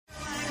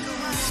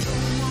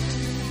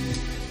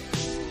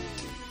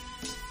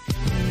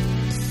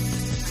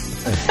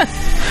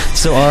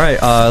So, all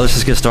right, let's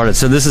just get started.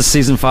 So this is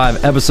season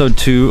 5, episode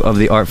 2 of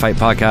the Art Fight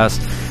podcast.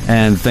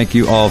 And thank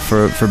you all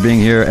for being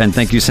here. And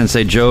thank you,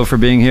 Sensei Joe, for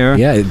being here.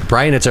 Yeah,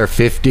 Brian, it's our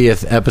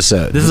 50th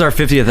episode. This is our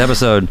 50th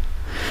episode.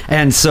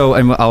 And so,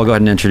 and I'll go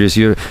ahead and introduce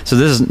you. So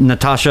this is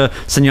Natasha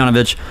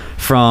Semyonovich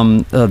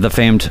from the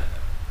famed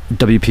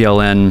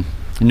WPLN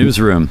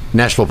newsroom.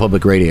 Nashville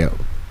Public Radio.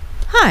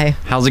 Hi.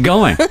 How's it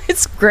going?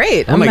 It's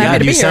great. Oh my happy God,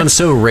 to you be here. sound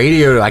so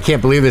radio. I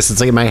can't believe this. It's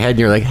like in my head and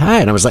you're like,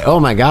 hi. And I was like,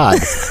 oh my God.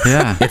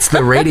 Yeah. It's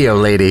the radio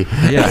lady.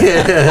 Yeah.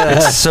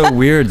 It's so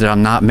weird that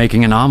I'm not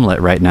making an omelet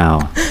right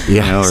now.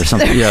 Yeah. You know, or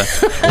something. Yeah.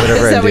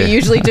 Whatever Is that what you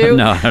usually do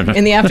No, I don't know.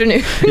 in the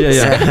afternoon?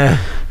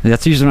 Yeah.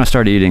 That's usually when I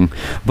start eating.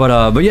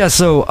 But yeah,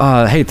 so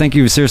hey, thank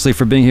you seriously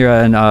for being here,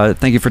 and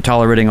thank you for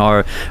tolerating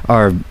our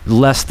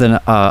less than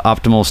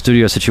optimal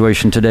studio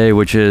situation today,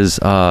 which is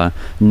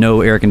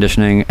no air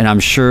conditioning. And I'm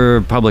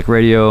sure public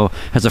radio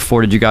has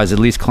afforded you guys at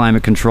least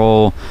climate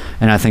control,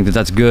 and I think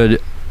that's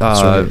good.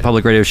 That's right.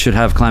 Public radio should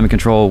have climate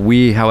control.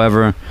 We,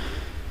 however,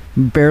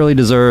 barely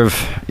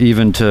deserve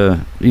even to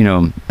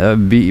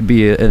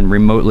be in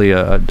remotely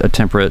a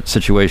temperate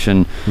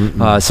situation.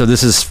 So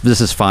this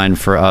is fine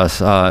for us.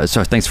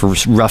 So thanks for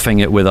roughing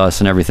it with us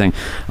and everything.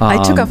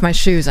 I took off my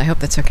shoes. I hope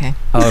that's okay.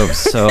 Oh,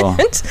 so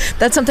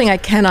That's something I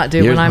cannot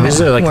do when I'm These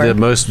at are like work. the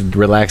most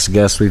relaxed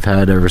guests we've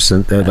had ever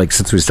since,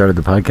 since we started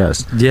the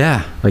podcast.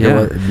 yeah, Like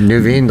yeah.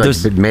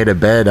 Nuveen made a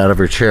bed out of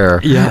her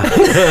chair. Yeah,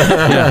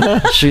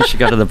 yeah. She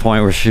got to the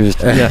point where she was.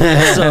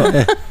 Yeah.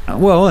 So,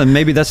 well, and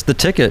maybe that's the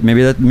ticket.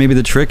 Maybe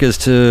the trick is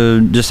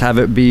to just have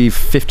it be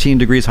 15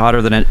 degrees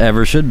hotter than it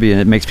ever should be, and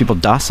it makes people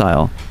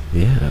docile.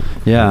 Yeah.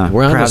 Yeah,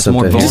 We're onto perhaps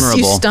more something. vulnerable.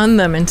 You stun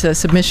them into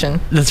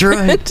submission. That's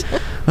right.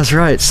 That's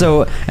right.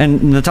 So,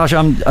 and Natasha,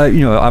 I'm,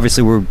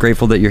 obviously we're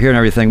grateful that you're here and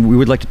everything. We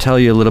would like to tell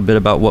you a little bit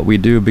about what we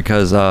do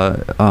because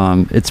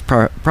it's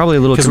probably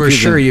a little Because we're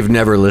confusing. sure you've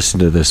never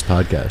listened to this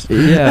podcast.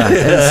 Yeah.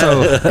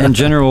 And so, in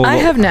general, I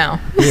have now.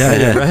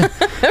 Yeah.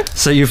 Right.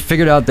 So you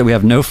figured out that we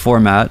have no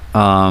format.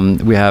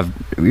 We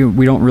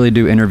don't really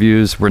do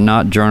interviews. We're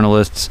not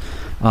journalists.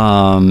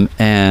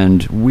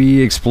 And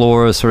we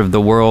explore sort of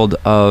the world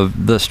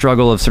of the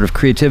struggle of sort of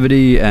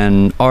creativity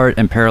and art,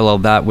 and parallel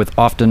that with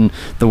often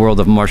the world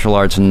of martial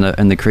arts and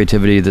the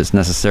creativity that's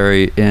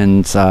necessary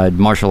inside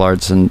martial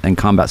arts and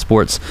combat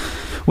sports,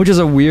 which is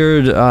a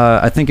weird,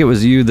 I think it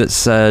was you that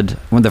said,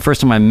 when the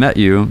first time I met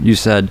you, you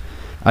said,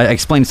 I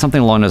explained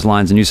something along those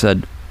lines and you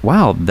said,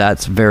 wow,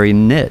 that's very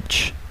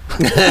niche.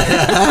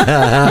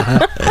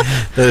 That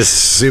is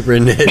super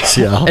niche,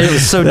 y'all. And it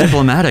was so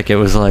diplomatic. It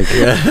was like,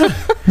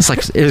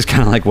 it was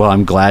kind of like, well,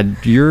 I'm glad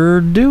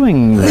you're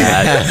doing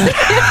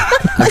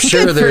that. I'm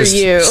sure Good for there's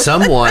you.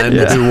 someone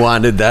who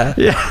wanted that.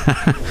 Yeah.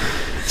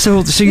 So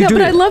you Yeah, do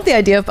but it. I love the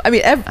idea of. I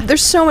mean,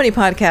 there's so many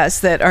podcasts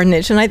that are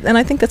niche, and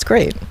I think that's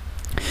great.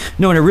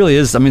 No, and it really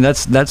is. I mean,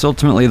 that's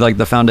ultimately like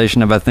the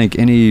foundation of, I think,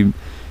 any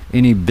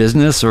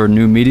business or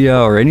new media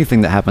or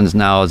anything that happens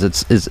now is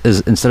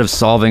instead of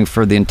solving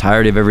for the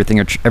entirety of everything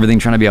or everything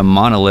trying to be a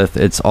monolith,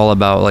 it's all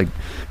about like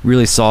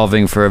really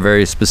solving for a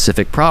very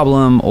specific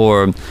problem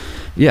or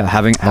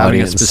having a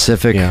Audience.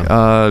 specific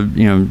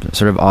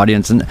sort of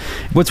audience. And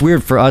what's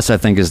weird for us, I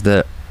think, is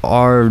that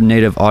our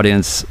native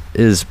audience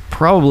is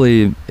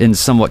probably in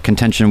somewhat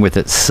contention with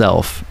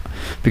itself,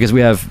 because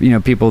we have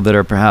people that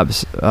are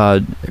perhaps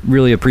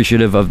really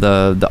appreciative of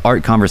the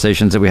art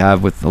conversations that we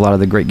have with a lot of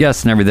the great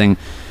guests and everything.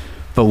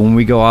 But when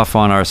we go off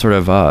on our sort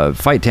of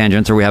fight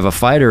tangents, or we have a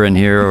fighter in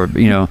here,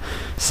 or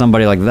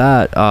somebody like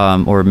that,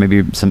 or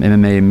maybe some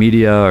MMA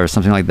media or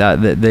something like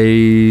that, that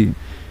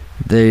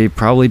they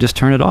probably just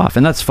turn it off,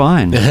 and that's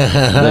fine.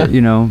 I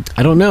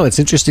don't know. It's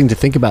interesting to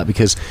think about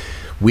because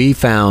we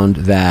found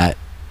that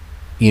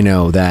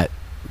that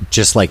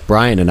just like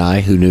Brian and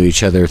I, who knew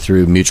each other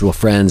through mutual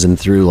friends and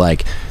through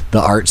like the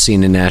art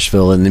scene in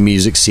Nashville and the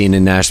music scene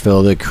in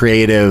Nashville, the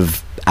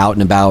creative out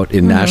and about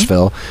in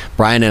Nashville,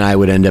 Brian and I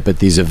would end up at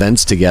these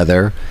events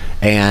together,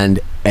 and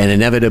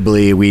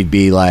inevitably we'd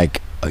be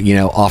like,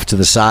 off to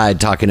the side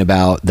talking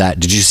about that.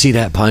 Did you see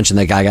that punch? And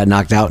that guy got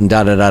knocked out and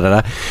da da da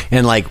da da.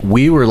 And like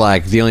we were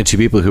like the only two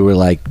people who were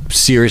like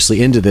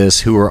seriously into this,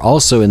 who were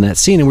also in that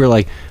scene, and we were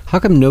like, how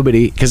come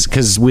nobody?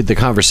 Because with the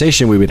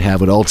conversation we would have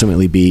would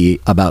ultimately be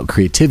about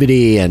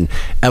creativity and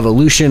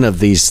evolution of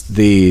these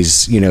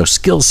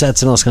skill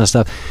sets and all this kind of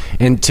stuff.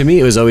 And to me,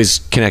 it was always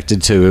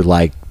connected to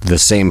like the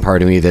same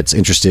part of me that's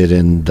interested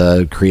in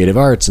the creative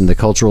arts and the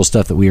cultural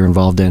stuff that we were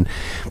involved in.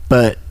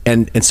 But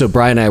and so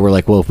Brian and I were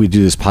like, well, if we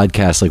do this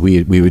podcast, like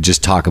we would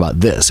just talk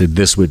about this.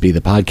 This would be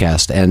the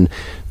podcast. And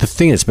the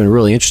thing that's been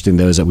really interesting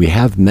though is that we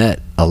have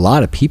met a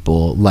lot of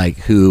people like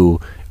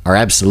who are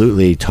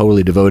absolutely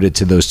totally devoted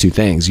to those two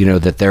things,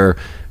 that they're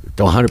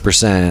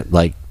 100%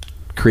 like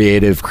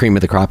creative cream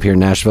of the crop here in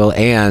Nashville,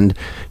 and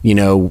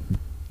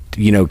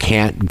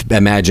can't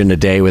imagine a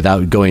day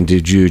without going to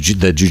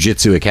the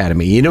Jiu-Jitsu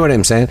Academy. You know what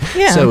I'm saying?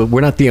 Yeah. So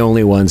we're not the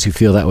only ones who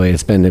feel that way.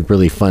 It's been a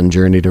really fun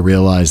journey to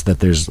realize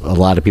that there's a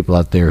lot of people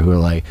out there who are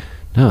like,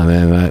 No,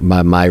 I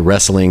mean, my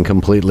wrestling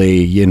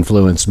completely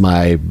influenced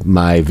my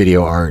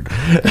video art.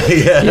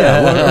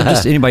 Yeah, or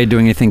just anybody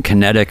doing anything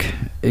kinetic,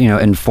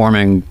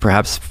 informing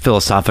perhaps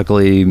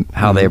philosophically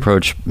how they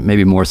approach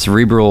maybe more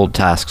cerebral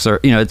tasks, or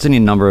it's any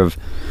number of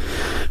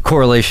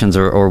correlations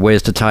or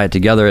ways to tie it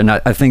together. And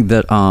I think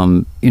that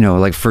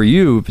like for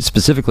you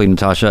specifically,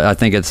 Natasha, I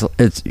think it's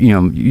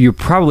you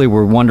probably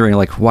were wondering,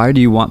 like, why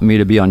do you want me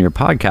to be on your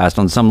podcast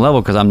on some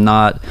level, because I'm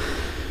not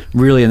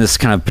really in this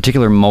kind of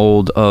particular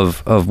mold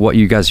of what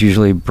you guys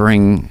usually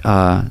bring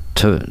to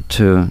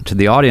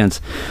the audience.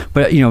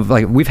 But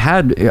like we've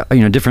had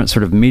different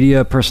sort of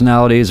media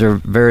personalities or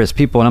various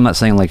people, and I'm not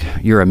saying like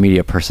you're a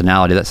media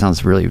personality, that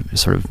sounds really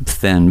sort of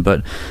thin,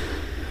 but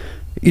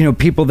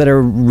people that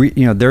are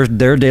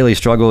their daily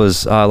struggle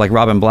is like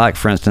Robin Black,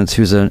 for instance,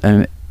 who's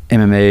an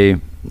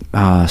MMA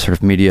sort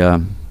of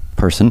media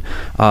person.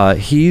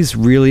 He's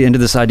really into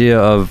this idea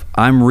of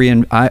I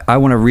want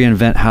to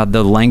reinvent how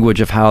the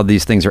language of how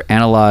these things are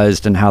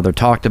analyzed and how they're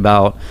talked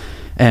about,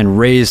 and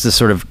raise the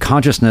sort of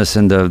consciousness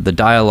and the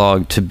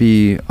dialogue to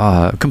be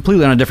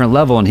completely on a different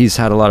level. And he's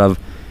had a lot of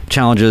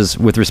challenges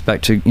with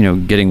respect to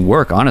getting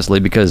work, honestly,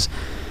 because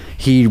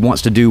he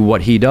wants to do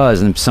what he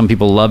does, and some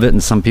people love it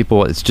and some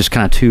people it's just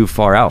kind of too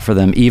far out for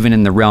them, even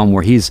in the realm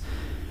where he's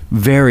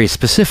very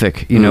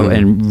specific,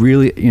 and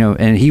really,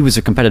 and he was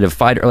a competitive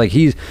fighter. Like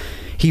he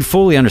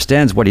fully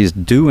understands what he's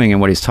doing and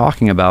what he's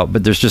talking about,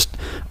 but there's just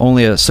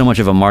only so much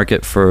of a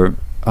market for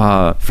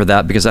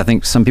that, because I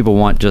think some people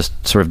want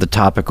just sort of the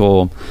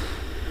topical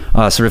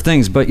sort of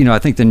things. But I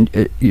think then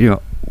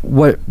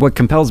what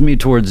compels me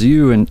towards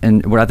you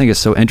and what I think is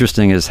so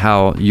interesting is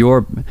how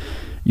your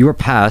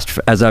past,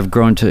 as I've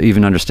grown to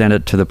even understand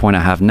it to the point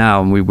I have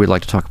now, and we would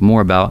like to talk more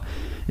about,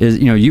 is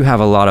you have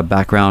a lot of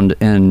background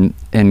in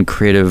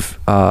creative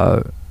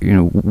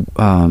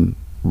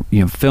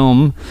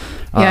film.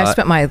 Yeah, I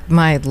spent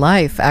my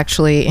life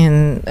actually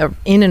in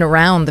and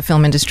around the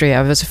film industry.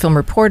 I was a film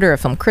reporter, a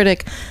film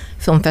critic,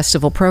 film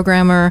festival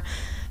programmer,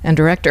 and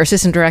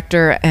assistant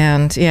director.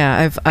 And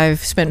yeah,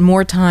 I've spent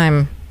more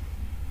time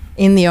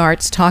in the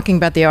arts, talking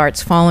about the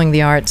arts, following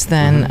the arts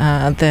than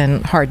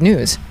hard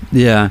news.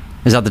 Yeah,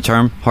 is that the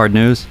term, hard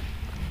news?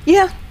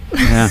 Yeah.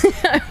 Yeah.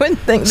 I would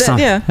think that.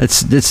 Yeah,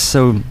 it's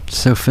so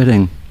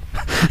fitting.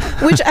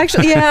 Which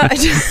actually, yeah,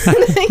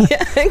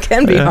 it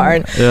can be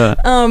hard. Yeah.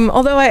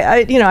 Although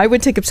I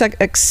would take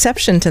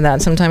exception to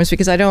that sometimes,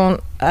 because I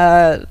don't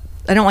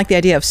like the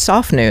idea of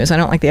soft news. I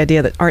don't like the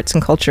idea that arts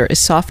and culture is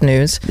soft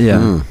news.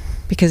 Yeah.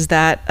 Because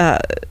that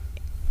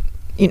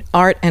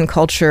art and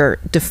culture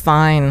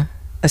define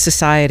a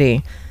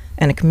society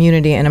and a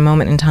community and a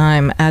moment in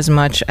time as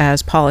much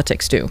as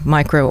politics do,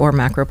 micro or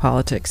macro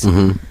politics.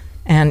 Mm-hmm.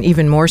 And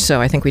even more so,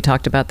 I think we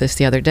talked about this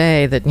the other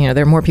day, that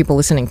there are more people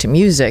listening to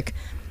music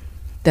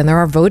than there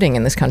are voting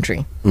in this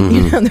country.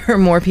 Mm-hmm. There are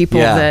more people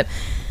that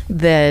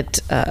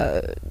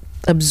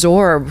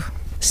absorb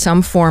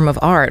some form of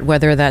art,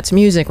 whether that's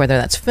music, whether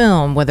that's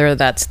film, whether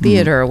that's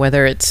theater,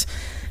 whether it's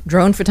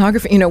drone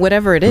photography,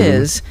 whatever it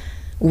is,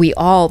 we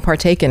all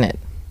partake in it.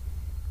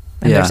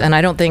 And,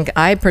 and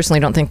I personally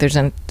don't think there's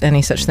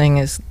any such thing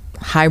as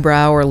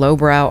highbrow or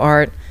lowbrow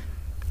art.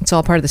 It's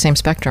all part of the same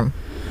spectrum.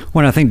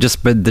 Well, I think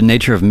but the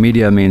nature of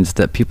media means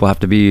that people have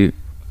to be,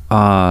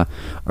 or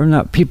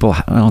not people,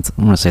 I don't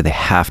want to say they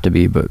have to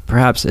be, but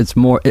perhaps it's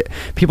more,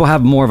 people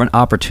have more of an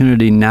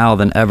opportunity now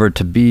than ever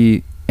to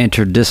be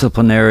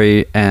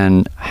interdisciplinary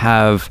and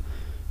have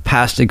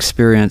past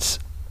experience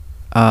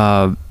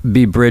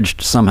be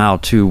bridged somehow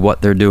to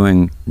what they're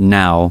doing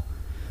now.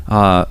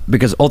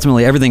 Because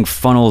ultimately everything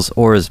funnels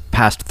or is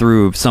passed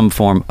through some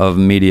form of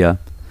media,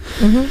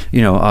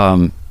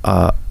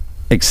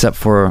 except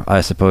for,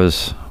 I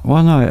suppose,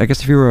 well, no, I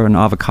guess if you were an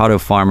avocado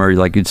farmer,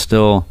 like you'd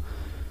still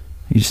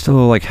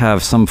like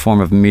have some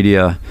form of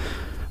media.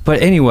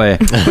 But anyway,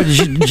 but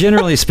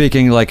generally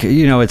speaking, like,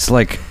 it's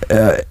like,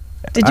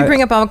 did you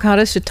bring up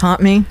avocados to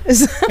taunt me?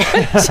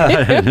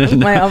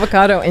 My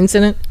avocado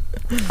incident?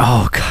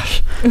 Oh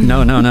gosh,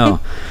 no.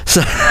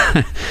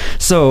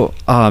 So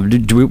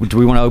do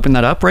we want to open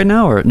that up right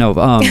now or no?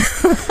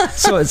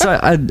 So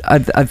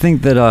I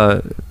think that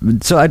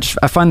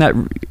I find that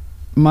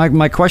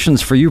my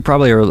questions for you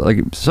probably are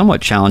like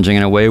somewhat challenging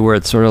in a way where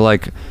it's sort of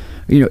like,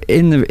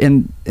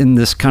 in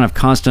this kind of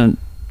constant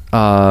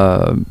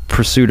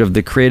pursuit of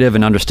the creative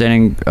and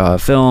understanding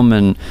film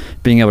and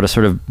being able to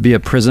sort of be a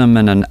prism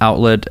and an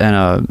outlet and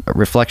a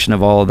reflection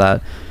of all of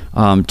that.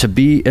 To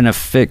be in a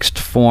fixed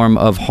form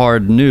of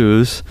hard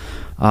news,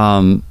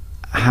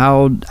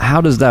 how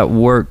does that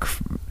work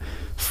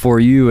for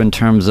you in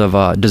terms of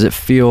does it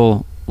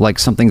feel like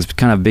something's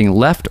kind of being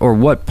left, or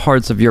what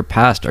parts of your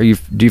past do you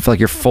feel like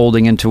you're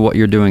folding into what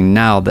you're doing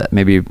now that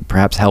maybe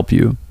perhaps help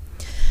you?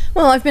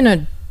 Well, I've been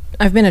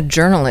a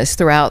journalist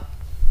throughout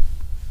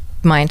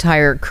my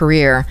entire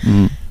career,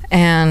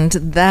 and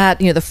that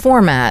the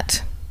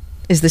format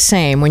is the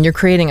same. When you're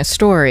creating a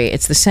story,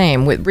 it's the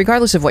same.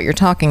 Regardless of what you're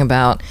talking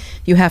about,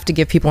 you have to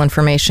give people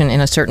information in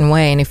a certain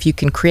way. And if you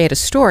can create a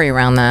story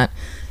around that,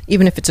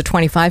 even if it's a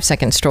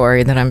 25-second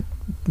story that I'm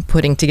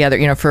putting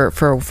together,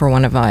 for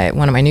one of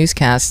my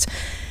newscasts,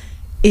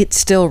 it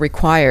still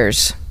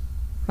requires,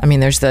 I mean,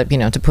 there's the,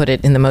 to put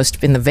it in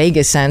the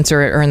vaguest sense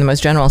or in the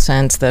most general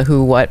sense, the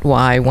who, what,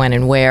 why, when,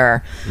 and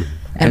where.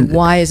 And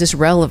why is this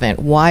relevant?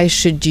 Why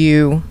should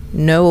you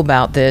know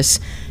about this?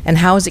 And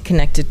how is it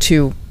connected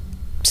to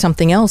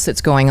something else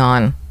that's going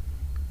on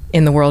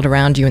in the world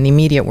around you, in the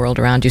immediate world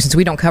around you? Since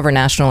we don't cover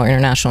national or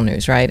international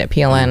news, right? At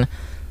PLN,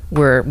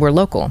 we're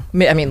local.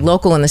 I mean,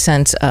 local in the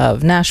sense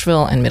of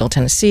Nashville and Middle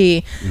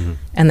Tennessee,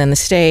 and then the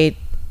state,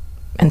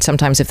 and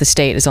sometimes if the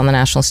state is on the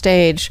national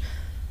stage.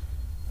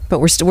 But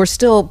we're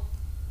still.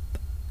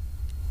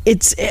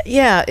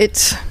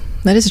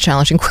 That is a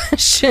challenging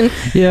question.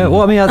 Yeah,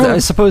 well, I mean, I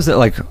suppose that,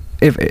 like,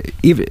 if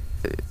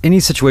any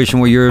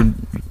situation where you're,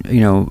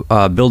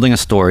 building a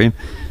story,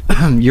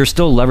 you're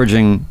still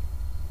leveraging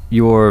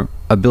your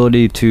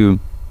ability to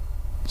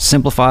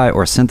simplify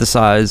or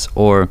synthesize,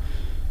 or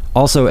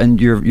also,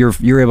 and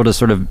you're able to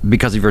sort of,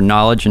 because of your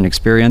knowledge and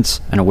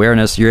experience and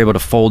awareness, you're able to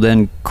fold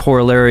in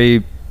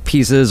corollary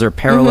pieces or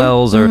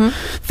parallels or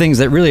things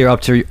that really are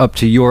up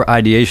to your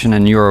ideation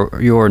and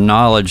your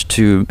knowledge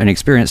to and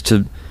experience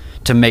to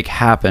make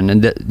happen.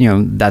 And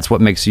that's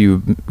what makes you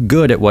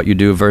good at what you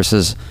do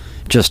versus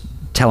just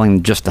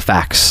telling just the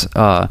facts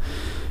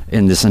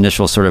in this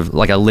initial sort of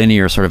like a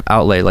linear sort of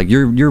outlay. Like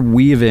you're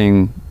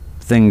weaving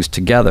things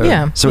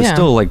together. So it's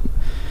still like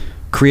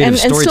creative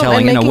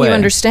storytelling in a way.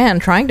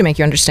 Trying to make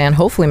you understand,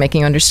 hopefully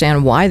making you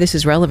understand why this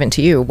is relevant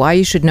to you, why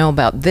you should know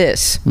about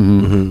this.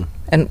 And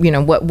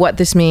what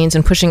this means,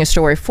 and pushing a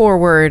story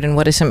forward, and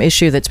what is some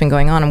issue that's been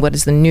going on, and what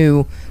is the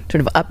new sort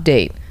of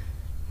update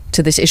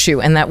to this issue,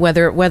 and that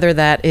whether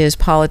that is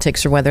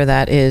politics or whether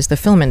that is the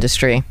film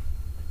industry,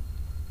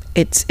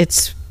 it's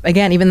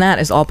again, even that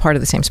is all part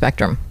of the same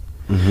spectrum.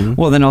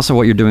 Well, then also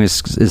what you're doing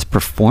is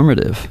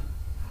performative.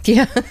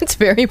 Yeah, it's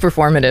very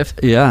performative.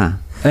 Yeah,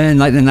 and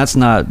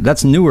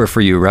that's newer for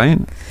you, right?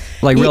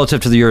 Like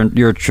relative to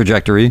your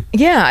trajectory.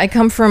 Yeah, I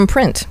come from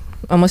print.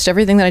 Almost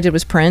everything that I did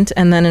was print,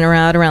 and then in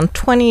around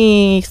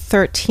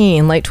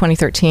 2013, late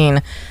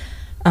 2013,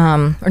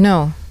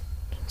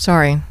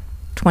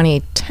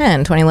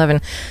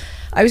 2011,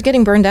 I was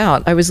getting burned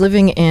out. I was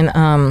living in,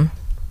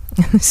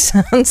 this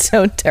sounds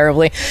so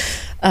terribly,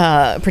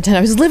 pretend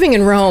I was living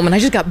in Rome, and I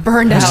just got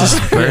burned out.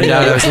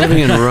 I was living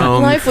in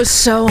Rome. Life was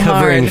so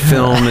covering hard.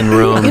 film in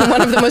Rome. In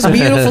one of the most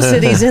beautiful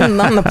cities on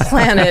the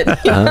planet,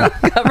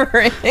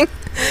 covering.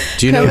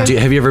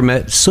 Have you ever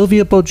met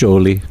Silvia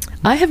Poggioli?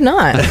 I have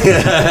not.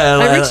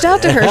 I reached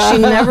out to her. She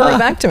never wrote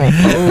back to me.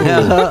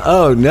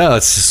 Oh no,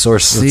 it's a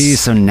source. See,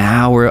 so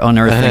now we're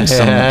unearthing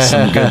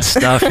some good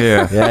stuff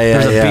here.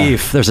 There's a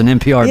beef. There's an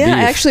NPR beef. Yeah,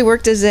 I actually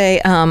worked as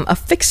a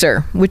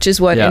fixer, which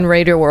is what in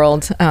Radio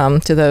World,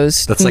 to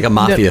those. That's like a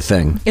mafia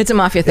thing. It's a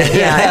mafia thing.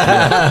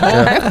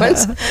 Yeah.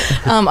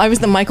 I was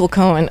the Michael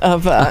Cohen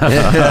of a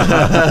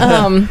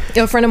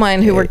friend of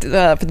mine who worked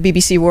for the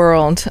BBC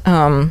World.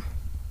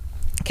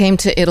 Came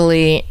to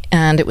Italy,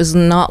 and it was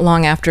not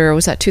long after.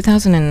 Was that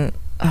 2000? It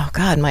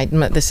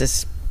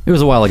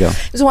was a while ago.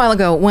 It was a while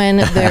ago when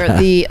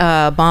the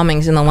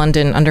bombings in the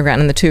London Underground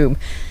and the Tube,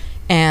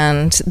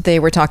 and they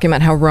were talking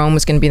about how Rome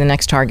was going to be the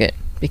next target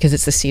because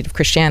it's the seat of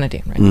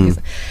Christianity, right?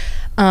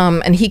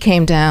 And he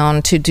came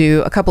down to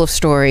do a couple of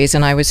stories,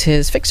 and I was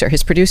his fixer,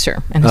 his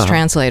producer, and his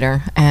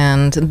translator.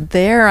 And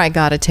there I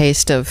got a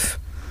taste of,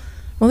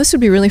 well, this would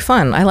be really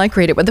fun. I like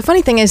radio, but the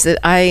funny thing is that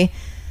I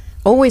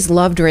always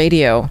loved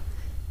radio,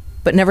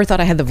 but never thought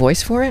I had the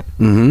voice for it.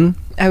 I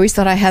always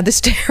thought I had this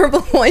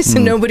terrible voice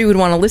and nobody would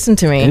want to listen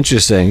to me.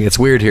 Interesting. It's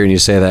weird hearing you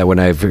say that when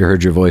I've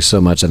heard your voice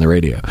so much on the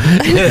radio.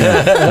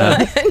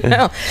 I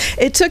know.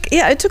 It took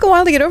a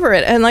while to get over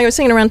it. And like I was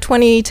saying, around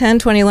 2010,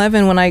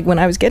 2011, when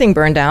I was getting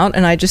burned out,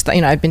 and I just thought,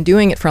 I've been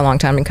doing it for a long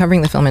time and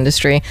covering the film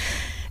industry,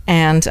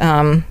 and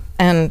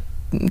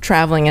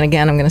traveling, and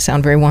again, I'm going to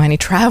sound very whiny,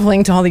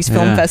 traveling to all these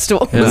film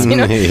festivals,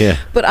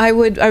 But I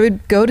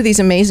would go to these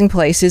amazing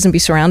places and be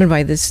surrounded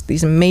by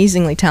these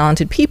amazingly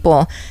talented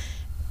people,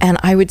 and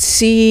I would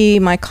see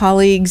my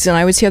colleagues and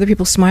I would see other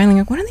people smiling.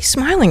 Like, what are they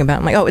smiling about?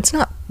 I'm like, oh, it's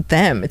not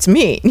them, it's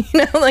me.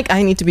 Like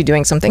I need to be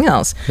doing something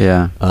else.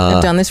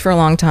 I've done this for a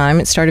long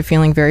time. It started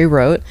feeling very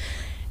rote,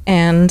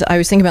 and I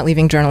was thinking about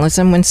leaving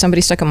journalism when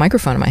somebody stuck a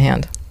microphone in my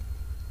hand.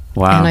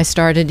 Wow. And I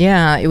started,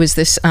 it was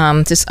this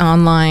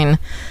online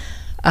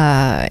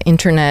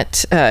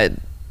internet,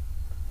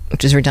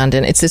 which is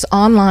redundant. It's this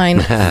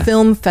online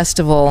film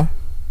festival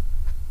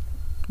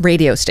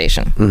radio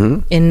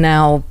station in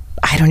now,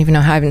 I don't even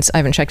know how, I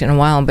haven't checked it in a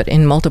while, but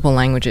in multiple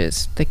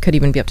languages. They could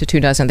even be up to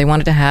 24. They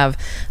wanted to have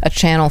a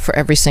channel for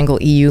every single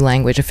EU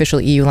language,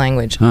 official EU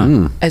language,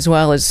 as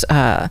well as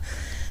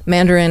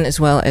Mandarin,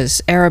 as well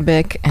as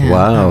Arabic.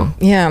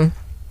 And,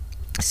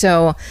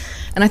 so,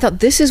 and I thought,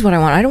 this is what I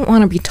want. I don't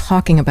want to be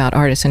talking about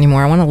artists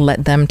anymore. I want to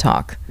let them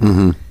talk.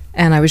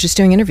 And I was just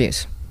doing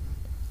interviews,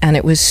 and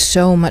it was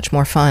so much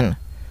more fun.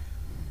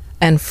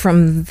 And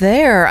from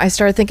there, I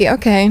started thinking,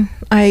 okay,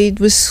 I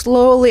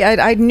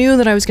knew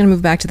that I was going to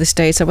move back to the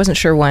States. I wasn't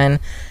sure when.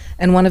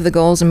 And one of the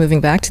goals of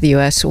moving back to the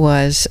U.S.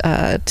 was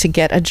to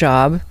get a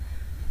job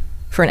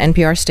for an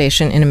NPR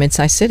station in a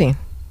mid-sized city,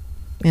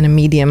 in a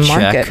medium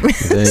market.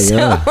 There you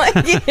go.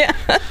 Like, yeah,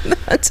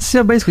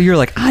 So basically, you're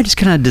like, I just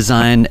kind of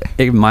design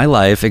my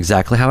life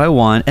exactly how I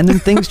want, and then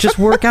things just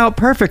work out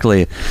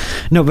perfectly.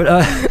 No, but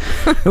I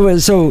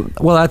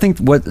think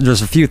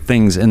there's a few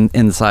things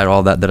inside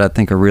all that I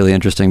think are really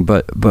interesting.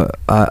 But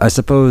I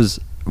suppose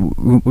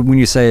when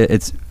you say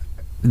it's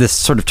this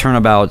sort of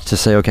turnabout to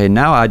say, okay,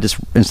 now I just,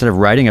 instead of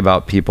writing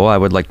about people, I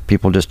would like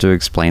people just to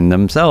explain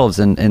themselves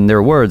in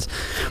their words.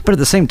 But at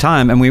the same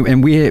time, and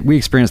we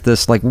experienced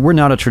this, like, we're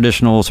not a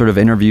traditional sort of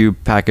interview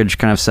package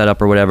kind of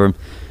setup or whatever,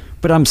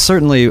 but I'm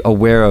certainly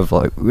aware of,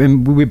 like,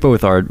 and we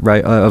both are,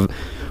 right,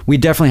 we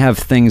definitely have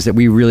things that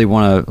we really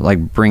want to,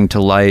 like, bring to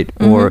light,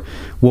 or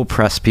we'll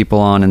press people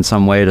on in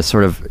some way to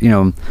sort of,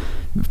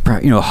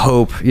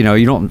 hope,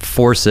 you don't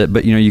force it,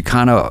 but, you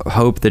kind of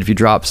hope that if you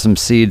drop some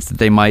seeds that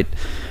they might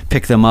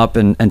pick them up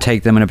and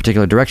take them in a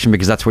particular direction,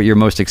 because that's what you're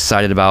most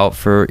excited about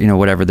for,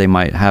 whatever they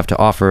might have to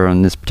offer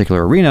in this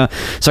particular arena.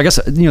 So I guess,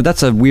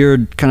 that's a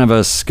weird kind of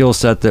a skill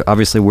set that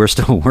obviously we're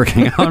still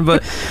working on,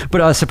 but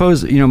I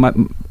suppose,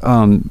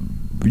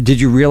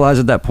 did you realize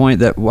at that point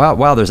that,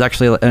 wow, there's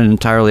actually an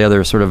entirely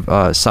other sort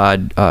of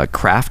side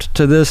craft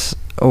to this?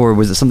 Or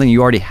was it something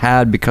you already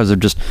had because of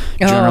just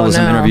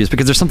journalism interviews?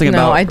 Because there's something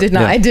about... No, I did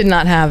not. Yeah. I did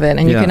not have it.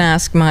 And you can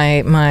ask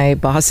my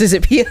bosses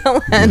at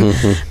PLN.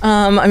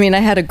 I mean, I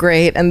had a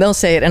great, and they'll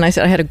say it, and I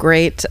said I had a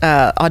great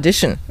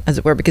audition, as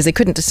it were, because they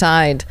couldn't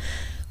decide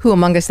who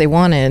among us they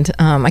wanted.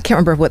 I can't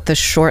remember what the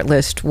short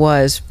list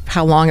was,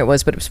 how long it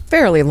was, but it was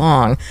fairly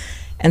long.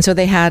 And so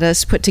they had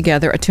us put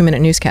together a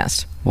 2-minute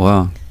newscast.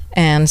 Wow.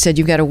 And said,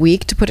 you've got a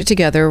week to put it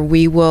together.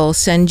 We will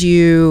send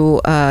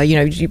you,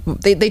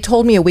 they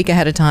told me a week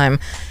ahead of time,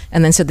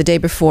 and then said the day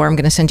before, I'm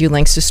going to send you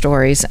links to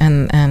stories,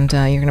 and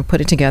you're going to put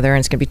it together, and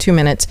it's going to be 2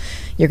 minutes.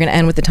 You're going to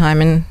end with the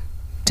time and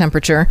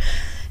temperature,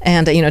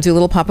 and do a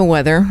little pop of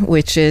weather,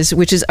 which is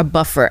a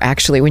buffer,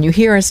 actually. When you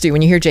hear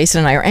Jason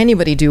and I, or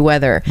anybody do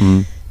weather,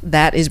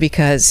 that is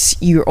because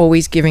you're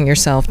always giving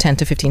yourself 10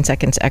 to 15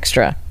 seconds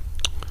extra.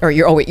 Or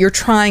you're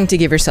trying to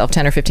give yourself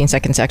 10 or 15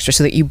 seconds extra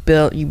so that you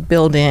build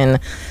in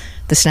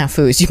the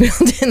snafus, you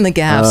build in the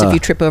gaps. If you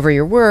trip over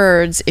your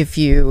words, if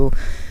you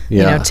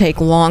take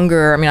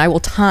longer. I mean, I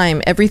will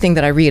time everything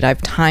that I read.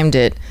 I've timed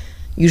it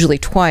usually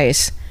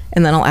twice,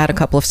 and then I'll add a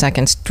couple of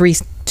seconds, 2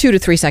 to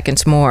 3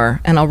 seconds more,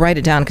 and I'll write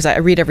it down, because I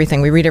read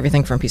everything. We read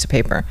everything from a piece of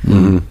paper,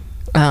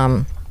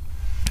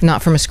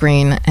 not from a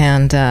screen,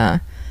 and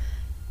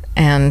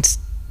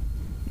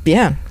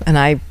yeah, and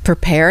I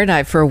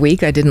prepared. For a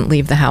week, I didn't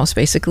leave the house,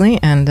 basically,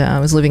 and I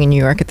was living in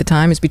New York at the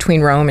time. It's between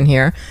Rome and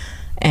here.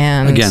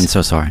 And again,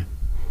 so sorry.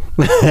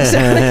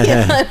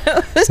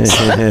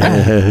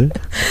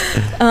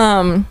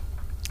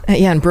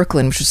 In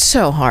Brooklyn, which was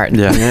so hard.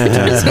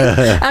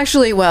 Yeah.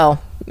 Actually,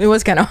 well, it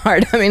was kind of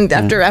hard. I mean,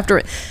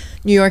 after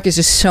New York is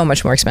just so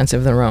much more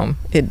expensive than Rome.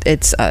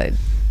 It's a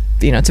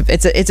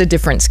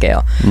different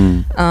scale.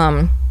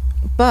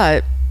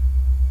 But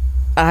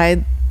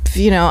I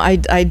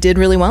did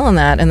really well on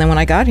that. And then when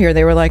I got here,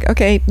 they were like,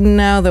 okay,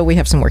 now though we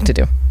have some work to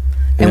do.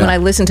 And when I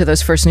listened to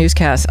those first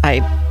newscasts,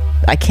 I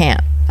can't,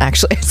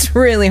 actually. It's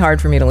really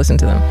hard for me to listen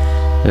to them.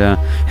 Yeah.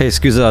 Hey,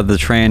 scusa, the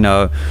train,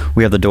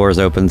 we have the doors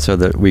open so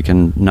that we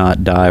can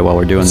not die while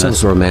we're doing this.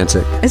 Sounds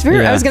romantic. It's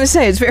very, I was going to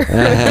say, it's very,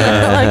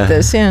 I like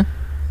this, yeah.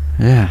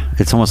 Yeah.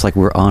 It's almost like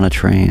we're on a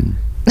train.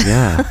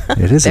 Yeah,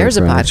 it is. There's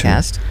a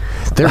podcast.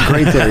 They're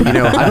great there.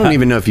 I don't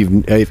even know if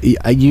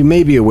you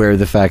may be aware of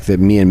the fact that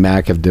me and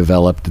Mac have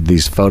developed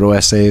these photo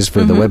essays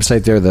for the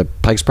website there, the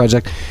Pikes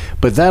Project.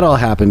 But that all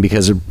happened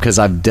because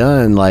I've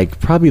done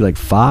probably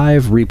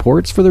 5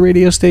 reports for the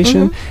radio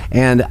station,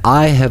 and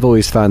I have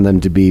always found them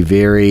to be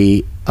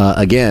very.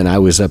 Again, I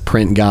was a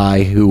print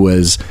guy who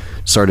was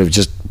sort of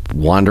just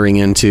wandering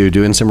into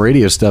doing some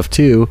radio stuff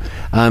too.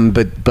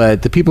 But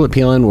the people at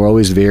PLN were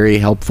always very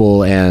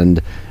helpful,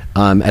 and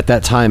at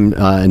that time,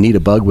 Anita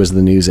Bug was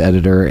the news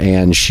editor,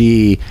 and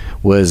she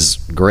was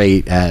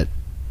great at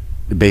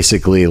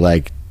basically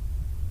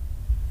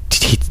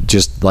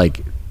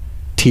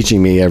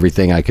teaching me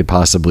everything I could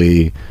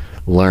possibly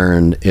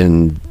learn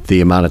in the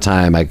amount of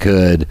time I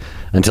could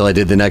until I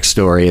did the next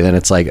story. And then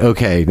it's like,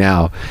 okay,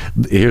 now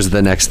here's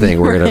the next thing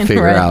we're going to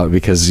figure out,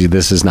 because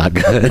this is not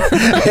good.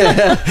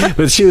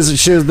 But she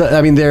was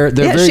I mean, they're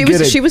very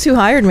good. She was who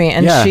hired me,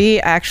 and she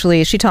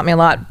taught me a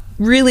lot.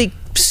 Really,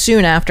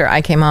 soon after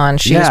I came on,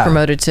 she was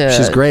promoted to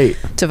she's great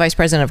to vice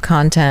president of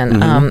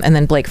content, and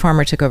then Blake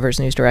Farmer took over as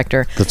news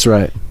director. That's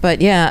right.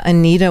 But yeah,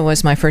 Anita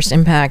was my first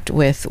impact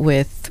with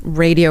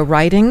radio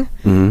writing,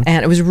 and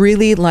it was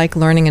really like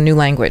learning a new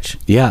language.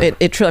 Yeah,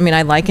 it truly. I mean,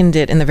 I likened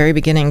it in the very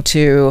beginning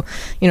to,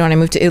 when I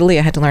moved to Italy,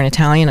 I had to learn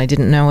Italian. I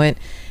didn't know it,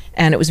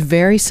 and it was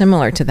very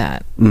similar to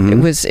that.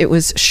 It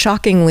was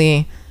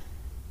shockingly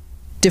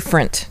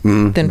different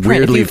than print.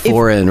 Weirdly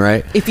foreign,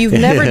 right? If you've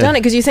never done it,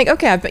 because you think,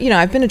 okay,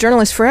 I've been a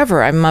journalist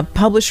forever. I'm a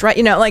published, right?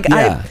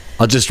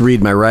 I'll just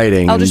read my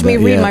writing. I'll just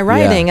read my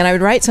writing, and I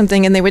would write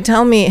something, and they would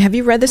tell me, "Have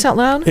you read this out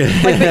loud?"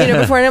 Like,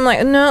 before, and I'm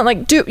like, "No."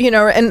 Like,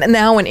 and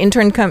now when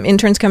interns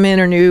come in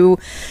or new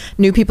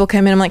people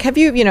come in, I'm like, "Have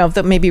you,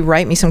 they'll maybe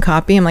write me some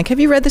copy." I'm like, "Have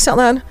you read this out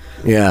loud?"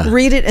 Yeah.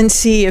 Read it and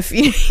see if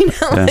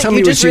like Tell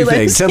me what you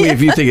think. Tell me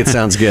if you think it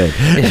sounds good.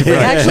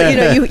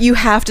 Actually, you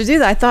have to do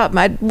that. I thought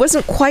I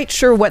wasn't quite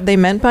sure what they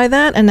meant by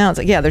that, and now it's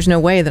like, yeah, there's no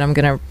way that I'm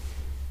gonna.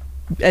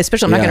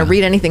 Especially, I'm not going to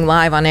read anything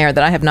live on air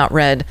that I have not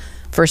read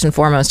first and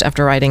foremost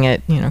after writing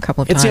it, a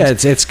couple of times.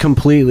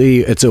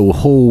 It's a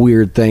whole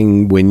weird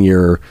thing when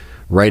you're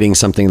writing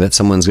something that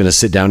someone's going to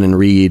sit down and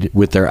read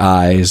with their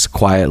eyes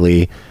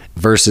quietly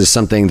versus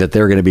something that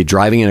they're going to be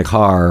driving in a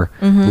car,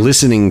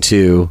 listening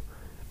to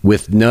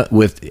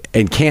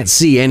and can't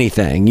see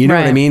anything. You know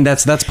what I mean?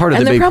 That's part of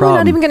the big problem. And they're probably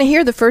not even going to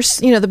hear the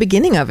first, the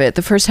beginning of it,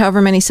 the first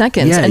however many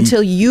seconds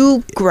until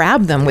you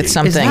grab them with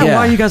something. Is that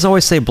why you guys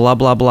always say blah,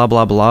 blah, blah,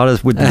 blah, blah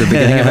with the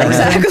beginning of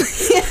everything?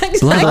 Exactly.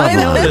 Blah, blah,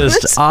 blah.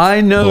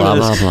 I noticed. Blah,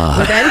 blah, blah.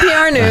 With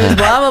NPR News,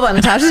 blah, blah, blah.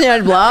 Natasha's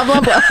News, blah,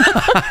 blah, blah.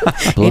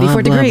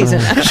 84 degrees.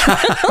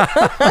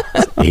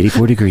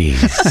 84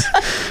 degrees.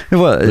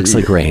 Well, looks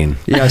like rain.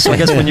 Yeah, so I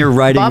guess when you're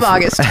writing,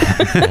 August.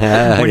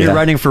 When you're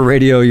writing for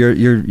radio,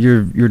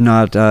 you're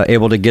not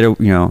able to get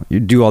you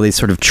do all these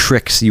sort of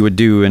tricks you would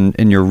do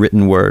in your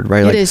written word,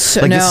 right? Like, this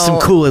is some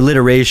cool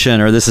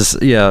alliteration, or this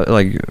is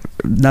like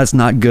that's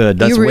not good.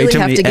 That's you really way too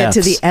have many to get Fs.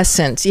 to the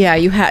essence. Yeah,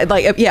 you have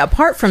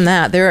apart from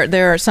that,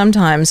 there are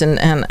sometimes and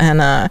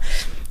I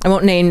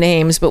won't name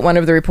names, but one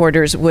of the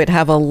reporters would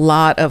have a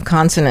lot of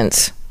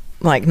consonants,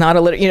 like not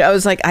a little. I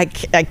was like, I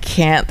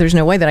can't. There's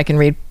no way that I can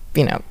read.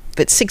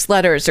 That 6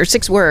 letters or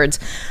 6 words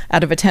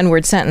out of a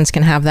 10-word sentence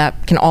can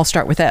all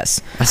start with S.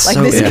 That's like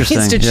so this interesting.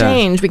 needs to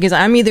change because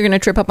I'm either going to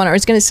trip up on it or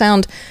it's going to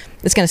sound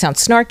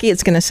snarky.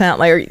 It's going to sound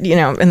like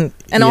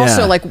and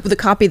also like the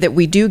copy that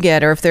we do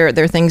get, or if there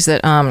are things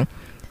that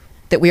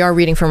that we are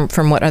reading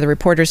from what other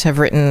reporters have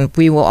written,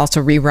 we will also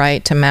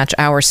rewrite to match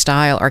our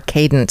style, our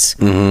cadence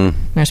in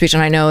our speech.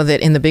 And I know that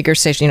in the bigger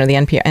station, the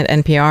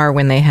NPR,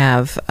 when they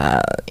have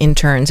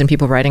interns and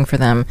people writing for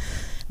them,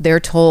 they're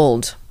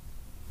told,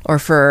 or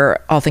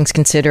for All Things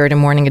Considered and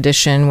Morning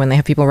Edition, when they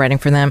have people writing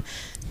for them,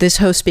 this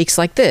host speaks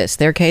like this.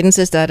 Their cadence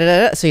is da da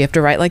da da. So you have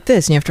to write like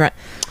this, and you have to write.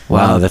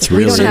 Wow, that's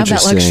really interesting. We don't have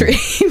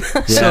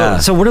that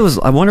luxury. So what it was?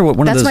 I wonder what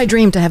one of those. That's my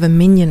dream, to have a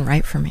minion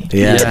write for me.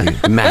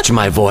 Yeah. Match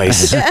my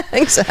voice. Yeah,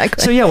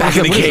 exactly. So Back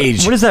in the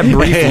cage. What does that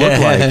brief look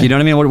like? You know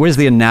what I mean? What is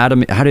the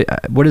anatomy? How do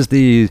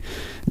you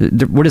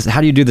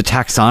do the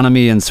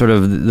taxonomy and sort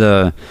of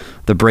the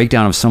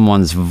breakdown of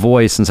someone's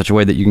voice in such a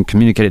way that you can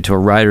communicate it to a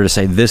writer to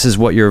say, this is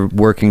what you're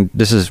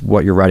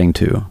writing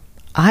to?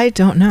 I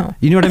don't know.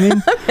 You know what I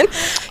mean?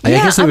 I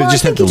guess they would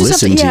just have to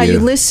listen to you. You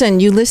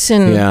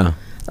listen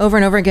over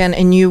and over again,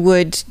 and you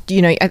would,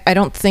 I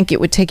don't think it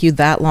would take you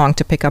that long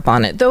to pick up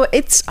on it. Though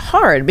it's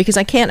hard because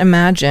I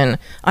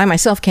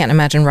myself can't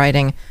imagine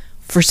writing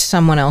for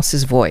someone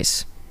else's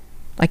voice.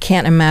 I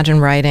can't imagine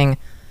writing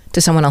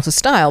to someone else's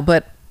style,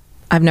 but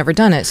I've never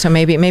done it. So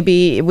maybe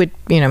it would,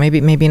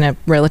 maybe in a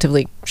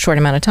relatively short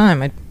amount of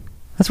time,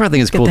 that's what I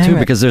think is cool too,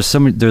 because there's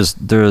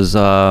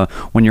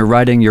when you're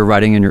writing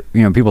in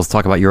your, people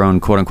talk about your own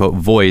quote unquote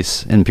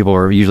voice, and people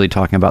are usually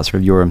talking about sort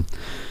of your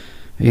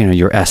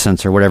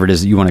essence or whatever it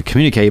is that you want to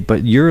communicate,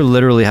 but you're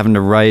literally having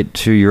to write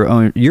to your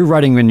own, you're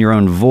writing in your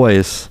own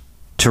voice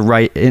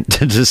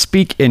to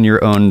speak in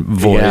your own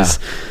voice.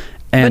 Yeah.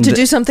 But to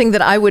do something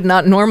that I would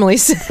not normally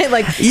say,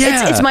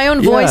 it's my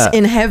own voice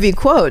in heavy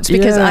quotes,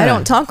 because I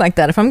don't talk like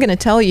that. If I'm going to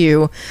tell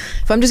you,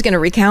 if I'm just going to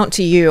recount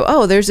to you,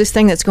 oh, there's this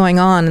thing that's going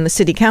on in the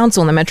city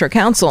council and the Metro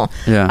Council,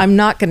 I'm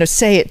not going to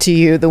say it to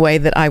you the way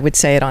that I would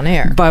say it on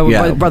air. By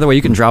the way,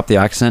 you can drop the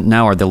accent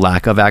now, or the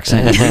lack of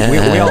accent.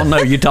 we all know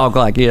you talk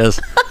like this.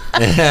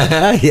 Ain't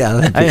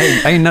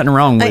nothing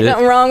wrong with it. Ain't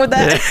nothing wrong with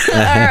that.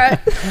 All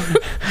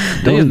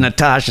right. There's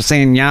Natasha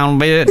saying young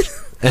bitch.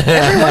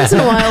 Every once in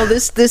a while,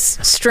 this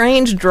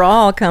strange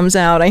drawl comes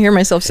out. I hear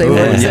myself say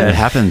words. Yeah, it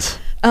happens.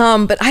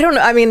 But I don't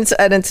know. I mean,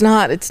 it's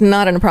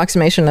not an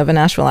approximation of a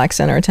Nashville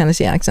accent or a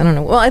Tennessee accent. I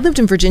don't know. Well, I lived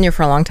in Virginia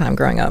for a long time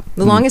growing up.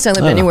 The longest I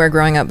lived anywhere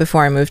growing up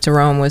before I moved to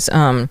Rome was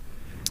in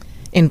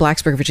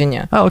Blacksburg,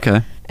 Virginia. Oh,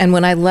 okay. And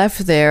when I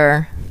left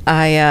there,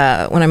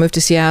 when I moved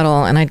to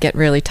Seattle, and I'd get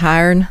really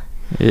tired.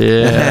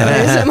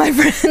 Yeah. My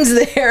friends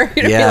there,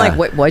 be like,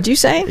 what'd you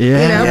say?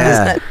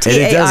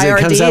 It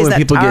comes out when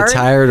people get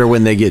tired or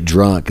when they get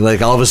drunk.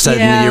 Like all of a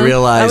sudden you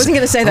realize, I wasn't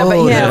going to say that,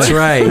 but that's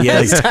right.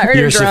 Yeah,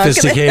 your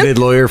sophisticated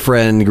lawyer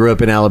friend grew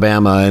up in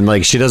Alabama, and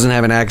like she doesn't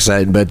have an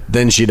accent, but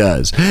then she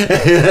does.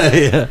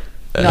 I'm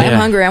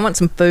hungry. I want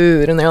some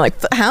food, and they're like,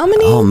 "How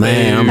many? Oh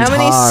man, how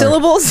many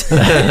syllables in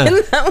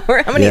that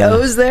word? How many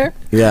O's there?"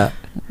 Yeah.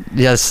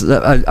 Yes,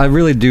 I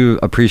really do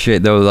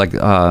appreciate though, like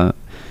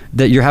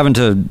that you're having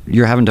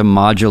to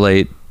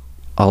modulate.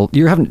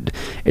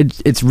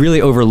 It's really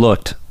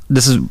overlooked.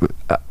 This is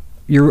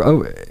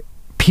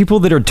people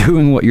that are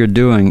doing what you're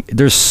doing.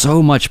 There's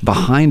so much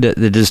behind it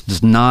that is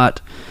just not.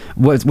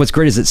 What's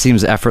great is it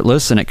seems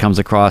effortless, and it comes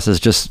across as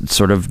just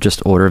sort of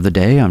just order of the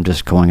day. I'm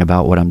just going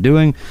about what I'm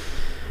doing.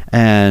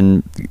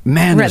 And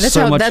man, Right, there's that's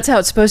so how much. that's how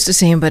it's supposed to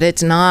seem, but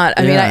it's not.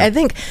 I mean, Yeah. I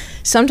think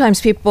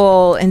sometimes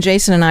people, and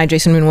Jason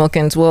Moon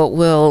Wilkins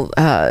will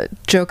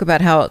joke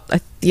about how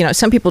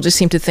some people just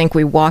seem to think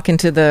we walk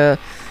into the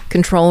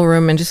control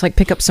room and just like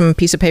pick up some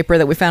piece of paper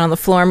that we found on the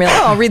floor and be like,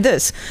 oh, I'll read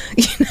this.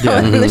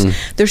 And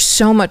there's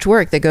so much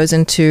work that goes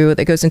into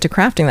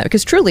crafting that,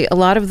 because truly a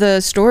lot of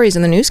the stories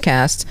in the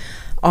newscasts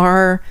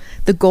are,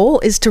 the goal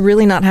is to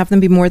really not have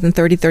them be more than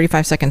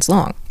 35 seconds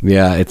long.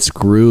 Yeah, it's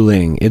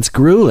grueling. It's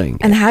grueling.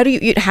 And how do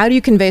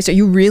you convey? So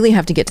you really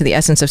have to get to the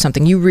essence of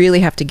something. You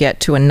really have to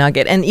get to a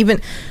nugget. And even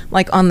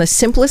like on the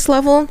simplest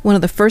level, one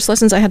of the first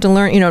lessons I had to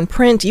learn, in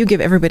print, you give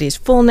everybody's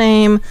full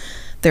name.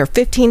 There are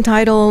 15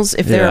 titles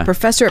if they're a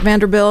professor at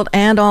Vanderbilt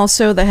and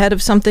also the head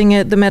of something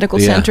at the medical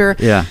center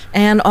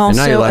and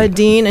also like, a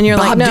dean, and you're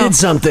Bob like, no. did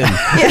something.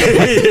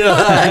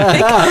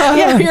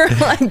 You're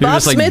like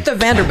Bob Smith of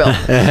Vanderbilt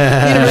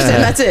University,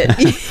 and that's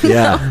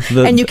it.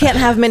 And you can't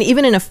have many,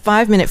 even in a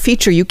 5-minute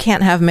feature, you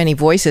can't have many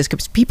voices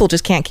because people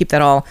just can't keep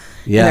that all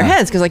in their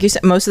heads, because like you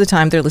said, most of the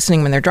time they're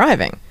listening when they're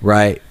driving.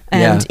 Right.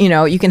 And,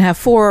 you can have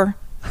 4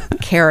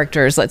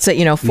 characters, let's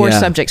say, 4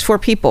 subjects, 4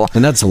 people.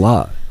 And that's a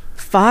lot.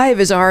 5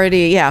 is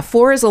already,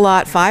 4 is a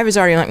lot. 5 is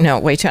already like, no,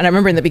 wait. And I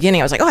remember in the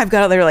beginning, I was like, oh, I've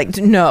got it. They're like,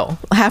 no,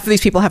 half of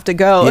these people have to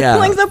go. Yeah. I'm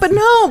like,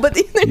 no, but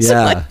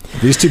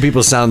These 2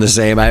 people sound the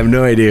same. I have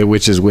no idea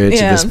which is which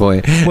at this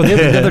point. Well,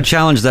 the other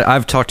challenge that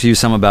I've talked to you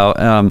some about,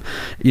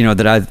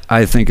 that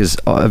I think is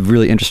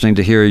really interesting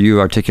to hear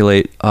you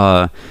articulate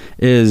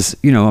is,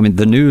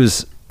 the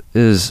news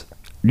is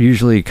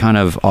usually kind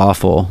of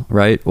awful,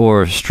 right?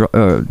 Or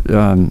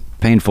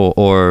painful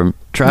or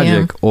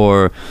tragic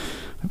or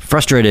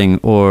frustrating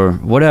or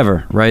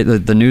whatever, right?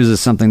 The news is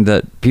something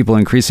that people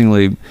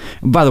increasingly,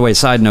 by the way,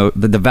 side note,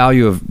 the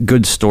value of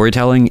good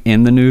storytelling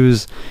in the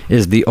news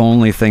is the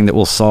only thing that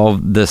will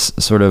solve this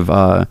sort of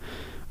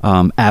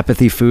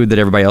apathy food that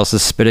everybody else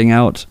is spitting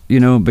out,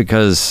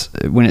 because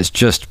when it's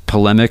just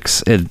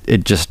polemics,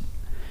 it just,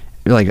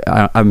 like,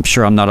 I'm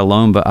sure I'm not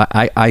alone, but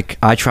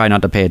I try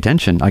not to pay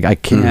attention. Like, I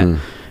can't.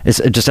 It's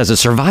just as a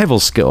survival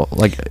skill,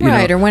 like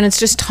or when it's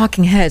just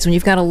talking heads, when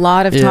you've got a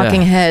lot of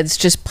talking heads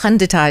just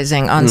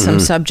punditizing on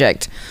some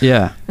subject.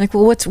 Yeah, like,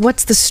 well,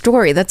 what's the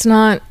story? That's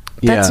not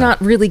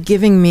really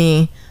giving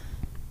me.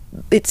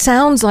 It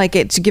sounds like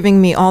it's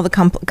giving me all the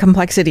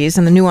complexities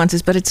and the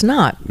nuances, but it's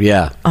not.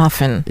 Yeah,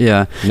 often.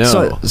 Yeah.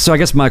 No. So I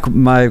guess my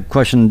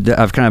question,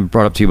 I've kind of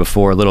brought up to you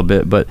before a little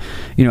bit, but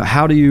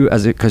how do you,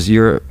 because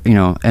you're,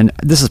 and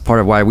this is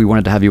part of why we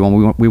wanted to have you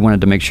on. We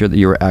wanted to make sure that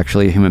you were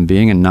actually a human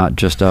being and not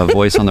just a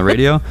voice on the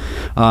radio.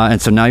 And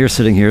so now you're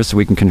sitting here, so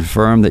we can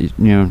confirm that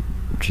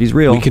she's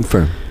real. We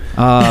confirm.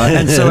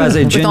 And so as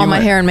a with all my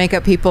hair and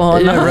makeup people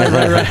and,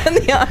 and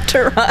the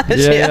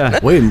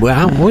entourage. Wait,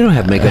 we don't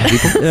have makeup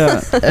people.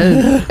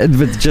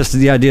 But just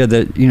the idea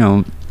that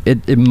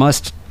it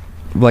must,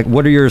 like,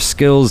 what are your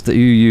skills that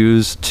you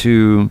use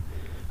to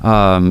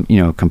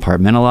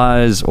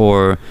compartmentalize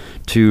or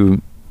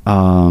to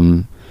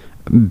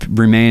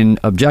remain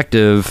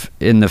objective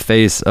in the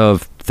face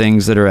of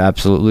things that are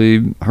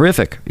absolutely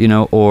horrific,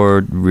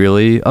 or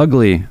really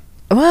ugly.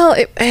 Well,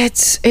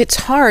 it's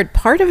hard.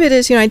 Part of it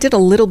is, I did a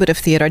little bit of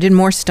theater. I did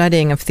more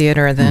studying of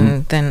theater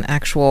than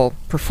actual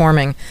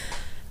performing.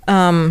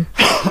 A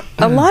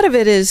lot of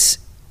it is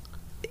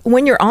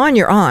when you're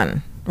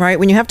on, right?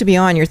 When you have to be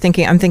on,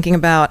 I'm thinking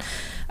about,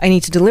 I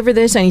need to deliver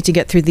this. I need to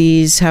get through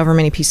these however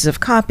many pieces of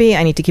copy.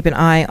 I need to keep an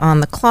eye on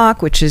the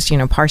clock, which is,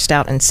 parsed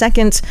out in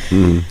seconds.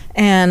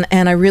 And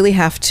I really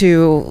have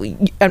to,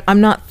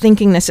 I'm not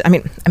thinking this. I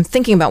mean, I'm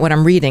thinking about what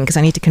I'm reading because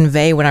I need to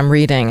convey what I'm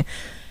reading.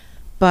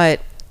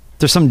 But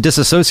there's some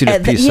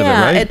disassociative piece of it,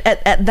 right?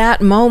 At that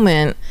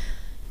moment,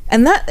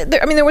 and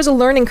there was a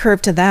learning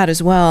curve to that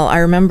as well. I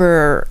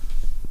remember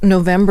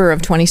November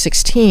of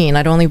 2016.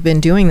 I'd only been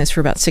doing this for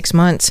about 6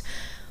 months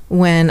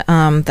when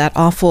that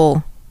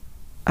awful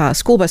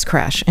school bus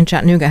crash in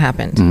Chattanooga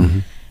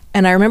happened.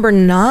 And I remember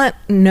not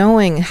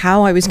knowing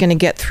how I was going to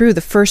get through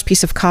the first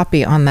piece of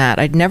copy on that.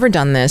 I'd never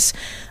done this.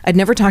 I'd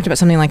never talked about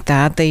something like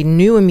that. They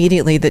knew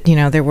immediately that,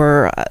 there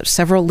were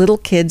several little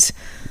kids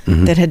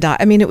that had died.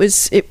 I mean, it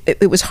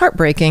was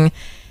heartbreaking.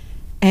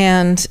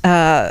 And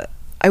I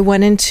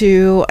went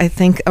into, I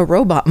think, a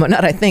robot mode.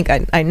 Not I think,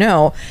 I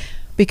know,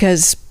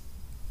 because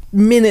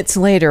minutes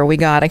later I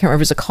can't remember if it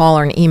was a call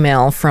or an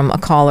email from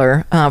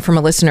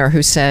a listener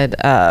who said,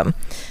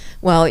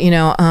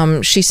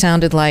 she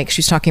sounded like she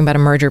was talking about a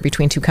merger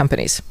between 2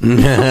 companies. She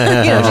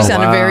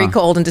sounded very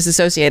cold and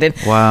disassociated.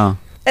 Wow.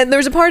 And there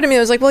was a part of me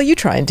that was like, well, you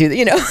try and do that,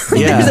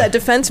 There's that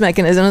defense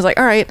mechanism. I was like,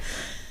 all right,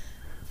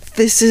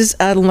 this is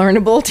a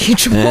learnable,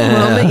 teachable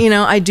moment.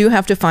 I do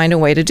have to find a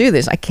way to do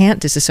this. I can't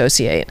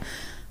disassociate.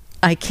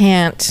 I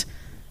can't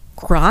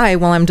cry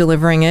while I'm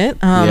delivering it.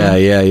 But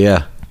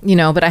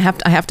I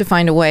have to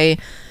find a way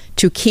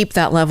to keep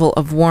that level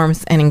of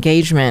warmth and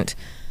engagement.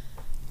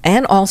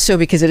 And also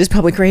because it is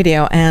public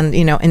radio and,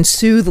 and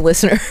soothe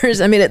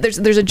listeners. I mean,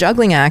 there's a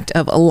juggling act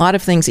of a lot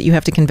of things that you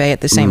have to convey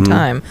at the same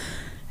time.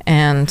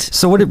 And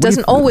so it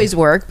doesn't always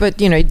work, but,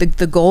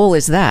 the goal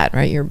is that,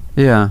 right?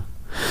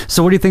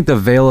 So what do you think the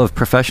veil of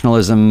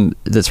professionalism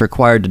that's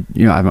required to,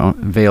 you know, I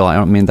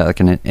don't mean that like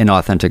in an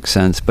inauthentic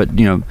sense, but,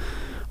 you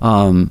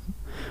know,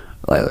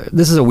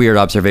 this is a weird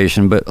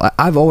observation, but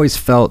I've always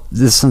felt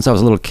this since I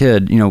was a little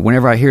kid, you know,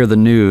 whenever I hear the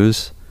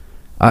news,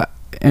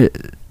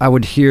 I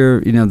would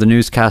hear, you know, the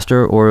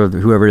newscaster or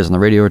whoever it is on the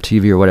radio or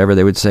TV or whatever,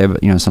 they would say, you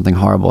know, something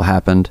horrible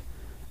happened.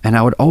 And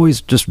I would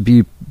always just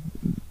be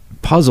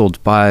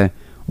puzzled by,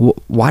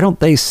 why don't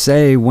they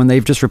say, when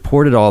they've just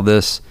reported all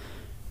this,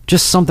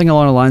 just something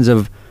along the lines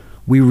of,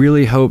 we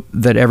really hope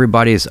that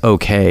everybody's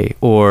okay,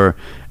 or,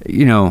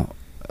 you know,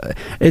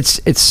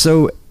 it's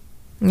so,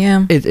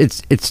 yeah,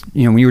 it's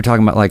you know, when you were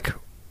talking about like,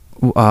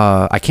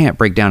 I can't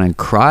break down and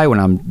cry when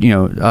I'm, you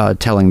know,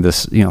 telling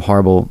this, you know,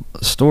 horrible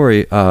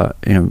story,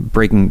 you know,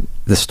 breaking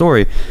the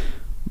story,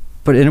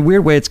 but in a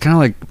weird way, it's kind of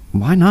like,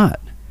 why not?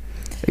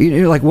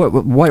 You know, like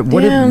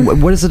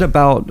what is it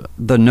about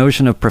the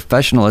notion of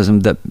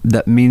professionalism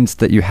that means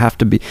that you have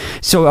to be?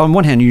 So on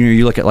one hand,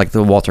 you look at like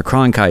the Walter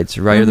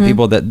Cronkites, right? Or the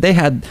people that they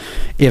had,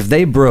 if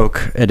they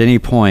broke at any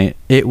point,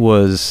 it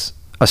was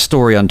a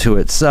story unto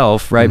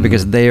itself, right?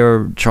 Because they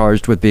are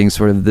charged with being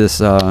sort of this,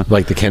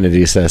 like the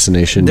Kennedy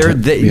assassination. They're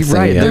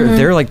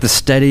like the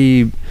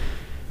steady.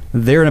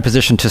 They're in a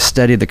position to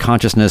steady the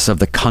consciousness of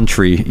the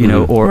country, you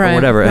know, or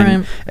whatever.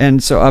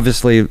 And so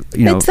obviously,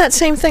 you know, it's that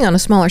same thing on a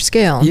smaller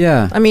scale.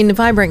 Yeah. I mean, if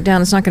I break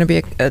down, it's not going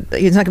to be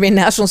it's not going to be a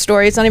national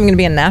story. It's not even going to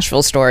be a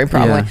Nashville story,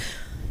 probably. Yeah.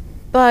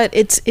 But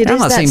I'm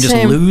not saying just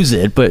lose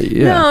it, but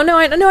yeah. No,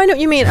 I know what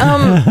you mean.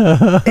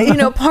 You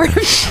know, part of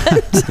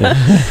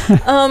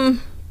that.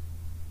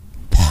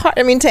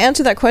 I mean, to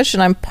answer that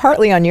question, I'm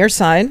partly on your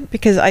side,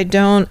 because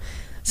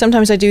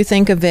sometimes I do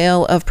think a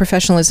veil of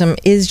professionalism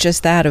is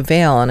just that, a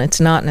veil, and it's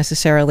not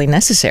necessarily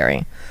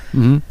necessary.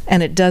 And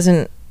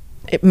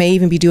it may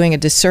even be doing a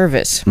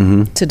disservice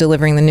to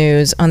delivering the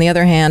news. On the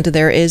other hand,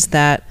 there is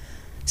that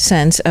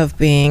sense of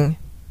being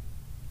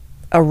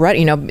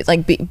you know,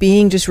 like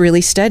being just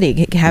really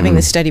steady, having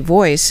this steady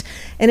voice.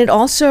 And that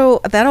also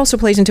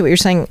plays into what you're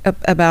saying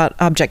about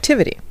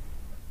objectivity.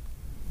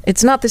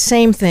 It's not the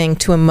same thing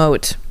to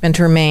emote and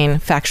to remain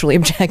factually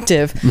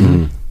objective.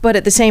 But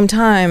at the same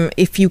time,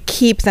 if you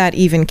keep that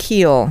even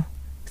keel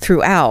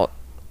throughout,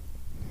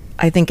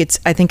 I think it's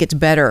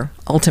better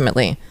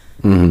ultimately.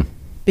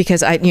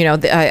 Because I mean,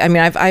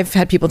 I've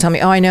had people tell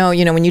me, oh, I know,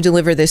 you know, when you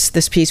deliver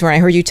this piece where I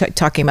heard you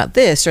talking about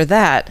this or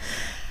that,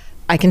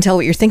 I can tell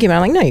what you're thinking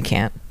about. I'm like, no, you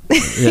can't.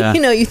 Yeah.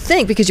 You know, you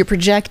think because you're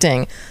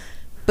projecting,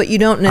 but you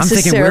don't necessarily.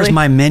 I'm thinking, where's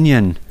my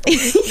minion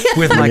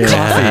with my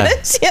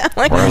coffee? Yeah,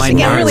 like, I'm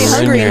really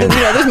hungry. And, you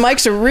know, those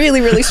mics are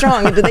really, really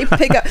strong. And they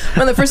pick up?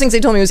 One of the first things they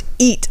told me was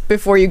eat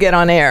before you get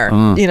on air.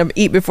 You know,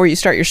 eat before you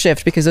start your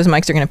shift, because those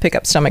mics are going to pick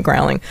up stomach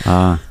growling.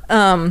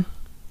 So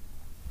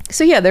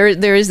yeah,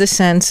 there is this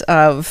sense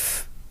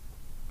of,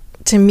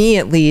 to me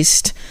at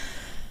least,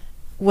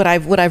 what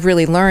I've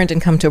really learned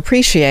and come to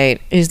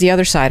appreciate is the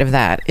other side of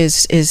that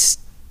is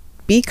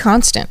be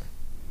constant.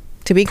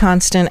 To be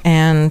constant,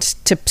 and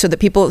so that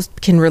people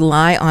can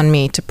rely on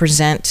me to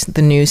present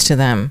the news to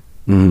them.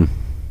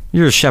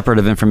 You're a shepherd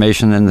of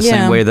information in the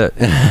same way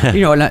that,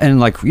 you know,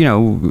 and like, you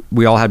know,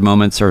 we all had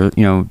moments or,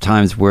 you know,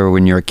 times where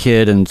when you're a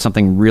kid and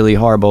something really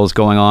horrible is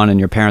going on and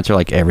your parents are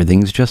like,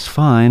 everything's just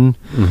fine.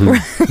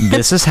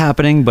 This is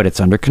happening, but it's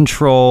under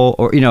control.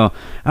 Or, you know,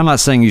 I'm not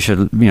saying you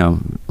should, you know,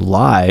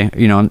 lie,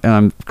 you know,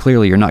 and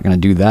clearly you're not going to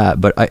do that.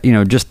 But, you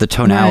know, just the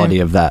tonality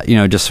of that, you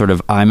know, just sort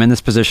of, I'm in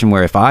this position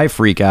where if I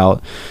freak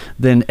out,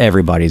 then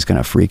everybody's going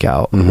to freak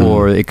out.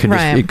 Or it could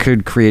it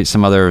could create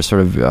some other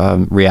sort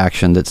of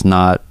reaction that's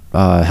not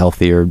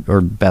healthy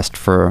or best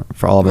for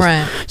all of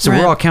us. So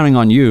we're all counting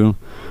on you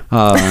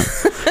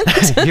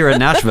here at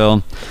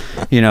Nashville,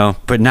 you know,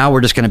 but now we're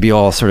just going to be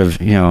all sort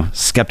of, you know,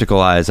 skeptical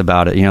eyes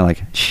about it, you know,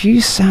 like,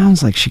 she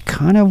sounds like she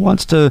kind of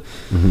wants to,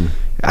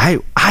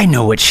 I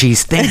know what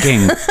she's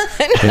thinking.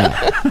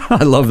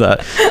 I love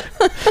that.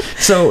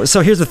 So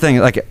here's the thing,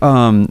 like,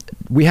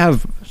 we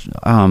have,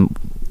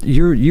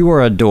 you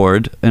are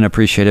adored and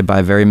appreciated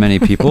by very many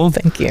people.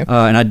 Thank you.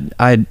 And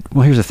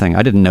well, here's the thing,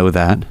 I didn't know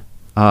that.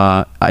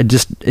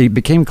 It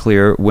became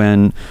clear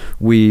when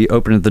we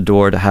opened the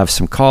door to have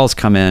some calls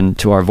come in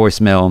to our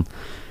voicemail.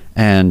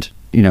 And,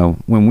 you know,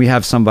 when we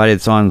have somebody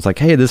that's on, it's like,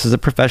 hey, this is a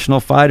professional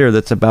fighter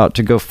that's about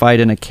to go fight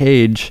in a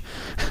cage.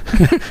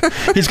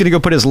 He's going to go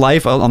put his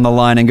life on the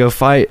line and go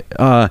fight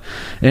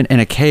in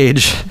a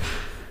cage.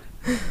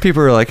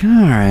 People are like, all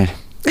right.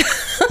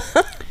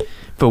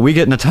 But we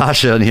get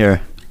Natasha in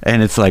here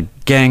and it's like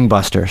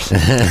gangbusters.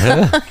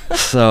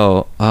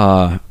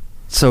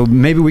 So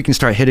maybe we can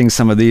start hitting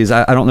some of these.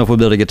 I don't know if we'll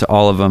be able to get to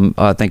all of them.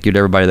 Thank you to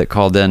everybody that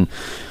called in.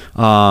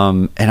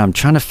 And I'm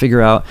trying to figure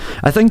out,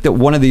 I think that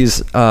one of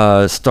these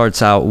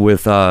starts out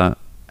with,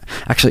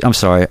 actually, I'm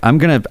sorry. I'm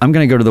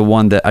gonna go to the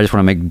one that I just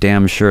want to make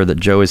damn sure that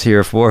Joe is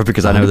here for,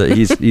 because I know that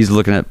he's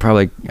looking at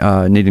probably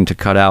needing to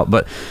cut out.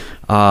 But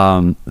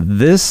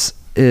this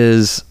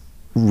is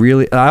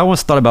really, I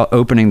almost thought about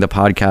opening the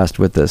podcast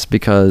with this,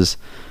 because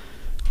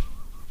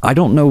I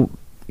don't know,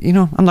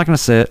 I'm not going to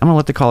say it. I'm going to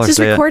let the caller This is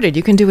say recorded.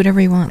 You can do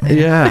whatever you want. it.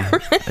 Yeah.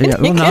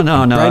 Well,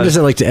 no. Brian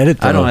doesn't like to edit,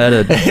 though. I don't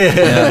edit.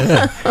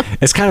 Yeah.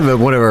 It's kind of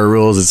one of our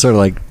rules. It's sort of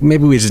like,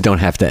 maybe we just don't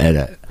have to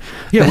edit.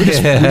 Yeah, we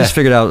just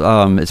figured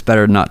out it's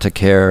better not to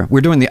care.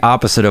 We're doing the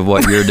opposite of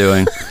what you're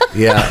doing.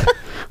 Yeah.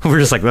 We're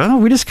just like, well,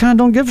 we just kind of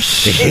don't give a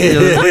shit.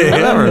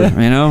 Whatever,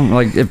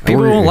 like if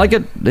people don't like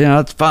it,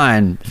 it's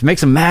fine. If it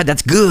makes them mad,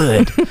 that's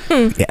good.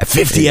 Yeah,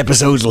 50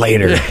 episodes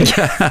later,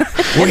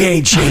 we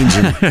ain't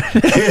changing.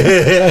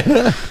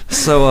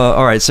 So,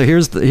 all right. So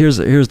here's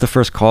the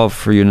first call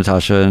for you,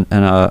 Natasha,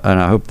 and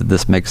I hope that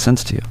this makes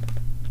sense to you.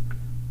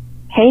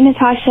 Hey,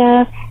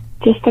 Natasha.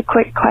 Just a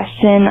quick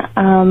question.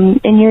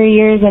 In your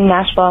years in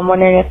Nashville, I'm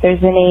wondering if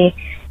there's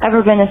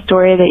ever been a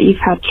story that you've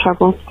had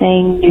trouble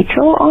staying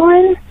neutral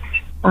on?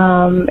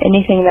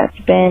 Anything that's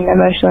been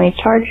emotionally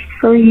charged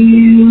for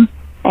you,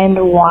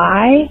 and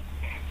why?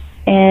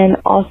 And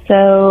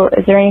also,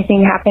 is there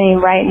anything happening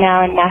right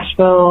now in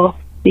Nashville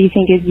that you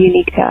think is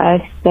unique to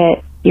us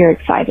that you're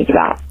excited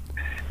about?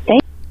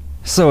 Thanks.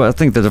 So I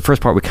think that the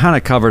first part we kind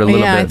of covered a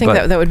little bit. Yeah, I think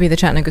that would be the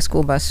Chattanooga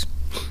school bus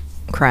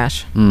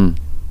crash.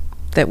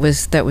 That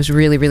was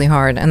really, really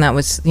hard, and that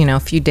was a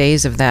few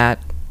days of that.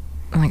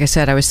 Like I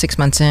said, I was 6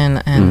 months in,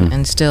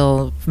 and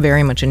still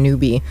very much a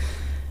newbie,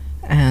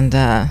 and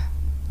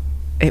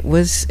it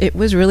was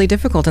really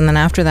difficult. And then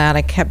after that,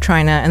 I kept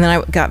trying to, and then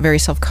I got very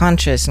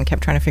self-conscious and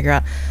kept trying to figure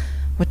out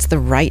what's the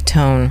right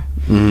tone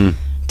to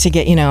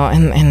get,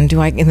 and do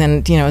I, and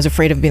then I was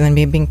afraid of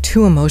being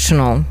too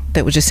emotional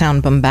that would just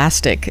sound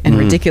bombastic and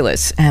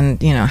ridiculous,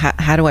 and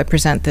how do I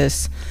present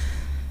this?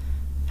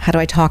 How do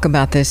I talk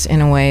about this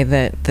in a way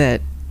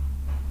that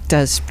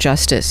does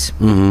justice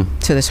to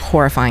this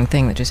horrifying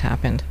thing that just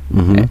happened?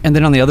 And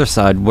then on the other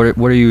side, what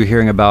are you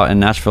hearing about in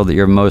Nashville that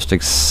you're most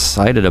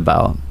excited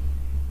about?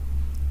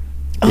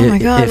 Oh my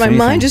God, my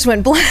mind just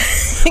went blank.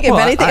 If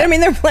anything, I mean,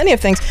 there are plenty of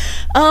things.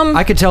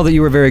 I could tell that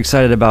you were very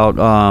excited about,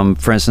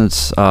 for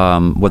instance,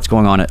 what's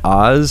going on at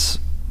Oz.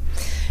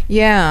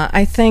 Yeah,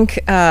 I think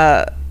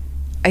the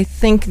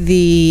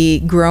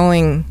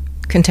growing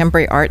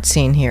contemporary art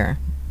scene here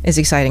is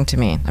exciting to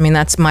me. I mean,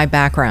 that's my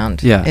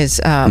background. Yeah.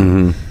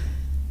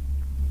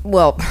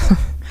 Well, I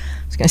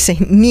was going to say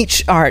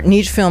niche art,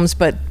 niche films,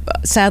 but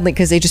sadly,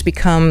 because they just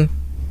become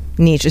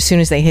niche as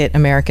soon as they hit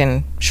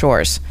American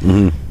shores.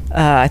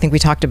 I think we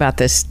talked about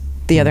this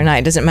the other night.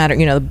 It doesn't matter,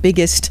 the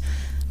biggest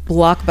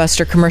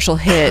blockbuster commercial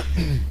hit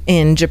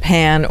in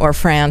Japan or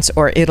France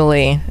or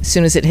Italy, as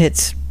soon as it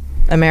hits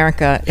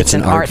America, it's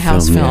an art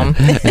house film.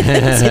 Yeah.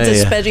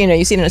 it's a special,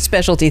 you see it in a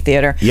specialty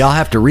theater. Y'all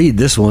have to read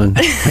this one.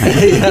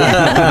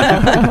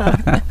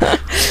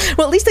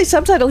 Well, at least they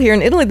subtitle here.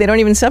 In Italy, they don't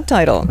even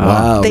subtitle.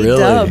 Wow, they really?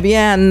 dub.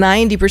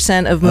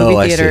 90% of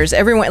movie theaters.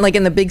 Everyone, like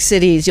in the big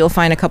cities, you'll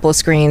find a couple of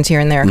screens here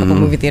and there, a couple of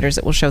movie theaters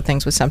that will show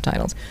things with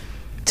subtitles.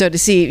 So to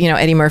see,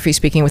 Eddie Murphy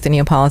speaking with a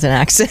Neapolitan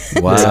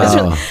accent.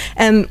 Wow.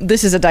 And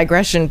this is a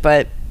digression,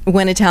 but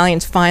when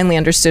Italians finally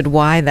understood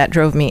why that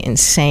drove me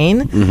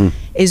insane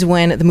is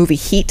when the movie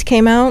Heat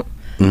came out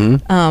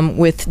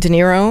with De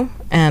Niro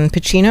and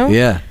Pacino.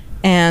 Yeah.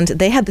 And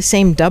they had the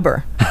same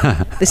dubber.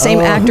 The same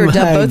actor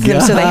dubbed both of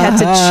them, so they had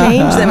to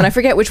change them. And I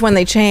forget which one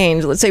they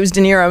changed. Let's say it was De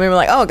Niro. I mean, we're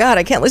like, oh, God,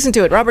 I can't listen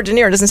to it. Robert De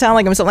Niro doesn't sound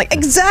like him. So I'm like,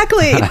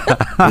 exactly.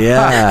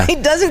 Yeah. He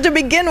doesn't to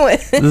begin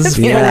with. This is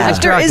The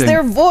actor is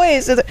their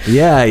voice.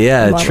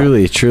 Yeah,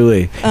 truly.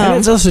 And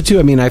it's also, too,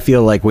 I mean, I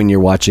feel like when you're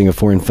watching a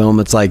foreign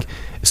film, it's like,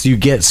 so you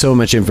get so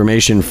much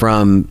information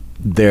from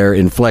their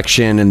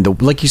inflection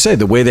and like you said,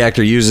 the way the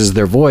actor uses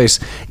their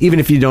voice. Even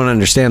if you don't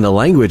understand the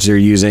language they're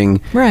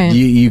using, right,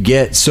 you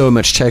get so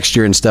much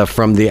texture and stuff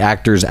from the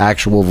actor's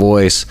actual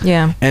voice.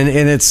 Yeah. And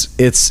it's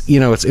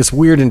it's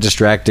weird and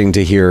distracting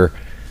to hear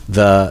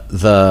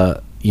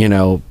the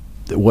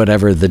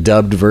whatever the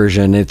dubbed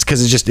version. It's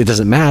because it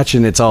doesn't match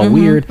and it's all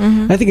weird.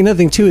 I think another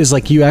thing too is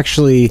like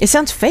it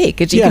sounds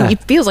fake.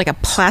 It feels like a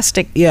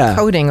plastic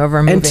coating over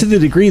a movie. And to the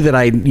degree that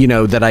I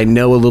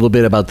know a little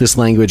bit about this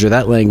language or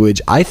that language,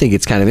 I think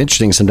it's kind of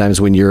interesting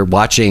sometimes when you're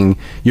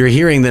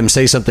hearing them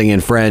say something in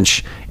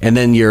French and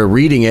then you're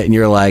reading it and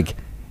you're like,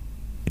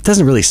 it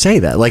doesn't really say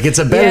that. Like, it's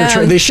a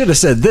better they should have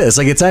said this.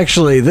 Like, it's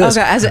actually this.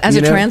 Okay, as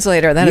a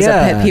translator, that is a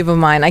pet peeve of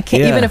mine. I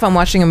can't, even if I'm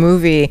watching a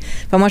movie,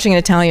 if I'm watching an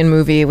Italian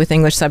movie with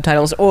English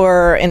subtitles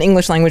or an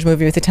English language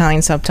movie with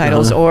Italian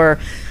subtitles or,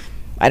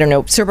 I don't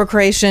know,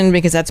 Serbo-Croatian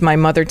because that's my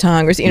mother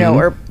tongue or,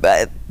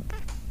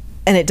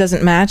 and it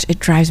doesn't match, it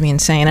drives me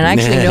insane. And I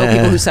actually know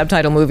people who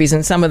subtitle movies,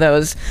 and some of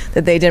those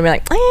that they did, be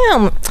like,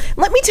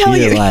 let me tell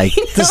you. Like,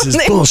 this is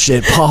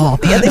bullshit, Paul.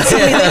 Yeah, they see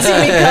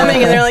me coming,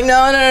 and they're like,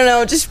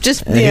 no, just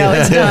it's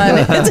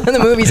done. The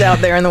movie's out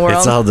there in the world.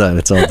 It's all done.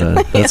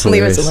 That's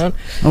leave us alone.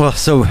 Well,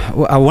 so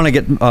I want to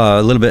get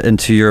a little bit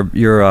into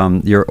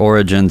your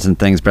origins and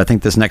things, but I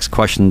think this next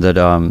question that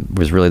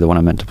was really the one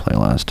I meant to play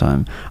last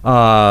time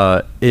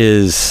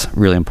is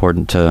really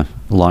important to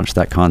launch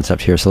that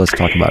concept here. So let's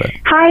talk about it.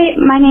 Hi,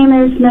 my name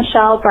is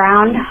Michelle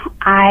Brown.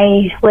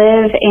 I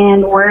live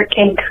and work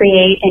and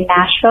create in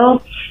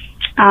Nashville.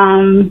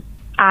 I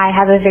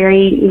have a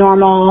very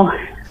normal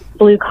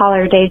blue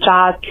collar day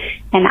job,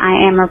 and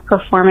I am a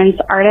performance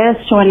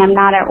artist when I'm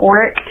not at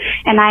work.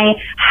 And I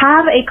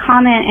have a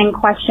comment and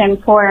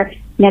question for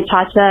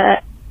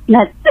Natasha.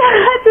 I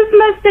just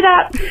messed it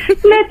up.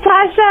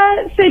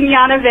 Natasha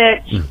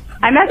Simjanovic.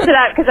 I messed it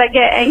up because I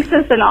get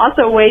anxious and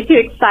also way too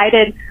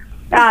excited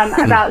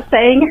about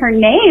saying her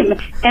name.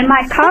 And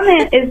my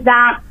comment is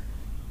that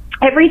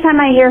every time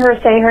I hear her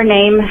say her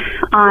name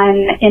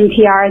on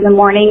NPR in the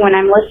morning when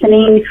I'm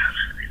listening,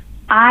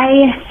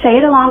 I say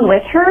it along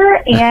with her,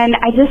 and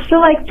I just feel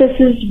like this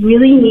is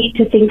really neat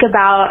to think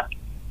about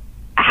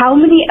how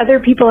many other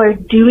people are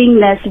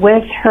doing this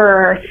with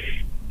her.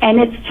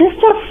 And it's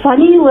just a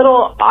funny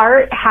little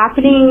art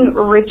happening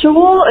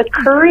ritual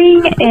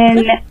occurring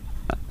in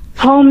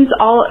homes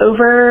all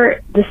over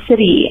the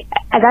city.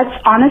 And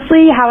that's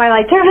honestly how I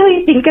like to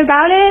really think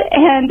about it.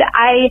 And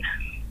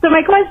so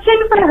my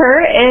question for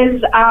her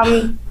is,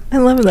 I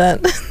love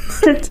that.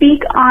 to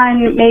speak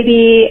on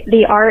maybe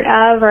the art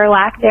of or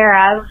lack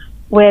thereof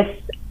with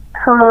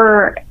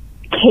her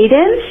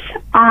cadence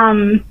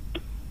on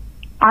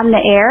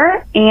the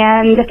air,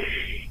 and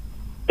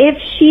if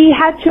she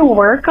had to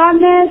work on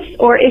this,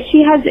 or if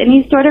she has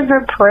any sort of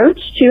approach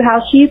to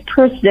how she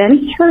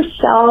presents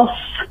herself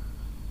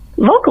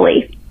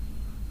vocally.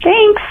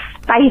 Thanks.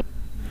 Bye.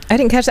 I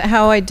didn't catch that.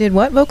 How I did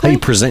what vocally? How you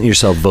present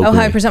yourself vocally. Oh,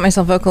 how I present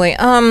myself vocally.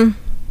 Yeah,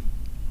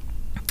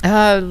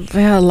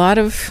 a lot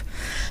of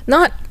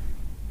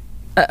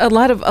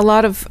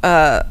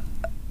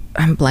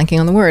I'm blanking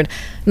on the word.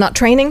 Not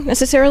training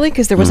necessarily,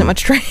 because there wasn't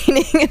much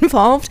training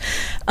involved,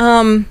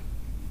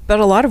 but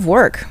a lot of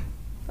work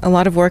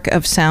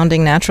of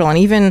sounding natural. And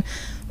even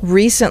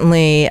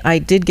recently, I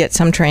did get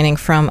some training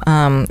from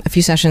a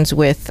few sessions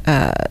with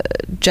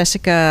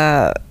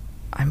Jessica.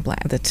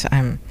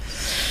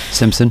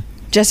 Simpson.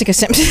 Jessica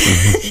Simpson.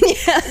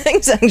 Yeah,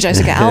 exactly.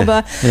 Jessica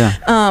Alba.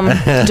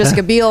 Yeah.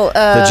 Jessica Biel.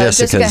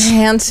 Jessica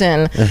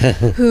Hansen,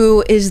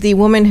 who is the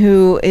woman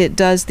who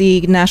does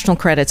the national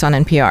credits on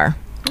NPR.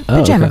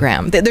 The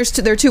Jamagram. Okay.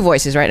 There are two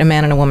voices, right? A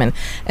man and a woman.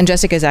 And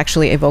Jessica is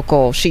actually a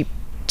vocal. She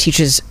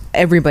teaches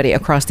everybody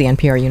across the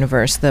NPR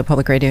universe, the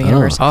public radio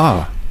universe.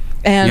 Oh.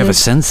 And you have a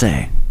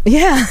sensei.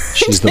 Yeah.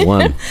 She's the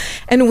one.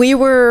 And we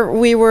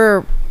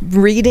were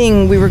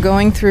reading, we were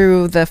going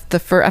through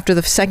after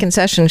the second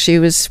session,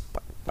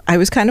 I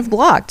was kind of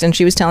blocked, and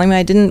she was telling me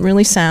I didn't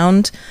really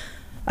sound,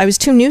 I was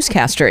too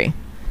newscastery.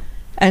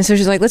 And so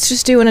she's like, let's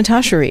just do a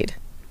Natasha read.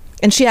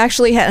 And she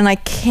actually had, and I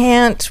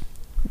can't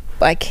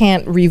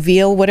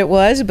reveal what it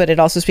was, but it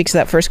also speaks to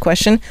that first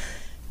question,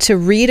 to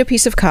read a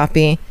piece of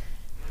copy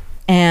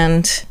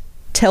and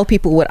tell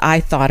people what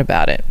I thought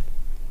about it.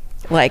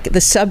 Like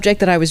the subject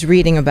that I was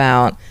reading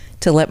about,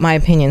 to let my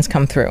opinions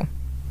come through.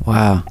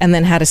 Wow. And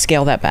then how to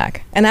scale that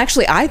back. And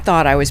actually, I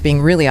thought I was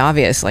being really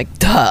obvious, like,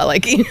 duh,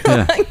 like, you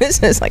know, like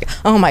this is like,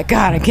 oh my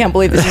God, I can't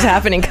believe this is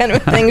happening kind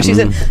of thing. She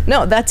said,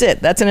 no, that's it.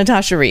 That's a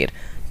Natasha read.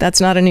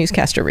 That's not a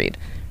newscaster read.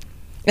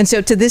 And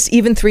so to this,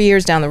 even 3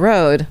 years down the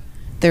road,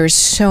 there's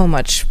so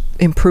much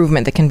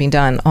improvement that can be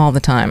done all the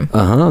time.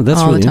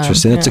 That's really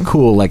interesting. That's a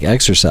cool like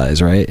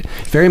exercise, right?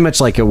 Very much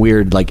like a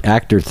weird like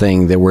actor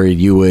thing that where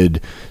you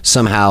would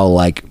somehow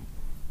like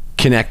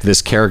connect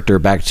this character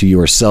back to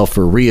yourself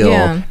for real,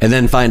 and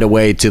then find a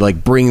way to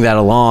like bring that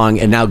along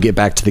and now get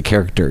back to the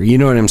character. You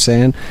know what I'm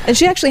saying? And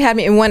she actually had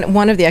me in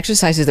one of the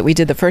exercises that we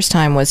did the first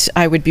time was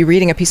I would be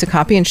reading a piece of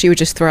copy and she would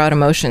just throw out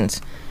emotions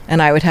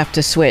and I would have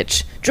to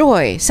switch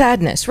joy,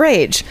 sadness,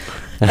 rage.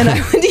 And I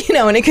would, you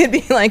know, and it could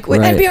be like with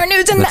NPR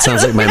News and that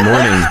sounds like my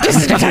morning.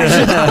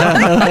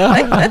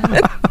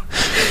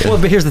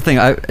 Well, but here's the thing.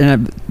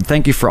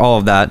 Thank you for all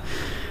of that.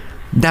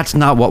 That's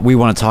not what we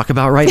want to talk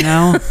about right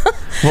now.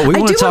 What we I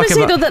do want to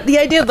say, though, that the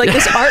idea of like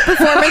this art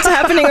performance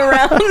happening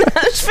around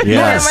Nashville.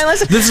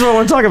 Yes. This is what I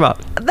want to talk about.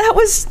 That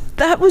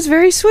was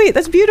very sweet.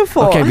 That's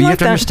beautiful. Okay, but you have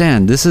to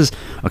understand. This is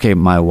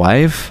my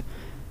wife.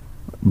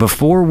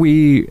 Before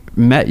we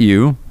met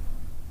you,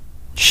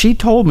 she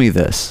told me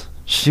this.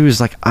 She was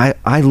like, I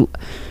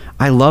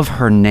love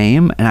her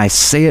name, and I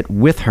say it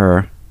with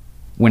her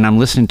when I'm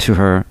listening to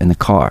her in the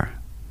car,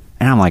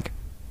 and I'm like,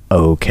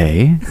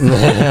 okay.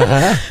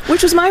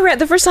 Which was my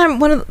the first time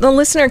when the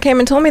listener came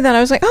and told me that, I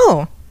was like,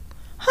 oh,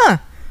 huh.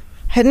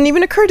 Hadn't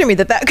even occurred to me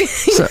that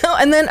know,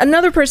 and then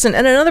another person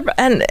and another,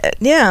 and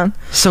yeah.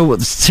 So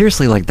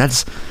seriously, like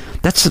that's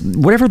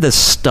whatever the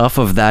stuff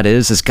of that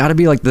is, it's got to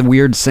be like the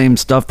weird same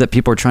stuff that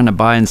people are trying to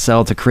buy and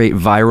sell to create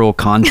viral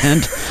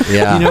content.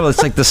 Yeah. You know,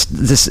 it's like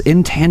this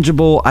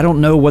intangible, I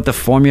don't know what the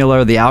formula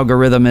or the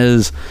algorithm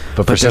is.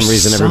 But for some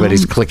reason,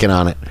 everybody's clicking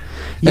on it.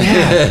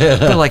 Yeah.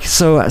 But like,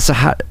 so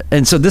how,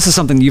 and so this is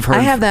something you've heard.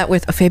 I have that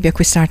with Fabia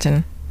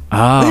Quistarten.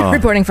 Oh.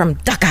 Reporting from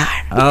Dakar.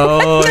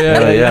 Oh,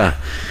 yeah.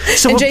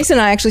 So And Jason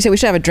and I actually said we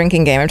should have a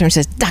drinking game. Every time he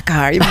says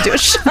Dakar, you do a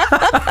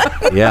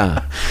shot.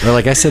 Yeah. Or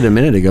like I said a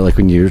minute ago, like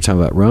when you were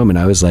talking about Rome, and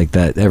I was like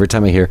that every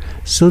time I hear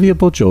Silvia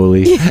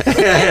Poggioli,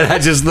 and I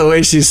just, the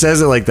way she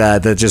says it like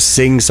that just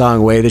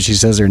sing-song way that she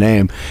says her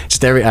name,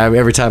 just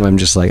every time I'm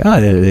just like,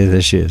 oh,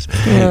 there she is.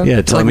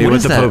 Yeah, tell Like, me what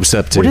is the that? Pope's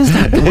up to. What is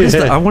that? What is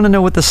that? I want to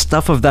know what the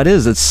stuff of that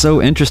is. It's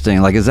so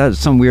interesting. Like, is that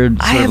some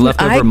weird sort of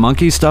leftover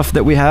monkey stuff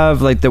that we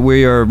have, like that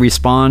we are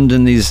respond to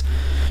these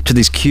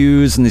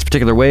cues in these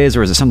particular ways,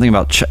 or is it something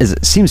about?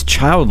 It seems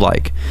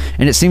childlike,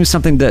 and it seems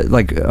something that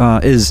like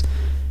is.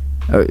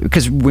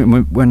 Because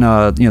when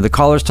the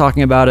caller's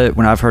talking about it,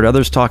 when I've heard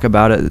others talk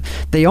about it,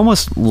 they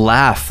almost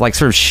laugh, like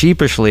sort of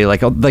sheepishly, like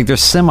they're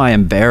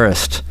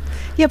semi-embarrassed.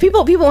 Yeah,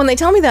 people when they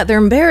tell me that, they're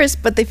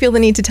embarrassed, but they feel the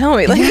need to tell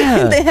me. Like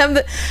they have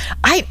the.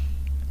 I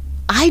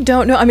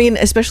don't know. I mean,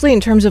 especially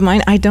in terms of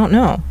mine, I don't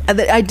know.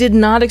 I did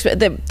not expect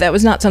that. That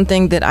was not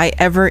something that I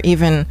ever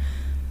even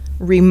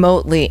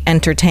remotely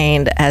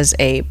entertained as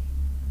a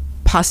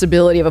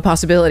possibility of a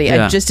possibility.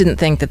 Yeah. I just didn't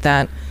think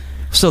that.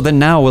 So then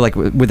now, like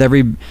with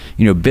every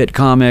bit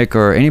comic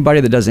or anybody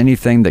that does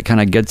anything that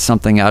kind of gets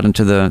something out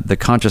into the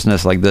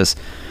consciousness like this,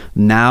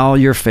 now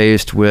you're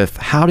faced with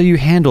how do you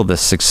handle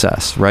this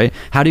success, right?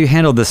 How do you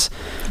handle this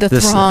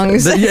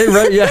throngs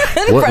right, yeah.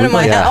 in front of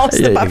my house,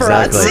 the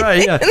paparazzi. Exactly.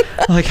 Right, yeah.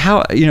 Like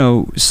how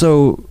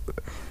so.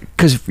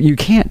 Because you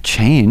can't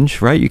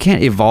change, right? You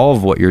can't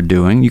evolve what you're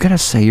doing. You got to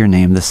say your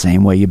name the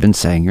same way you've been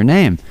saying your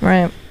name.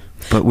 Right.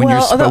 But when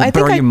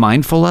are you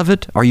mindful of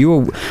it? Are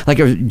you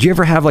do you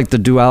ever have like the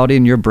duality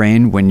in your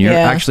brain when you're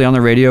actually on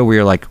the radio where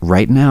you're like,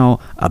 right now,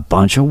 a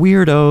bunch of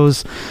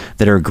weirdos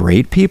that are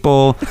great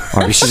people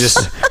are you should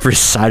just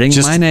reciting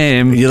my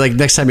name. You like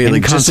next time you're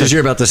like, just as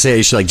you're about to say it,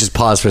 you should like just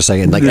pause for a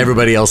second. Like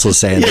everybody else will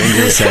say it,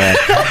 then you'll say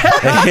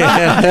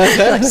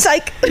it.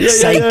 Psych.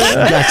 Psych.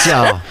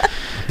 Gotcha.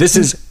 This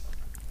is.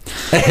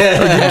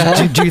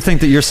 do you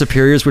think that your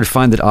superiors would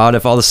find it odd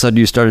if all of a sudden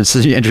you started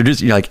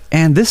introducing, you're like,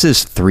 and this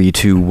is 3,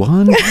 2,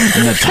 1,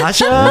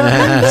 Natasha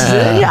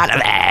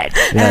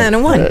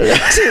And 1, 2.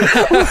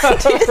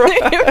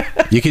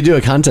 You could do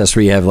a contest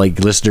where you have like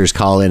listeners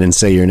call in and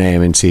say your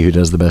name and see who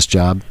does the best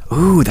job.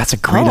 Ooh, that's a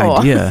great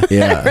idea.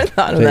 Yeah, never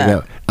thought of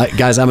that.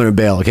 Guys, I'm gonna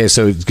bail. Okay,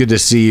 so it's good to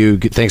see you.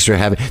 Thanks for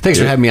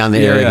having me on the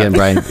air again,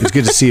 Brian. It's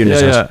good to see you,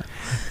 Natasha.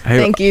 Hey,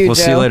 Thank you, We'll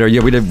Joe. see you later.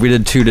 Yeah, we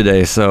did 2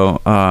 today,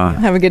 so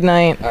Have a good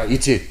night. All right, you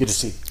too. Good to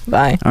see you.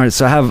 Bye. all right,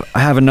 so I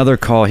have another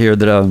call here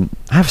that I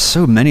have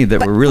so many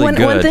that were really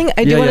good. One thing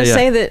I do want to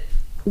say that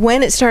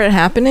when it started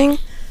happening,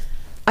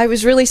 I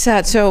was really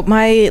sad. So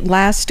my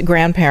last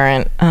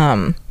grandparent,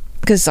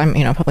 because I'm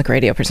a public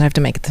radio person, I have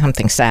to make it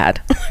something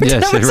sad.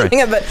 Yes, right.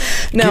 But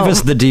no, Give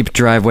us the deep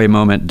driveway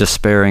moment,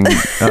 despairing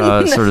sort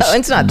of.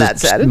 it's not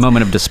that sad.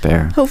 Moment of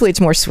despair. Hopefully,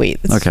 it's more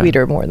sweet. It's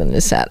sweeter more than it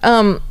is sad.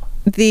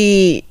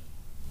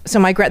 So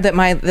my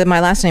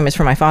last name is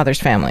from my father's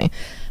family.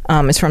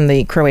 It's from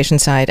the Croatian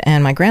side,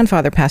 and my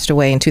grandfather passed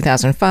away in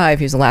 2005.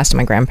 He was the last of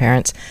my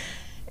grandparents,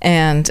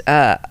 and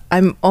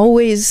I'm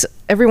always,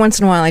 every once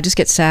in a while, I just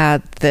get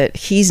sad that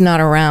he's not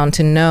around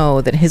to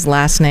know that his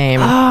last name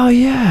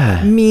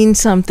means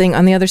something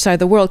on the other side of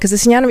the world, because the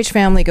Sinjanovic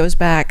family goes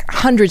back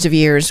hundreds of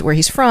years where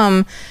he's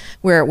from,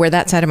 where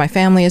that side of my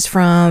family is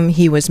from.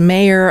 He was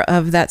mayor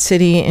of that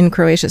city in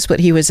Croatia, but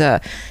he was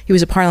a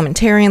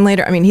parliamentarian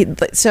later. I mean,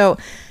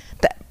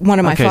 one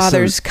of my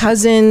father's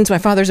cousins, my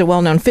father's a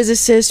well-known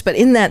physicist, but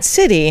in that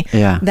city,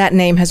 that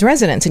name has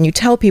resonance. And you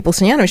tell people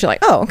Sinjanovic, you're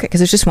like, oh, okay,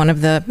 because it's just one of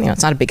the,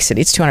 it's not a big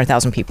city. It's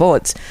 200,000 people.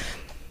 It's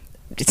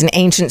an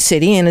ancient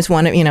city, and it's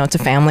one of, it's a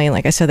family,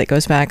 like I said, that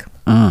goes back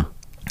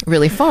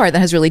really far, that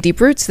has really deep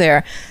roots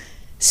there.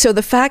 So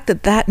the fact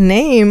that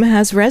name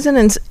has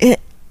resonance,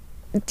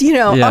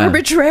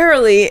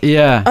 arbitrarily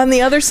on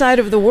the other side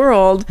of the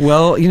world.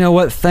 Well, you know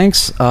what?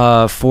 Thanks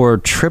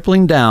for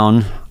tripling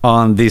down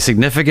on the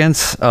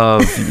significance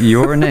of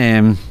your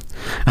name,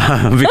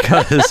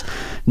 because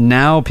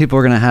now people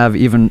are going to have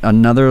even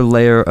another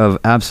layer of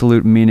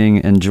absolute meaning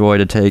and joy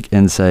to take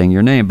in saying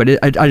your name.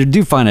 But I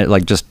do find it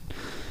like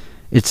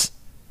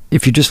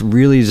if you just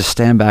really just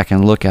stand back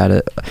and look at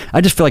it, I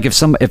just feel like if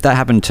that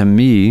happened to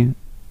me,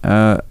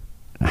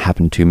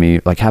 happened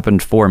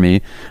for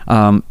me,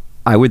 I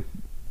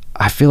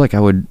feel like I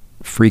would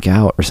freak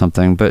out or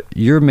something. But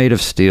you're made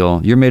of steel.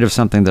 You're made of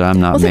something that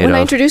I'm not made of. When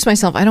I introduce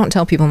myself, I don't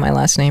tell people my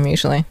last name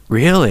usually.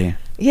 Really?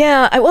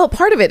 Yeah.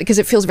 Part of it because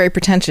it feels very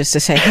pretentious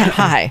to say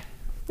hi.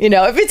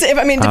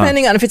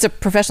 Depending on if it's a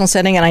professional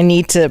setting and I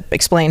need to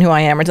explain who I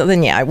am,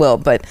 then I will.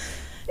 But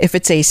if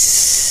it's a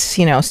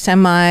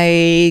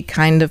semi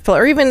kind of,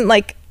 or even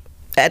like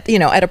at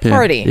a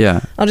party,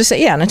 I'll just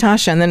say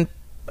Natasha, and then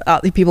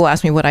people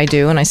ask me what I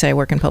do, and I say I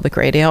work in public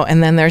radio,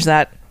 and then there's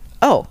that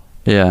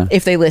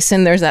if they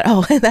listen, there's that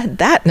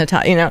that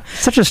Natasha.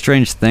 Such a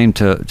strange thing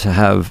to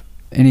have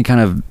any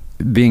kind of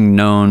being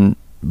known,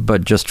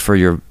 but just for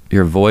your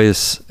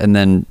voice, and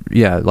then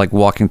like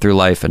walking through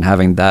life and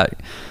having that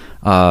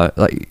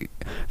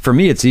For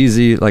me, it's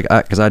easy, like,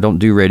 because I don't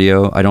do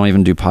radio. I don't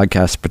even do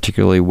podcasts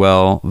particularly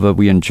well, but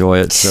we enjoy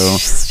it. So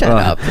Shut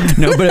up.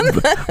 No,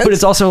 but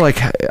it's also like,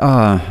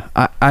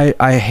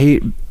 I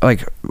hate,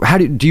 like, how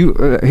do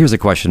you, here's a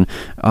question.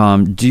 How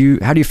do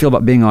you feel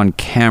about being on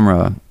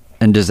camera?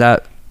 And does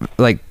that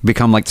like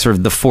become like sort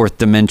of the fourth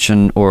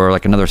dimension or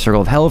like another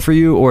circle of hell for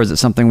you? Or is it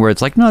something where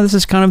it's like, no, this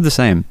is kind of the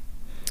same?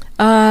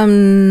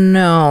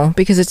 No,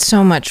 because it's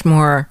so much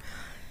more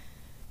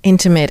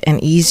intimate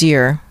and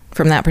easier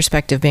from that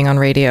perspective being on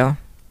radio.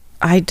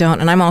 And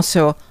I'm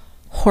also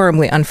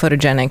horribly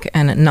unphotogenic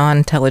and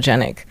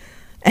non-telegenic.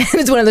 And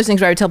it's one of those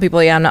things where I would tell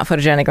people, yeah, I'm not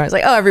photogenic. And I was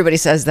like, oh, everybody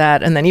says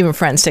that. And then even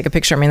friends take a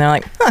picture of me and they're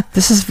like, huh,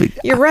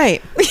 you're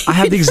right. I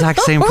have the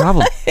exact same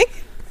problem.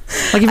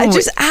 Like I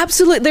just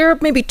absolutely, there are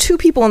maybe 2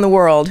 people in the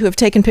world who have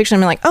taken pictures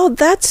and I'm like, oh,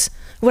 that's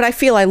what I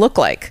feel I look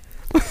like.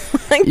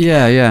 Like,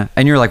 yeah.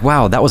 And you're like,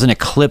 wow, that was an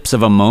eclipse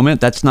of a moment.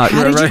 That's not.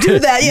 How did you do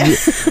that?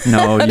 Yeah.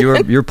 No,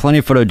 you're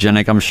plenty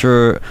photogenic. I'm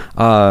sure.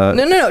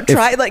 No.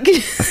 Try like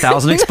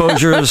 1,000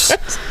 exposures.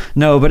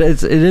 No, but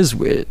it is.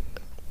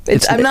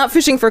 I'm not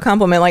fishing for a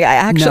compliment. Like I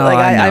actually,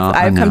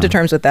 I've come to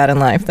terms with that in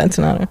life. That's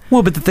not.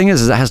 Well, but the thing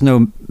is it has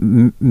no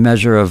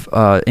measure of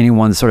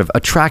anyone's sort of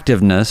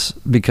attractiveness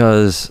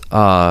because,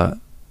 I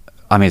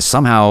mean,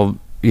 somehow,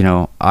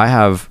 I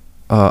have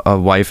a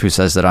wife who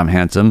says that I'm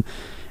handsome.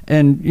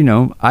 And,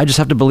 I just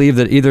have to believe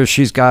that either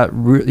she's got,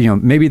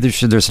 maybe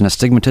there's an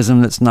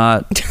astigmatism that's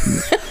not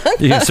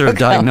sort of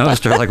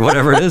diagnosed or like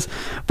whatever it is.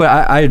 But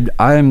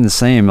I'm the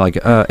same. Like,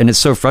 and it's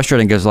so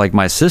frustrating because like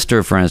my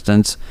sister, for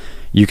instance,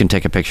 you can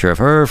take a picture of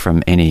her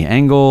from any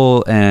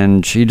angle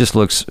and she just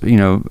looks,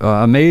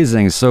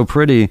 amazing, so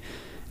pretty.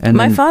 And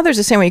my father's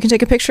the same way. You can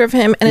take a picture of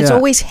him and it's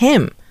always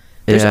him.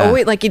 There's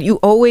always like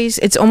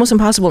it's almost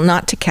impossible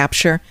not to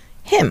capture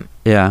him.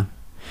 Yeah.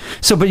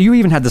 So, but you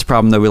even had this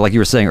problem though, like you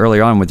were saying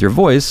earlier on with your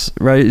voice,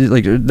 right?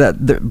 Like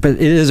that, but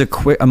it is a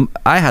quick,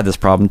 I had this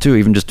problem too,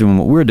 even just doing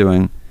what we're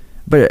doing,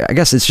 but I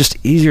guess it's just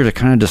easier to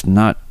kind of just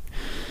not,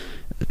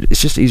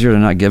 it's just easier to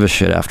not give a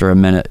shit after a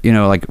minute,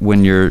 like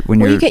when you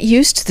get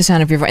used to the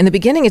sound of your voice. In the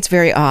beginning, it's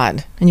very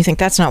odd and you think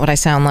that's not what I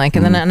sound like.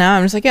 And then now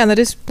I'm just like, yeah, that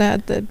is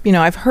that,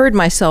 I've heard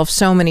myself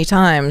so many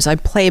times. I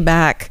play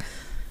back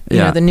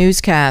the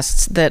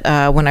newscasts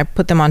that when I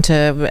put them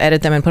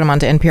edit them and put them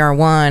onto NPR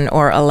One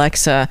or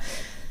Alexa,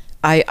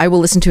 I will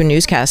listen to a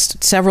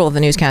newscast, several of the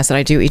newscasts that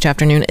I do each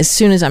afternoon as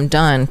soon as I'm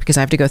done because I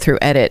have to go through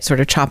edit,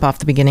 sort of chop off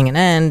the beginning and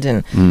end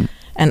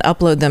and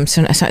upload them.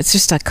 So it's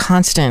just a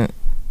constant.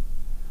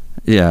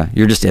 Yeah,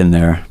 you're just in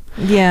there.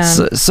 Yeah.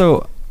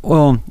 So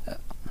well,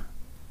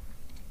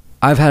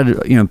 I've had,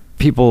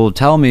 people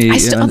tell me.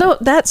 Although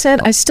that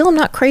said, I still am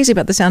not crazy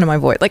about the sound of my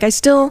voice. Like I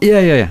still.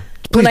 Yeah.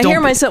 When I hear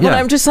myself, when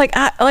I'm just like,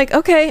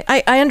 okay,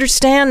 I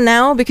understand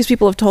now because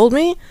people have told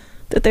me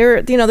that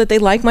they're, that they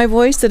like my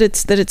voice, that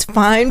it's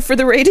fine for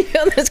the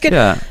radio. That's good.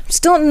 Yeah.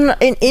 Still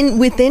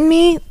within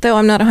me, though,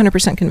 I'm not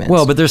 100% convinced.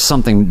 Well, but there's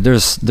something,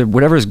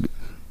 whatever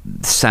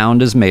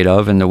sound is made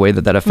of and the way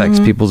that affects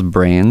people's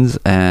brains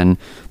and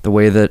the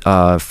way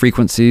that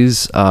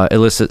frequencies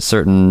elicit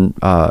certain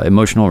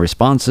emotional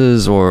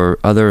responses or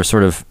other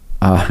sort of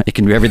it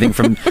can be everything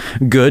from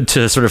good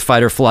to sort of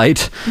fight or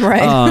flight.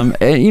 Right.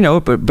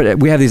 And, but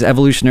we have these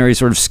evolutionary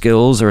sort of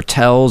skills or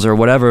tells or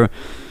whatever,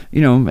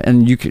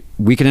 and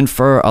we can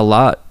infer a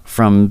lot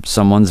from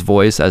someone's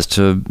voice as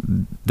to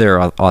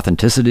their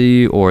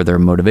authenticity or their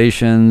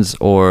motivations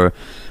or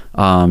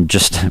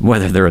just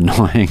whether they're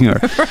annoying or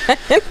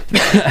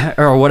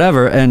or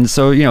whatever. And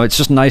so, it's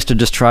just nice to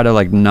just try to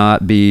like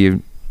not be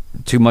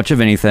too much of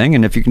anything.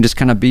 And if you can just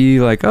kind of be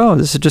like, oh,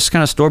 this is just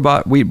kind of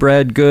store-bought wheat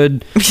bread,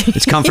 good.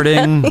 It's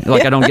comforting.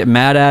 Like I don't get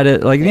mad at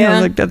it. Like,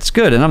 like that's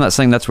good. And I'm not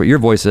saying that's what your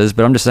voice is,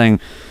 but I'm just saying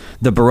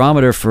the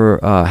barometer for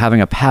having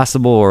a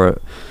passable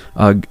or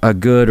a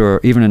good or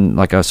even in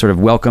like a sort of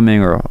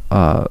welcoming or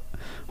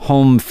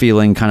home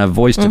feeling kind of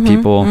voice to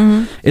people,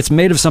 it's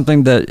made of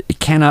something that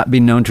cannot be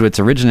known to its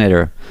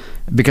originator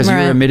because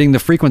you're emitting the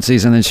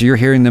frequencies and then so you're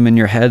hearing them in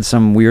your head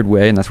some weird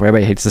way, and that's why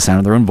everybody hates the sound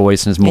of their own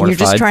voice and is mortified. And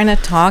you're just trying to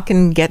talk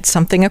and get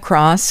something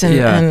across and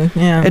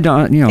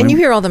you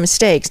hear all the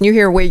mistakes and you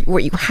hear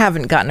what you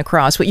haven't gotten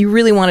across, what you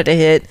really wanted to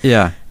hit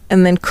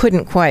and then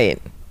couldn't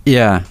quite.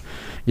 Yeah,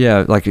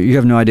 like you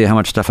have no idea how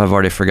much stuff I've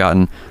already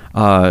forgotten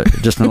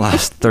just in the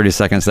last 30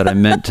 seconds that I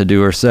meant to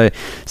do or say.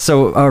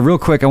 So real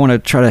quick, I want to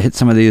try to hit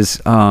some of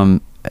these,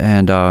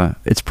 and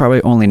it's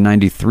probably only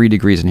 93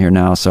 degrees in here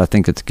now, so I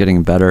think it's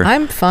getting better.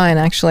 I'm fine,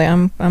 actually.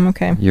 I'm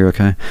okay. You're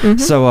okay?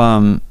 So,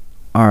 all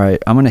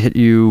right, I'm going to hit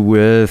you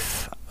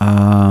with,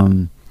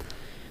 I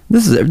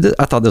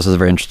thought this was a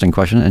very interesting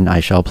question, and I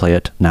shall play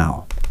it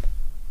now.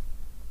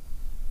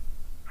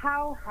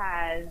 How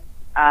has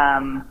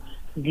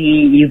the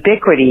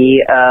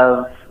ubiquity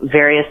of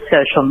various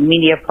social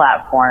media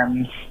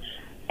platforms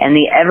and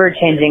the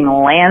ever-changing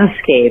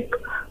landscape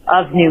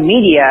of new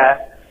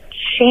media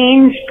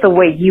changed the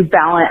way you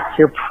balance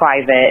your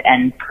private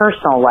and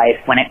personal life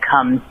when it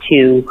comes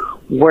to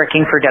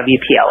working for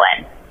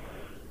WPLN?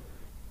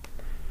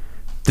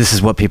 This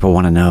is what people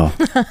want to know.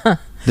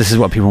 This is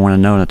what people want to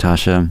know,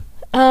 Natasha.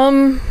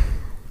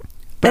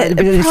 But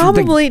it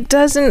probably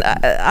doesn't.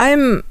 I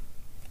am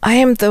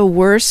the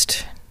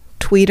worst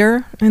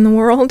tweeter in the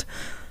world.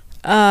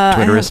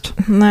 Twitterist.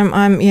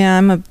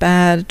 I'm a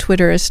bad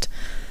Twitterist.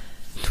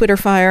 Twitter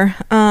fire.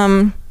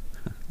 And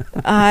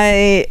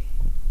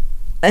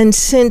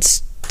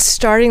since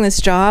starting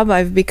this job,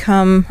 I've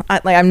become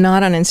I'm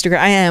not on Instagram.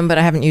 I am, but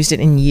I haven't used it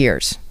in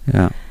years.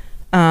 Yeah.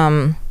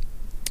 And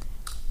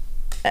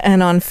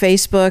on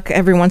Facebook,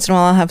 every once in a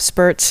while I'll have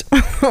spurts.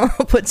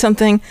 I'll put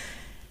something.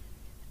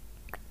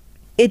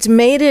 It's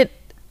made it.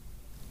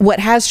 What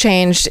has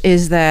changed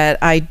is that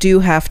I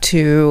do have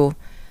to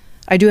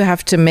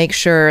make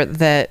sure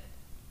that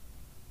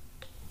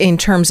in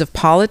terms of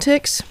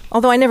politics,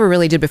 although I never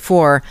really did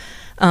before,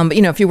 but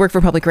if you work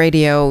for public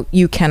radio,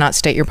 you cannot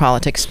state your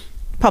politics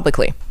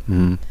publicly.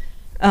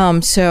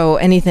 So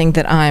anything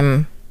that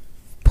I'm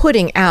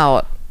putting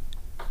out,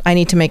 I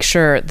need to make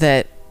sure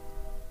that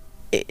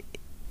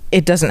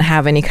it doesn't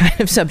have any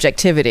kind of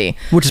subjectivity.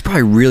 Which is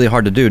probably really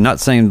hard to do. Not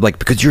saying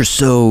because you're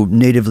so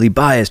natively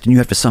biased and you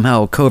have to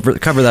somehow cover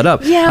that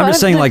up. Yeah, I'm just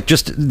saying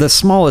just the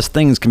smallest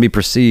things can be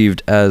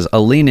perceived as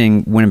a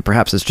leaning when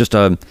perhaps it's just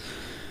a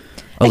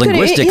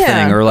linguistic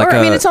thing or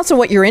it's also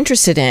what you're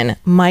interested in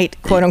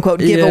might quote unquote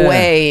give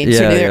away to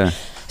either. Yeah.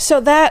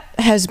 So that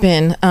has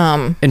been.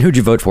 And who'd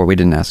you vote for? We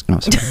didn't ask. No,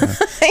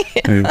 sorry.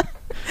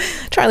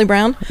 Charlie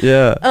Brown.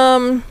 Yeah.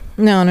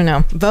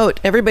 No. Vote.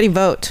 Everybody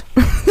vote.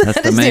 That's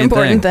that is the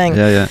important thing.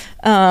 Yeah.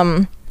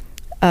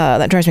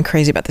 That drives me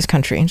crazy about this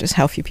country, just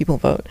how few people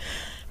vote.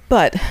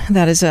 But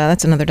that's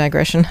another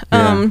digression.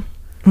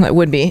 It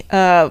would be.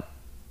 I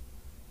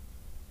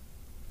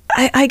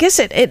guess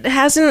it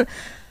hasn't.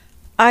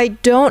 I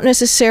don't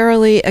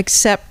necessarily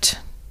accept.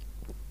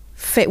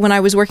 When I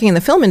was working in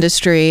the film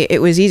industry,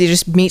 it was easy to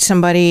just meet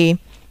somebody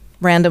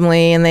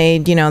randomly and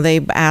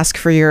they ask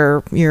for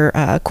your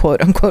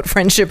quote unquote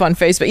friendship on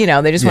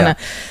Facebook. They just want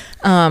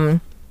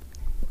to.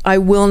 I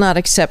will not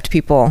accept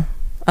people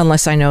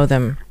unless I know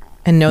them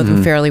and know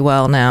them fairly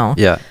well now.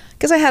 Yeah.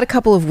 Because I had a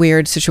couple of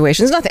weird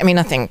situations.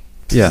 Nothing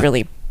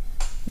really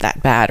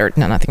that bad or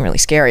nothing really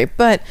scary.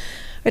 But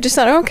I just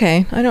thought,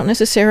 okay, I don't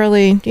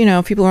necessarily,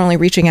 people are only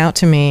reaching out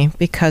to me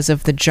because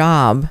of the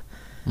job.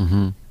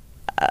 They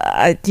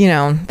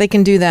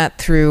can do that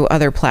through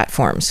other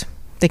platforms.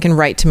 They can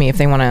write to me if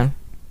they want to,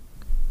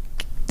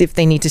 if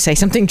they need to say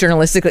something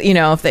journalistically,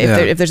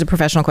 if there's a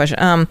professional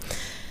question.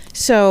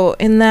 So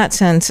in that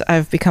sense,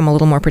 I've become a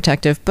little more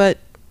protective, but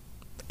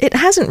it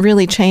hasn't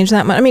really changed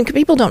that much. I mean,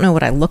 people don't know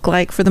what I look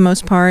like for the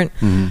most part.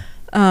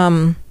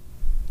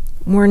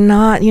 We're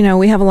not,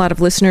 we have a lot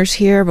of listeners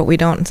here, but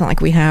it's not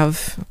like we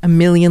have 1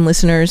 million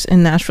listeners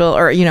in Nashville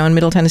or, in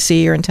Middle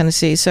Tennessee or in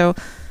Tennessee. So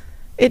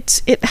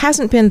it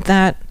hasn't been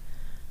that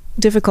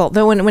difficult,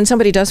 though. When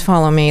somebody does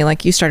follow me,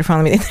 like you started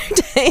following me the other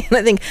day, and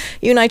I think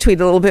you and I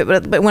tweeted a little bit,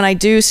 but when I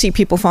do see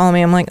people follow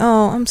me, I'm like,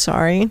 oh, I'm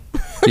sorry.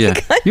 Yeah,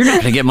 you're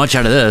not gonna get much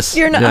out of this.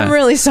 You're not. Yeah. I'm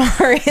really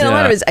sorry. And a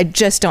lot of it is I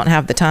just don't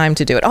have the time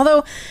to do it.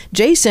 Although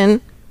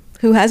Jason,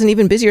 who has an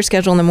even busier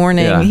schedule in the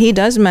morning, he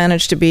does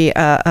manage to be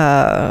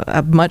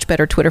a much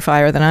better Twitter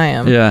fire than I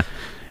am. Yeah,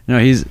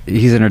 he's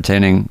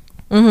entertaining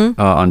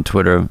on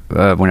Twitter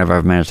whenever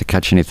I've managed to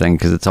catch anything,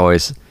 because it's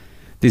always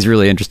these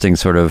really interesting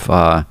sort of.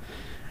 Well,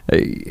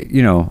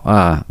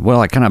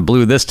 I kind of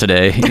blew this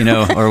today,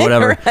 or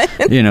whatever, right.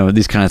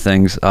 These kind of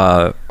things.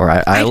 Or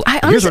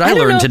here's what I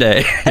learned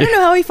today. I don't know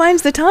how he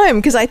finds the time,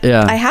 because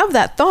I have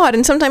that thought,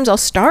 and sometimes I'll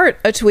start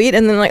a tweet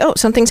and then oh,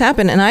 something's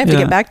happened and I have to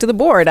get back to the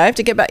board. I have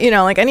to get back,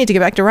 I need to get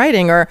back to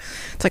writing, or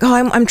it's like, oh,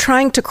 I'm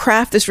trying to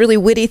craft this really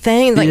witty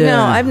thing. Like,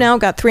 no, I've now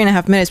got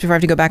 3.5 minutes before I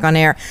have to go back on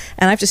air,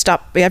 and I have to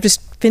stop. I have to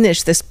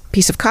finish this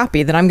piece of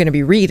copy that I'm going to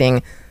be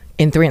reading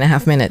in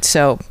 3.5 minutes.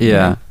 So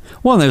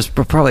well, there's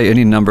probably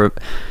any number of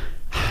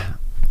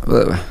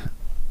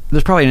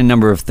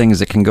things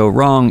that can go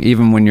wrong,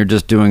 even when you're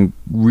just doing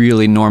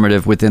really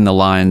normative within the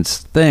lines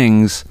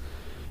things.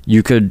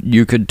 You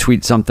could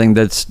tweet something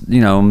that's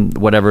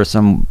whatever,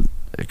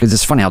 because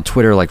it's funny how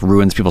Twitter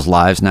ruins people's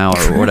lives now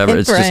or whatever.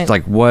 It's just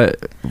like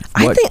what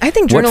I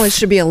think journalists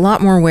should be a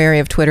lot more wary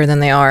of Twitter than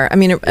they are. I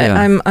mean,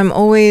 I'm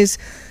always,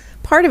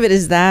 part of it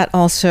is that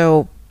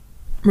also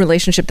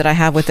relationship that I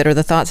have with it, or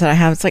the thoughts that I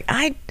have. It's like,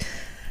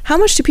 how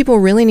much do people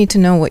really need to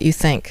know what you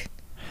think?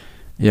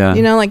 Yeah.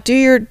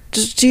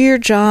 Just do your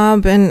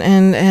job,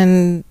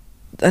 and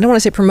I don't want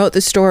to say promote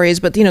the stories,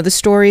 but the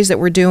stories that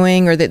we're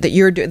doing, or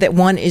that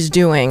one is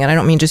doing, and I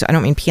don't mean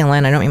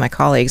PLN, I don't mean my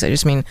colleagues, I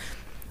just mean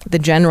the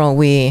general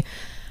we,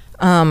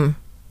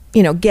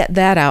 get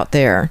that out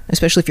there,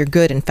 especially if you're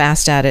good and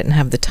fast at it and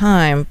have the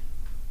time.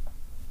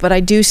 But I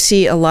do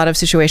see a lot of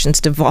situations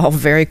devolve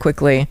very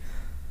quickly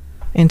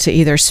into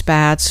either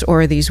spats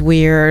or these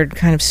weird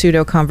kind of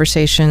pseudo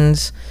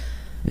conversations.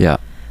 Yeah.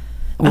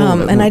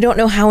 And I don't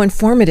know how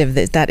informative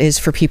that is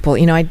for people.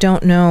 I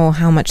don't know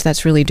how much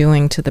that's really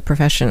doing to the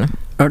profession.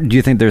 Or do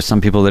you think there's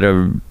some people that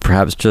are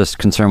perhaps just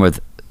concerned with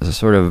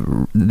sort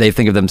of, they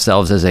think of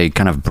themselves as a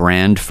kind of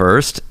brand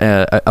first,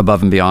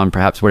 above and beyond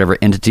perhaps whatever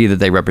entity that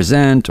they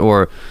represent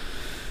or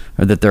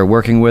that they're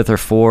working with or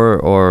for,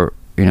 or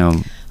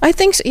I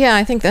think so. Yeah,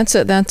 I think that's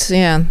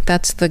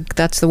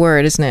the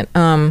word, isn't it?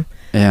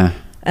 Yeah.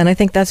 And I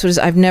think that's what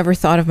I've never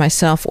thought of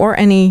myself or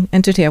any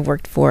entity I've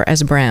worked for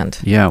as a brand.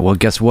 Yeah. Well,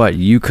 guess what?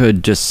 You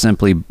could just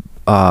simply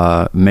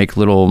make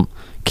little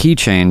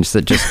keychains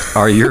that just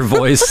are your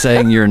voice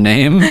saying your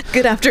name.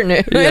 Good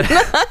afternoon.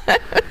 Yeah.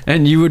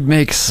 And you would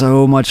make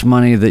so much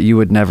money that you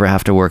would never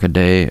have to work a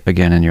day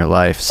again in your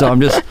life. So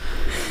I'm just,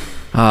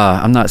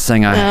 I'm not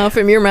saying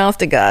from your mouth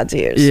to God's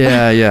ears.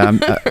 Yeah.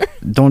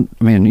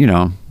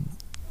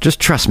 Just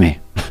trust me.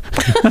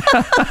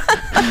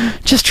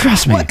 Just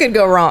trust me. What could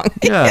go wrong?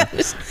 Yeah.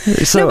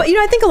 No, but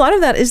I think a lot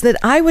of that is that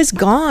I was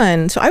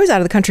gone. So I was out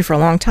of the country for a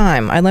long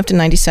time. I left in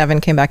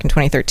 97, came back in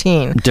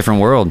 2013. Different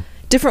world.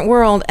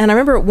 And I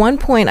remember at one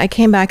point I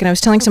came back and I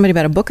was telling somebody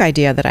about a book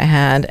idea that I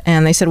had,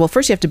 and they said, well,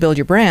 first you have to build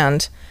your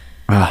brand.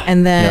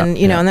 And then,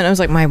 and then I was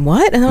like, my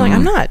what? And they're like,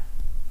 I'm not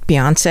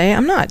Beyonce.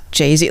 I'm not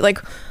Jay-Z.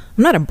 Like,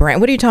 I'm not a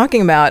brand. What are you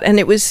talking about? And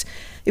it was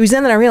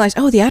then that I realized,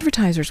 oh, the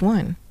advertisers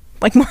won.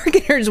 Like,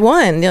 marketers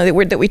won.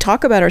 That we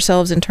talk about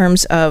ourselves in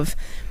terms of,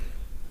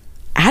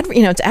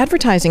 it's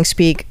advertising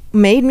speak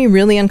made me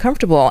really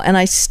uncomfortable. And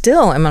I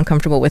still am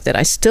uncomfortable with it.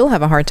 I still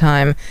have a hard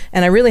time.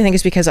 And I really think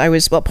it's because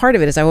part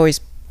of it is I've always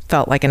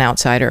felt like an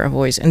outsider. I've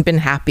always been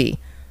happy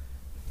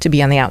to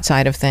be on the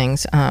outside of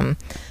things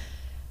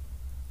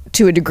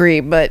to a degree.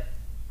 But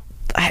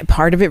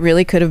part of it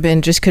really could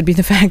be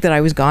the fact that I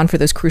was gone for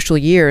those crucial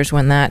years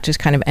when that just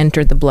kind of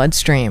entered the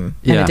bloodstream.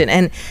 Yeah.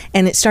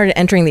 And it started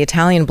entering the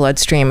Italian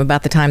bloodstream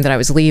about the time that I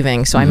was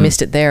leaving. So I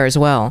missed it there as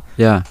well.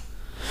 Yeah.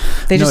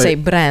 They just say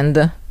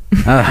brand.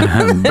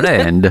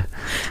 Brand.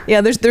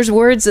 Yeah, there's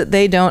words that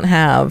they don't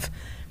have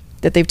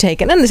that they've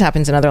taken, and this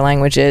happens in other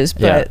languages,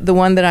 but the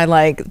one that I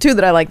like, two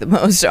that I like the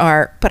most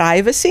are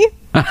privacy.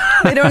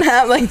 They don't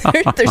have, like,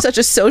 they're such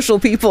a social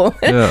people.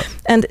 Yeah.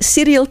 And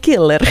serial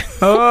killer.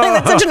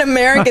 That's such an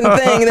American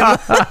thing.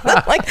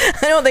 Like,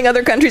 I don't think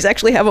other countries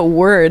actually have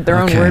their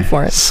own word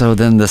for it. So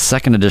then the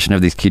second edition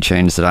of these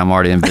keychains that I'm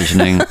already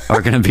envisioning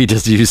are going to be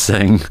just you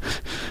saying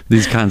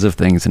these kinds of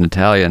things in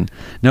Italian.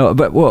 No,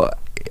 but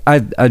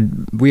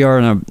we are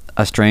in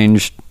a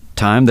strange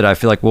time that I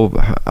feel like,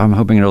 I'm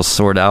hoping it'll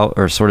sort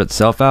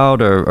itself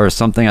out or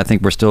something. I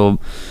think we're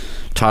still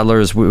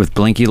toddlers with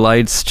blinky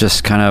lights,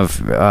 just kind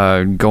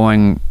of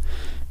going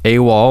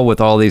AWOL with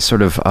all these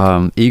sort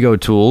of ego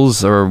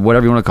tools or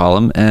whatever you want to call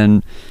them,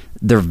 and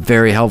they're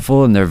very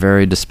helpful and they're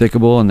very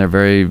despicable and they're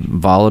very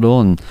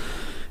volatile, and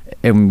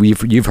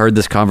you've heard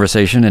this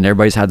conversation and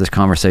everybody's had this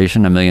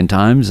conversation a million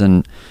times,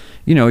 and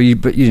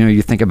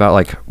you think about,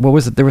 like, what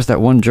was it? There was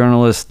that one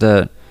journalist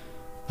that,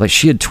 like,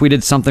 she had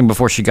tweeted something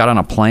before she got on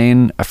a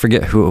plane. I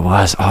forget who it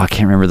was. I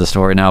can't remember the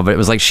story now, but it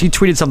was like she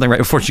tweeted something right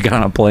before she got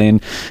on a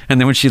plane,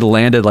 and then when she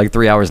landed, like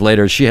 3 hours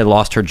later, she had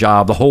lost her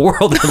job. The whole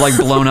world had, like,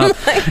 blown up.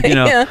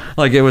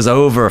 Like it was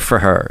over for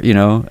her.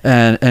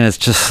 And it's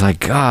just like,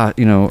 God,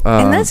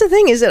 and that's the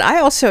thing, is that I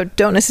also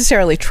don't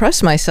necessarily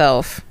trust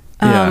myself.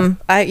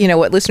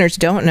 What listeners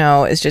don't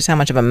know is just how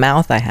much of a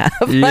mouth I have.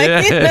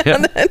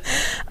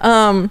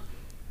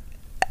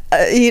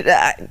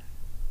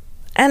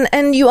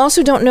 And you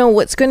also don't know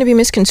what's going to be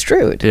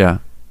misconstrued. Yeah.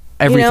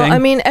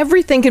 Everything.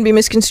 Everything can be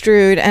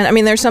misconstrued. And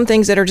there's some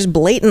things that are just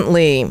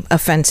blatantly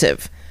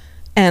offensive,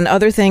 and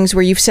other things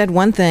where you've said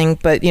one thing,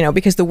 but,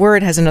 because the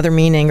word has another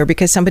meaning, or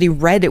because somebody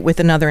read it with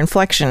another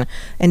inflection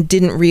and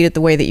didn't read it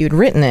the way that you'd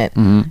written it,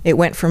 it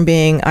went from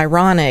being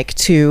ironic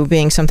to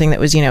being something that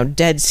was,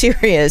 dead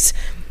serious.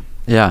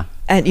 Yeah.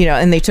 And,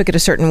 and they took it a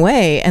certain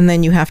way, and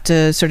then you have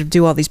to sort of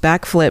do all these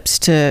backflips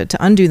to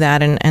undo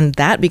that, and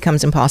that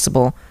becomes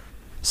impossible.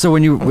 So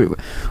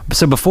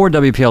before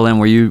WPLN,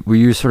 were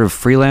you sort of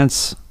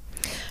freelance?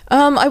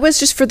 I was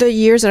just for the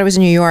years that I was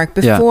in New York.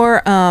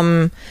 Before,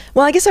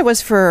 I guess I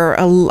was for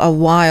a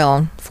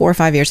while, 4 or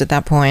 5 years at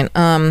that point.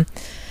 I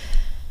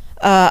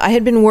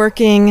had been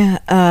working,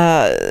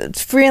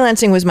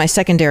 freelancing was my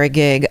secondary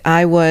gig.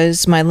 I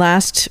was my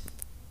last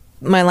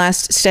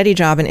steady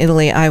job in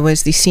Italy. I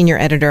was the senior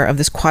editor of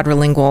this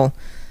quadrilingual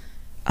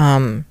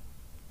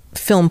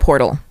film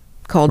portal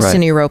called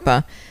Cine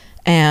Europa.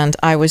 And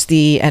I was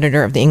the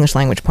editor of the English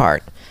language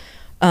part.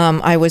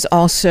 I was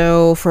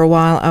also, for a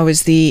while, I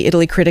was the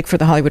Italy critic for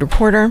The Hollywood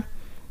Reporter.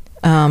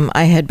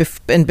 I had,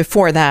 and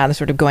before that,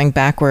 sort of going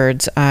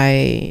backwards,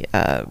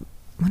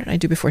 what did I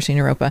do before Cine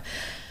Europa?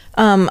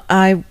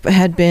 I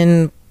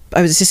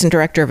was assistant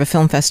director of a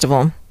film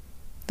festival,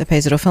 the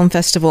Pesaro Film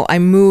Festival. I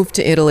moved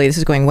to Italy. This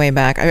is going way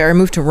back. I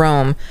moved to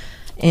Rome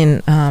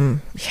a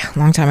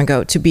long time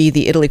ago to be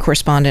the Italy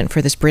correspondent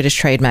for this British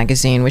trade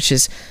magazine, which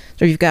is,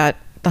 so you've got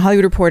The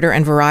Hollywood Reporter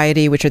and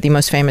Variety, which are the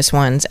most famous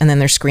ones, and then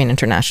there's Screen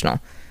International,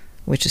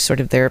 which is sort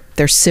of their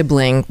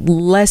sibling,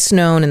 less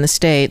known in the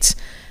States.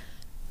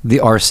 The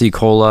RC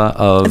Cola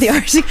of... The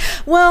RC...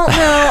 Well,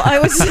 no, I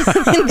was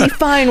in the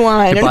fine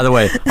wine. By the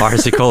way,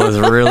 RC Cola is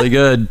really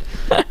good.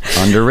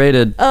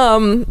 Underrated.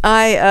 Screen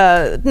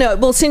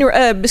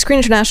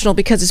International,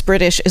 because it's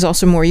British, is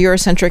also more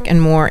Eurocentric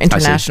and more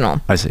international.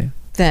 I see.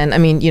 then, I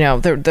mean,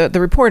 the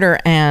Reporter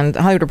and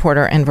the Hollywood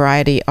Reporter and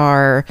Variety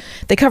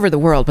they cover the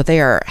world, but they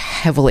are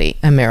heavily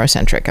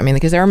Amerocentric. I mean,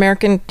 because they're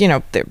American,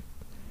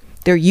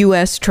 they're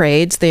U.S.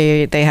 trades.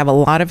 They have a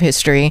lot of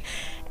history,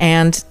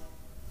 and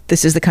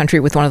this is the country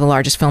with one of the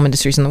largest film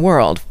industries in the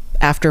world.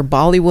 After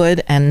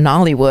Bollywood and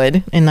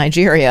Nollywood in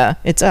Nigeria,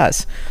 it's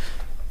us.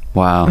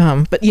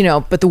 Wow. But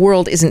the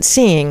world isn't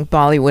seeing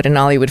Bollywood and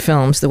Nollywood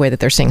films the way that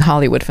they're seeing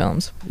Hollywood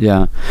films.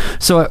 Yeah.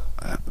 So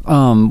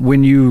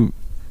when you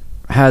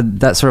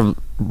had that sort of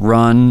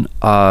run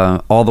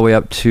all the way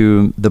up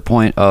to the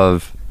point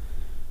of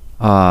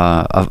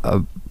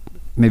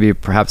maybe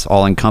perhaps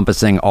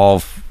all-encompassing,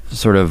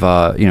 sort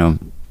of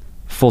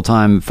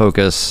full-time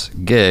focus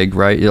gig,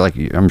 right? You're like,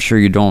 I'm sure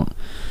you don't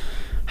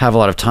have a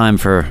lot of time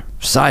for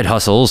side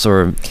hustles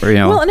or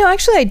Well, no,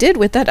 actually I did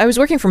with that. I was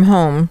working from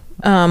home.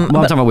 I'm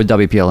talking about with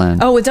WPLN.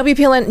 Oh, with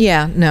WPLN?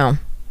 Yeah, no.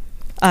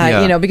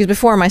 Because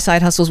before my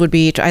side hustles would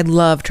be, I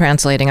love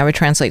translating. I would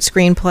translate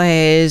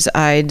screenplays.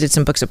 I did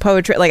some books of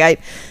poetry. I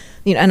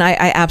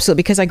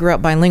absolutely, because I grew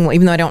up bilingual,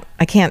 even though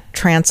I can't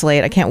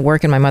translate, I can't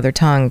work in my mother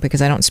tongue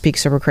because I don't speak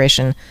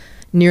Serbo-Croatian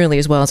nearly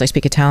as well as I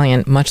speak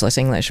Italian, much less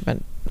English. But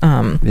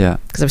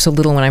because I was so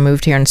little when I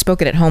moved here and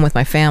spoke it at home with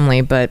my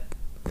family,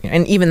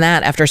 and even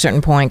that after a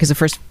certain point, because the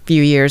first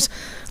few years,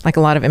 like a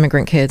lot of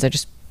immigrant kids, I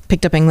just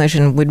picked up English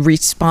and would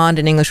respond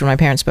in English when my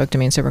parents spoke to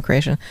me in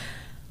Serbo-Croatian.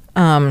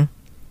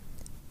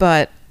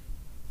 But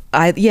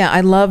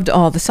I loved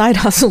all the side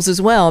hustles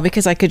as well,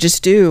 because I could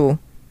just do,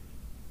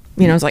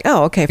 I was like,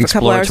 oh, okay, for a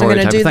couple hours I'm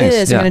going to do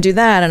this, I'm going to do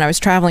that. And I was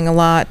traveling a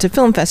lot to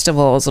film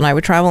festivals, and I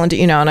would travel into,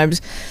 and I was,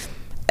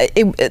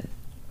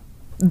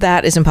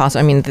 that is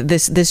impossible. I mean,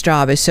 this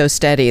job is so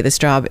steady. This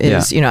job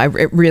is,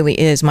 it really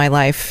is my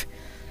life.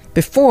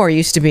 Before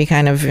used to be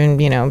kind of,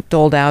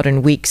 doled out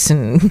in weeks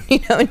and,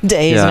 in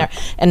days.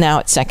 And now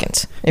it's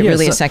seconds. It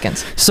really is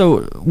seconds.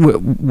 So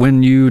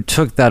when you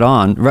took that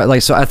on, right?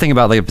 Like, so I think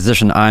about like a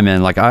position I'm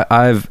in, like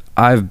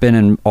I've been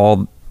in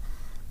all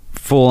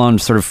full on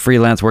sort of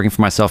freelance working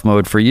for myself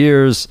mode for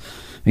years,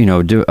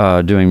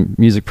 doing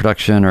music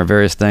production or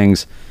various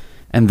things.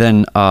 And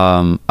then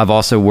I've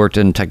also worked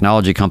in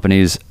technology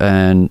companies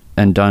and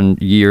done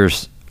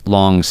years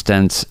long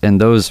stints in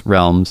those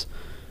realms.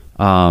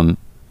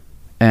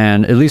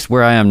 And at least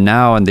where I am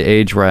now and the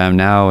age where I am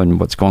now and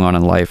what's going on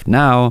in life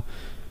now,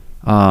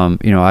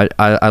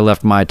 I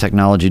left my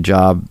technology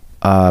job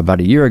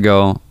about a year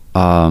ago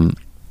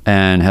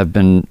and have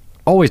been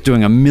always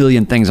doing a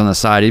million things on the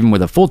side, even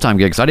with a full-time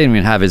gig. So I didn't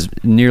even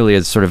have nearly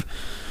as sort of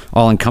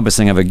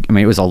all-encompassing of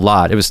it was a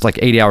lot. It was like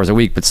 80 hours a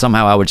week, but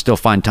somehow I would still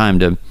find time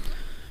to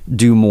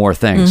do more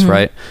things,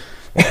 right?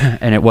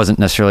 And it wasn't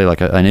necessarily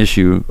like an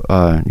issue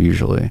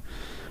usually.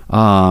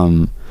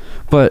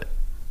 But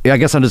I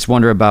guess I just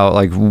wonder about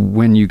like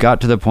when you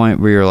got to the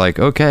point where you're like,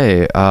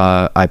 okay,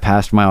 I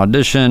passed my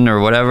audition or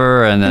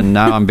whatever, and then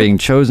now I'm being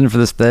chosen for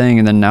this thing,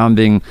 and then now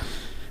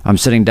I'm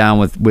sitting down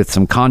with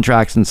some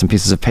contracts and some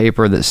pieces of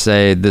paper that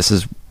say this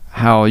is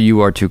how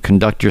you are to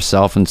conduct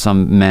yourself in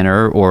some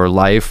manner or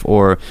life,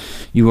 or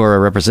you are a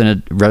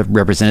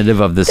representative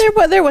of this.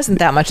 There wasn't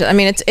that much. I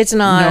mean, it's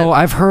not. No,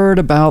 I've heard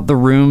about the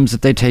rooms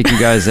that they take you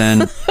guys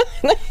in.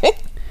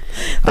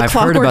 The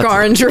Clockwork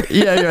Orange room.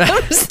 Yeah.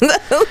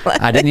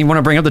 I didn't even want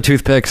to bring up the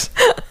toothpicks,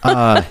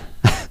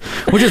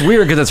 which is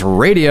weird because it's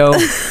radio.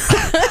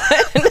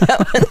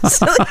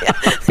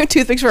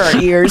 Toothpicks for our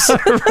ears.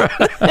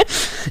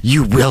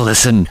 You will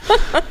listen.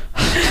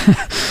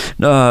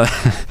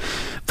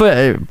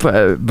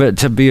 But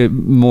to be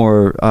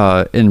more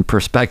in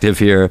perspective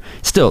here,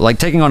 still like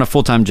taking on a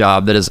full-time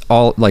job that is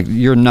all like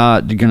you're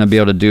not going to be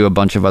able to do a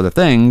bunch of other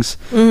things.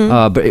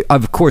 But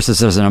of course,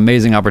 this is an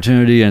amazing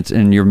opportunity,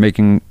 and you're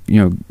making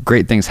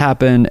great things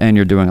happen, and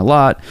you're doing a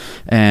lot,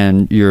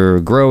 and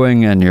you're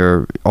growing, and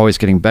you're always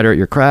getting better at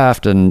your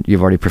craft, and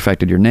you've already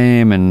perfected your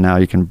name, and now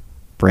you can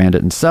brand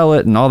it and sell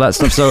it and all that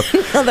stuff. So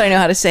now that I know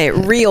how to say it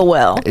real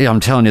well. Yeah, I'm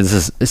telling you, this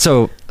is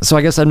so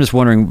I guess I'm just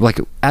wondering, like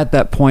at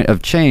that point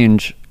of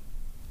change,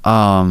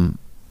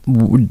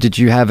 did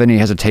you have any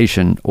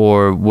hesitation,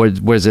 or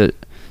was it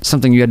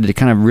something you had to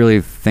kind of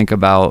really think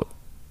about?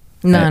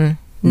 None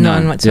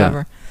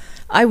whatsoever. Yeah.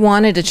 I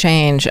wanted to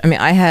change. I mean,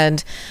 I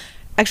had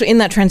actually in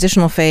that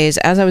transitional phase,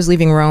 as I was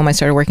leaving Rome, I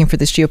started working for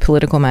this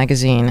geopolitical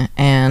magazine,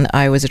 and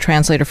I was a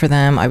translator for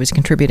them. I was a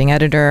contributing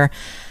editor.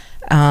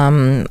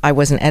 I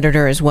was an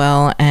editor as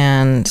well,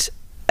 and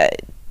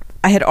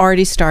I had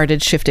already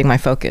started shifting my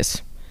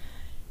focus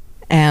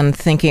and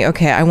thinking,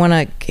 okay, I want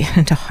to get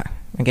into,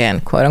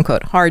 again, quote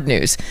unquote, hard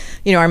news.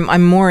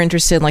 I'm more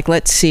interested, like,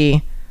 let's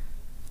see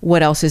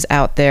what else is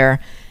out there.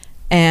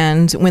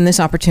 And when this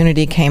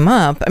opportunity came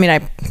up, I mean, I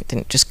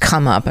didn't just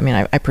come up. I mean,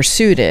 I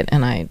pursued it,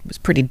 and I was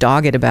pretty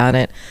dogged about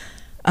it.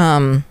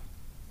 And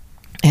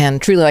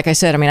truly, like I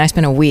said, I mean, I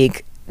spent a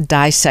week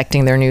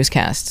dissecting their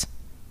newscasts,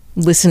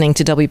 listening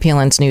to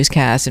WPLN's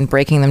newscasts and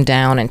breaking them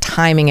down and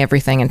timing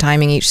everything and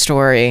timing each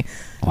story.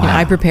 Wow.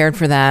 I prepared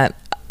for that.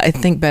 I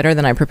think, better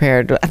than I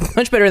prepared.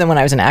 Much better than when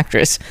I was an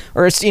actress,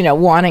 or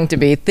wanting to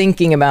be,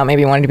 thinking about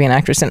maybe wanting to be an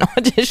actress and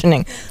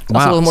auditioning. Wow.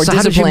 Also a little more so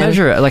disciplined. how did you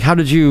measure it? Like, how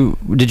did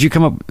you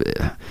come up?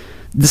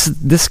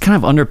 This kind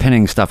of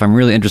underpinning stuff I'm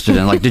really interested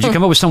in. Like, did you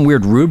come up with some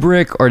weird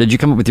rubric, or did you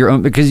come up with your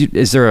own? Because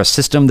is there a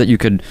system that you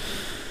could?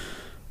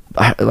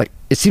 Like,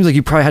 it seems like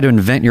you probably had to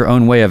invent your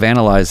own way of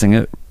analyzing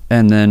it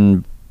and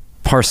then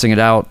parsing it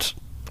out.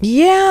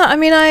 Yeah, I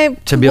mean,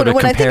 to be able to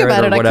when I think compare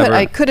about it,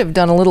 I could have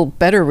done a little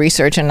better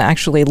research and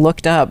actually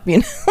looked up,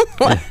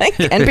 like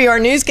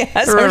NPR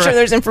newscasts. I'm sure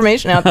there's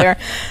information out there.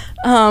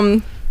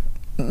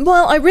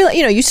 Well, I really,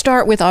 you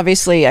start with,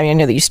 obviously, I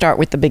know that you start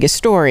with the biggest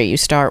story. You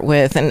start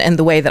with, and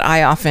the way that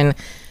I often,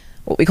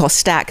 what we call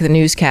stack the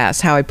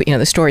newscast, how I put,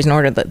 the stories in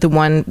order, the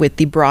one with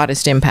the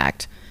broadest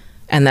impact.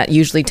 And that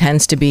usually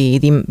tends to be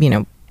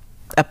the,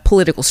 a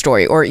political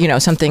story, or,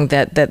 something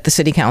that the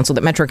city council,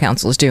 that Metro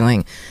Council is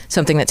doing,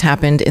 something that's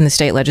happened in the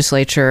state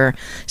legislature,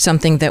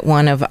 something that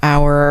one of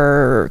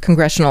our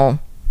congressional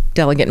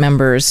delegate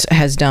members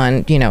has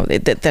done,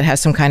 that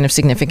has some kind of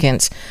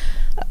significance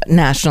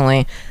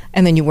nationally.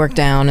 And then you work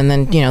down, and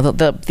then,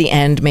 the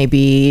end may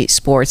be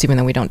sports, even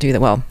though we don't do that.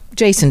 Well,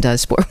 Jason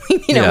does sport.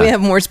 We have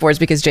more sports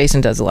because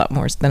Jason does a lot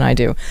more than I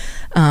do.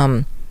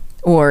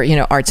 Or,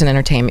 arts and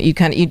entertainment. You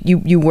kind of,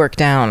 you work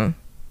down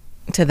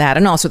to that.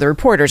 And also the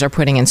reporters are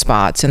putting in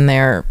spots and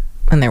their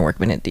work.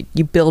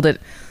 You build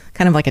it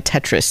kind of like a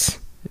Tetris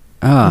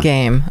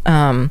game.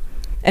 And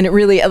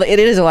it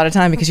is a lot of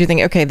time, because you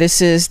think, okay, this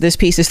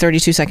piece is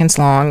 32 seconds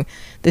long.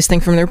 This thing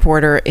from the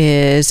reporter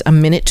is a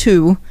minute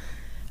 2.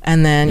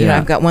 And then,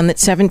 I've got one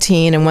that's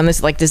 17, and one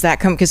that's like, does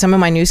that come? Because some of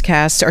my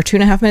newscasts are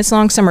 2.5 minutes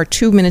long. Some are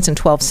 2 minutes and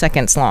 12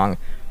 seconds long.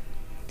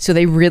 So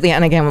they really,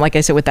 and again, like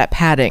I said, with that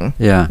padding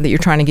that you're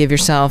trying to give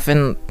yourself,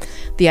 and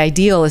the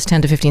ideal is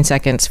 10 to 15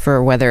 seconds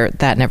for whether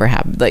that never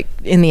happened. Like,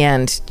 in the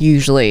end,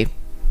 usually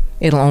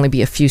it'll only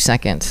be a few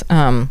seconds,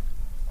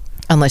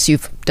 unless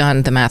you've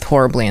done the math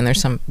horribly, and there's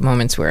some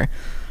moments where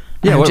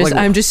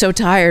I'm just so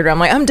tired. I'm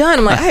like, I'm done.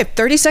 I'm like, I have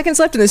 30 seconds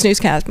left in this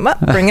newscast.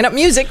 Bringing up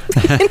music.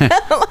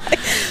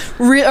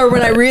 Or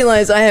when I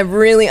realize I have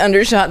really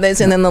undershot this,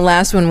 and then the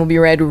last one will be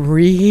read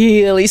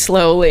really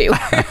slowly.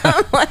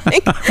 I'm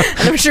like,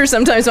 and I'm sure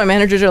sometimes my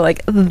managers are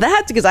like,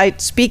 that's because I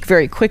speak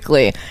very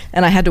quickly,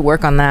 and I had to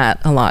work on that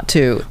a lot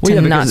too,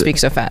 not speak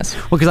so fast.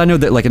 Well, because I know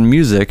that, like, in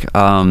music,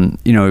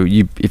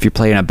 if you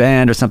play in a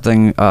band or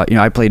something,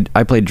 I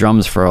played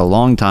drums for a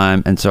long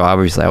time, and so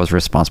obviously I was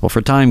responsible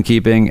for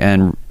timekeeping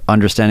and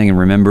understanding and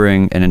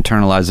remembering and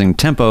internalizing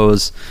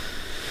tempos.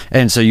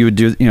 And so you would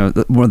do,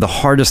 one of the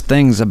hardest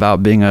things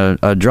about being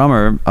a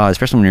drummer,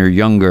 especially when you're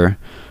younger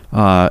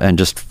and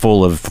just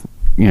full of,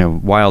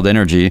 wild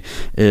energy,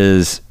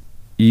 is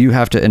you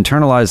have to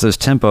internalize those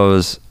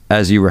tempos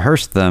as you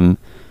rehearse them.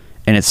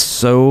 And it's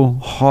so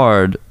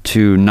hard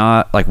to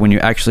not, like, when you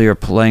actually are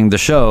playing the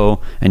show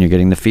and you're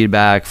getting the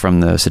feedback from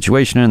the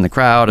situation and the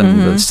crowd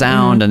and the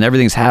sound and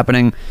everything's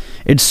happening.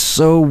 It's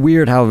so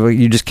weird how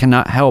you just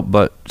cannot help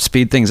but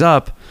speed things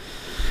up.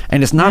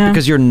 And it's not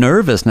because you're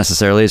nervous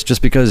necessarily. It's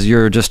just because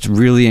you're just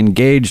really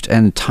engaged,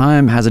 and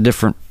time has a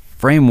different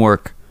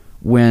framework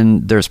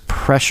when there's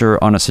pressure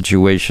on a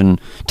situation.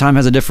 Time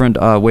has a different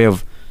way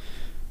of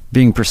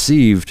being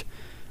perceived.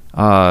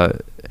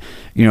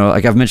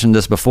 Like I've mentioned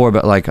this before,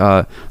 but like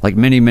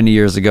many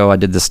years ago, I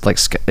did this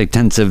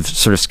intensive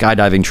sort of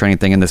skydiving training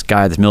thing, and this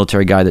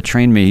military guy that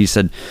trained me, he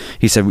said,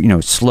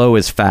 slow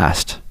is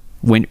fast.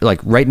 When, like,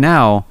 right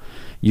now,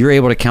 you're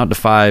able to count to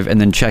 5 and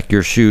then check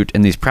your chute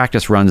in these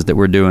practice runs that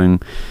we're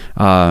doing.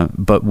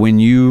 But when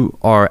you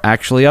are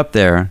actually up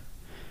there,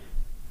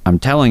 I'm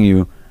telling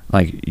you,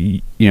 like,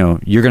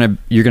 you're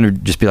gonna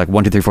just be like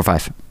 1, 2, 3, 4,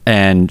 5,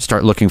 and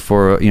start looking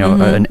for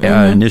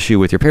an issue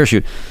with your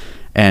parachute.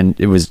 And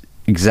it was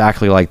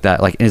exactly like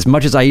that. Like, as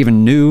much as I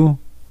even knew,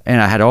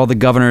 and I had all the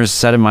governors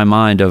set in my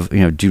mind of,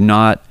 do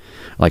not,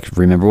 like,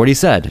 remember what he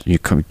said. You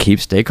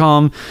stay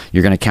calm.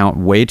 You're going to count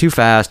way too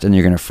fast, and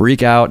you're going to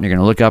freak out, and you're going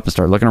to look up and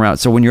start looking around.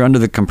 So when you're under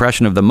the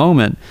compression of the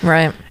moment,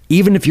 right,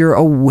 even if you're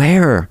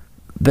aware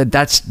that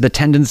that's the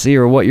tendency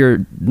or what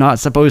you're not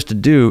supposed to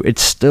do,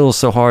 it's still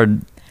so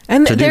hard.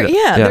 And there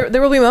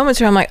will be moments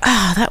where I'm like,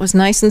 that was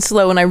nice and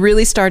slow, and I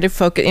really started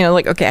focus.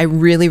 Like, okay, I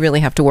really, really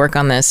have to work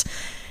on this.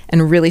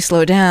 And really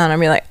slow down.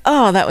 I'd be like,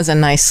 oh, that was a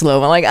nice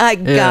slow. I'm like, I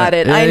got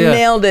it. I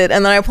nailed it.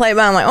 And then I play it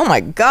back. I'm like, oh my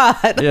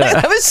God. Like,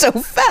 that was so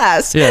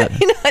fast. Yeah.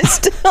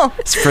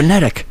 It's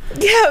frenetic.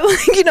 Yeah.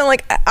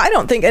 I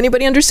don't think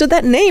anybody understood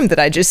that name that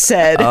I just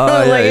said.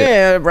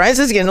 Brian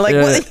Siskind.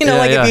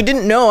 If you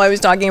didn't know I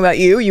was talking about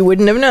you, you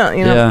wouldn't have known,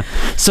 Yeah.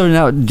 So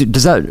now,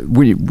 does that,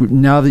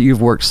 now that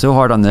you've worked so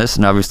hard on this,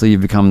 and obviously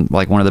you've become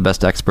like one of the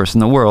best experts in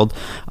the world.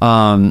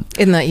 In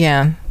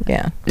the,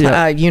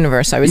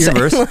 universe, I would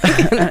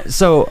say.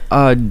 So,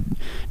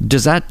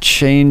 does that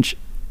change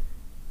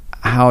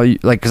how you,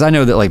 like, because I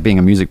know that, like, being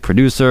a music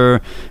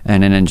producer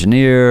and an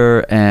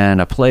engineer and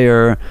a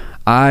player,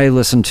 I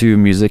listen to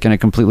music in a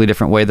completely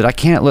different way that I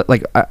can't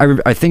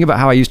I think about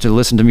how I used to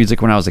listen to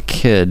music when I was a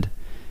kid,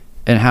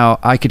 and how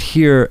I could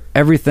hear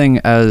everything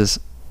as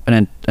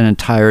an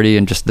entirety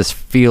and just this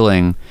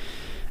feeling.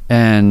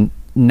 And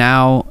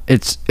now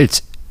it's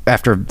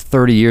after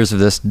 30 years of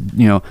this,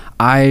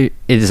 it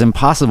is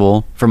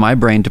impossible for my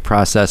brain to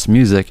process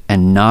music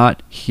and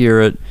not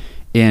hear it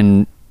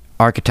in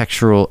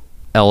architectural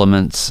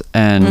elements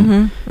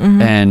and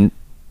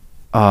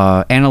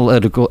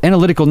analytical,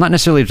 not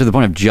necessarily to the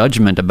point of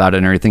judgment about it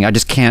and everything. I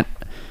just can't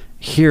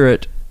hear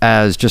it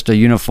as just a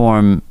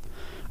uniform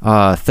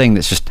thing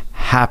that's just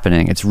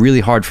happening. It's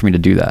really hard for me to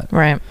do that.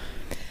 Right.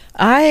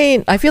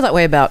 I feel that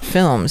way about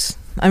films.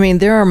 I mean,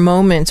 there are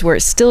moments where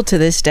still to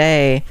this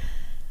day,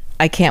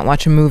 I can't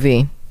watch a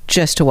movie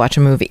just to watch a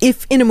movie.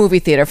 If in a movie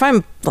theater, if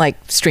I'm like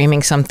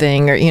streaming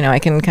something or, I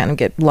can kind of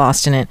get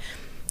lost in it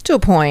to a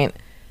point.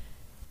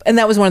 And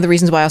that was one of the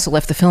reasons why I also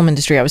left the film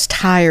industry. I was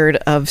tired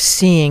of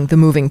seeing the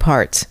moving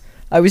parts.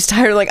 I was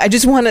tired, I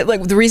just wanted,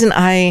 the reason when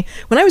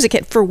I was a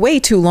kid, for way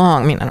too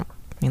long,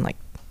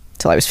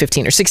 till I was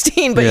 15 or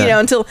 16, but,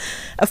 until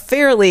a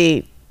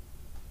fairly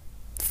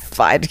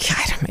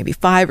maybe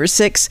 5 or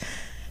 6,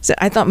 so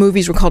I thought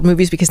movies were called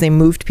movies because they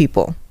moved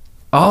people.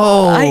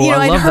 Oh,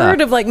 I'd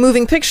heard of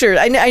moving pictures.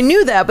 I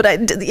knew that, but I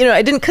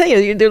didn't,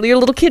 your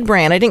little kid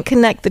brain, I didn't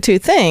connect the two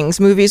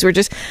things. Movies were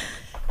just,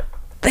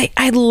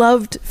 I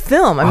loved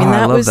film. I mean,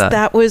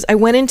 that was, I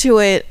went into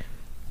it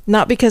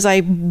not because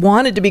I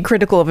wanted to be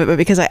critical of it, but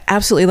because I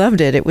absolutely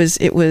loved it.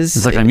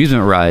 It's like an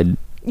amusement ride.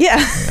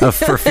 Yeah.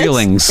 For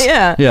feelings.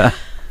 Yeah. Yeah.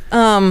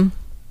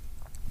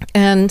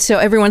 And so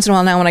every once in a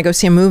while now when I go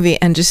see a movie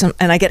and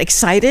I get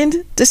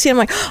excited to see it, I'm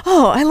like,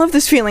 oh, I love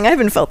this feeling. I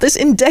haven't felt this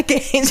in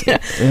decades.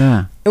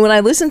 Yeah. And when I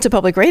listen to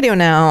public radio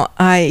now,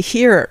 I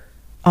hear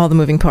all the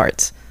moving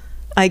parts.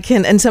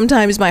 And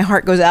sometimes my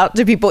heart goes out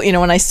to people,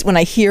 when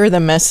I hear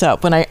them mess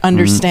up, when I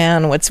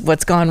understand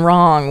what's gone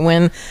wrong.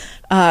 When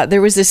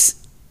there was this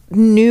she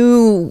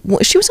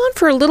was on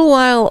for a little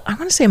while, I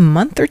want to say a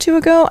month or two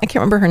ago. I can't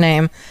remember her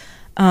name.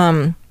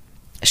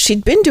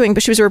 She'd been doing,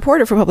 but she was a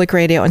reporter for public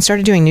radio and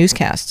started doing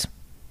newscasts.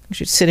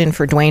 She'd sit in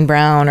for Dwayne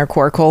Brown or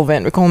Cora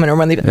Coleman or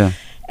one of the, yeah.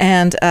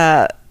 And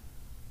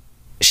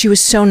she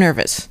was so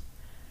nervous.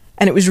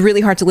 And it was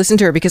really hard to listen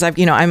to her because I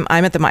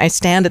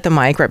stand at the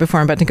mic right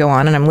before I'm about to go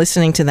on and I'm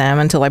listening to them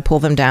until I pull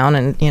them down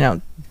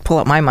and, pull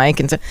up my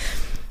mic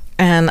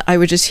and I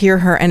would just hear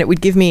her and it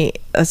would give me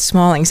a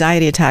small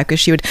anxiety attack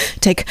because she would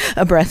take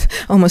a breath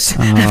almost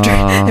after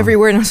every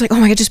word. And I was like, oh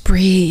my God, just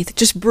breathe.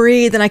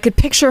 And I could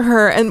picture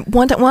her. And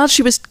one time while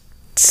she was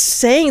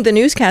saying the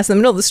newscast in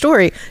the middle of the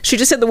story, she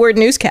just said the word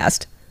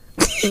newscast.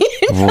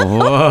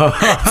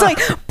 It's like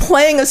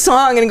playing a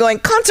song and going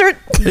concert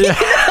in the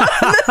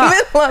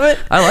middle of it.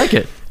 I like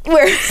it.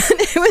 Where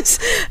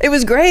it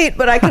was great,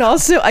 but I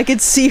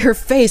could see her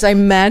face. I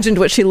imagined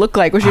what she looked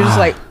like, where she was just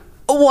like,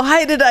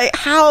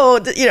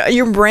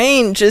 your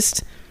brain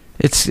just,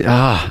 it's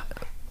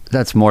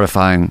that's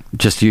mortifying.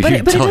 Just you, but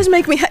it does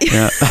make me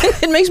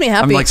it makes me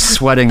happy. I'm like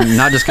sweating,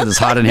 not just because it's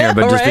hot in here,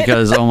 but just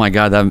because, oh my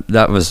God,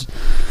 that was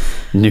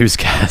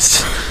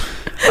newscast.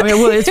 I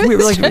mean, well, it's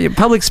weird, like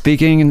public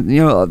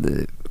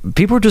speaking,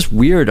 people are just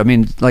weird. I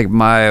mean, like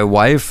my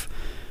wife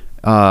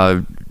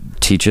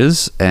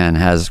teaches and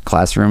has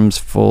classrooms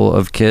full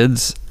of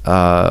kids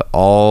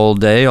all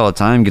day, all the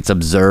time, gets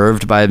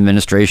observed by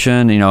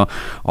administration,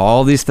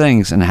 all these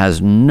things, and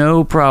has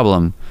no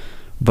problem.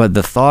 But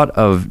the thought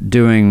of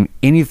doing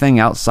anything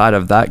outside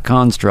of that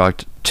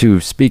construct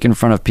to speak in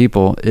front of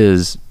people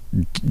is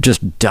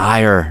just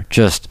dire,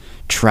 just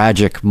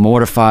tragic,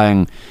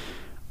 mortifying.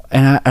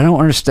 And I don't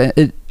understand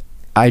it.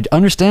 I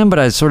understand, but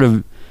I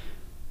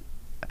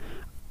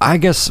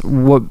guess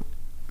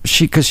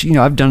because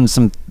I've done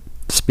some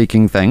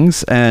speaking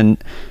things,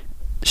 and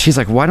she's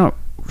like,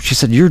 she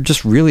said, you're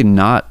just really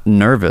not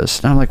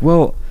nervous. And I'm like,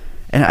 well,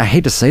 and I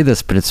hate to say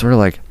this, but it's sort of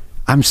like,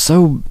 I'm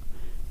so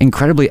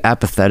incredibly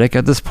apathetic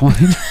at this point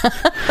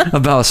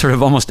about sort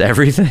of almost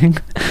everything.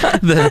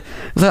 Whatever.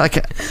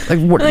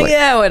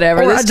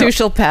 This too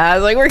shall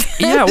pass. Like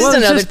just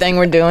another thing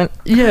we're doing.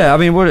 Yeah, I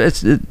mean,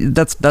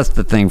 that's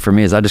the thing for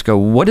me is I just go,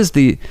 what is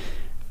the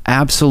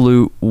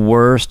absolute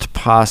worst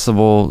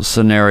possible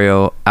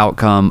scenario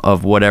outcome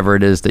of whatever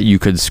it is that you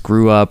could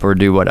screw up or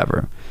do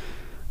whatever?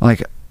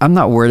 Like, I'm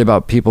not worried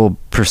about people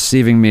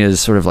perceiving me as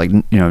sort of like,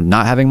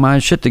 not having my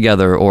shit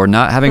together or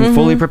not having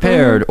fully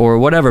prepared or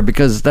whatever,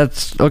 because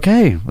that's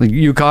okay. Like,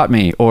 you caught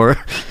me,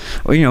 or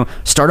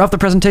start off the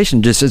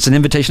presentation. Just, it's an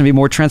invitation to be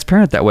more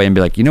transparent that way and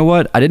be like, you know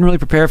what? I didn't really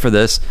prepare for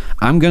this.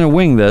 I'm going to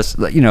wing this,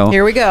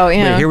 Here we go.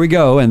 Yeah. Here we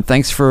go. And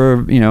thanks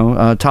for,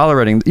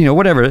 tolerating,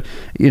 whatever,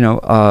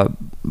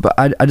 but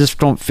I just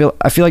don't feel,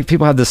 I feel like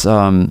people have this,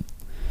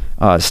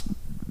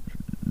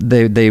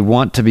 they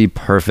want to be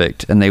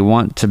perfect and they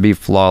want to be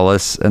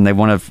flawless and they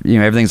want to,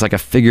 everything's like a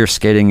figure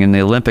skating in the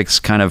Olympics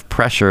kind of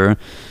pressure,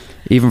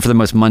 even for the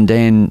most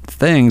mundane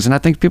things. And I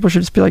think people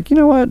should just be like, you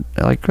know what,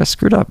 like, I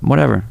screwed up,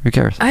 whatever, who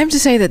cares? I have to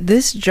say that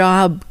this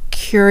job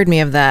cured me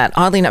of that.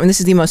 Oddly enough, this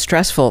is the most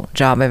stressful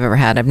job I've ever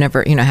had. I've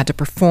never, had to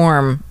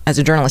perform as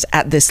a journalist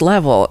at this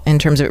level in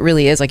terms of, it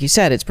really is, like you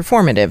said, it's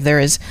performative. There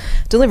is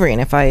delivery.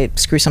 And if I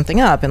screw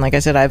something up, and like I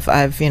said, I've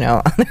there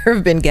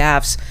have been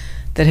gaffes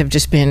that have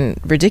just been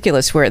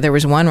ridiculous, where there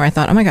was one where I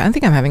thought, oh my God, I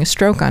think I'm having a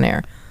stroke on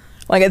air.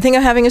 Like, I think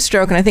I'm having a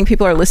stroke, and I think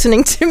people are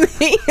listening to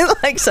me.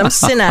 Like, some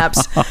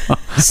synapse,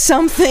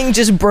 something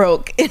just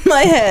broke in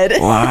my head.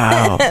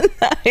 Wow.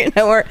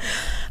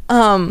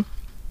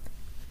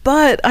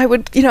 But I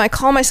would, I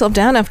call myself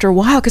down after a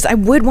while because I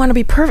would want to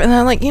be perfect. And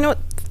I'm like,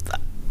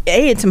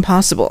 it's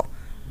impossible.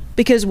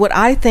 Because what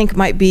I think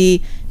might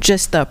be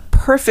just the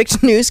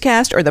perfect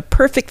newscast or the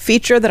perfect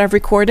feature that I've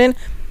recorded,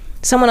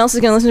 someone else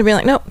is going to listen to me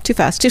like, no, too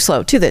fast, too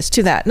slow, too this,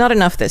 too that, not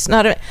enough this,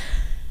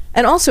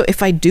 And also,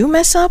 if I do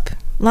mess up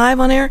live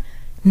on air,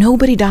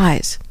 nobody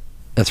dies.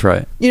 That's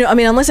right.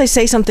 Unless I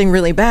say something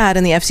really bad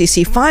and the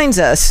FCC finds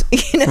us,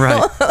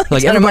 Right.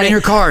 Like, everybody in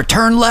your car,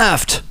 turn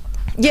left.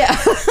 Yeah.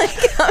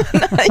 I'm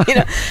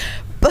not,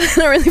 but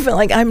I really feel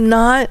like I'm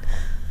not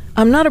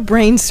a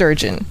brain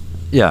surgeon.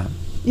 Yeah.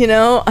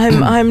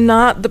 I'm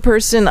not the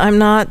person, I'm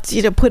not,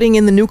 putting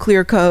in the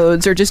nuclear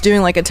codes or just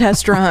doing like a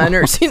test run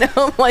or,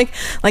 like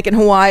in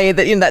Hawaii,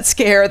 that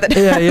scare that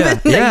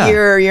happened a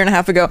year and a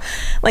half ago.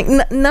 Like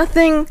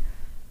nothing.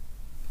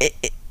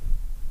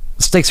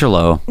 Stakes are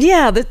low.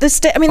 Yeah. The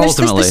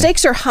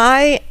stakes are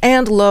high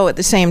and low at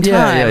the same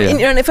time.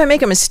 Yeah. And if I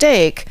make a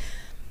mistake,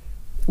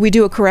 we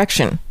do a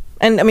correction.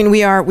 And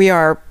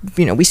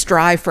we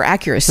strive for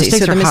accuracy.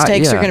 So the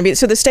mistakes are going to be,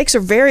 so the stakes are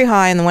very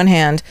high on the one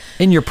hand.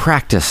 In your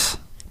practice.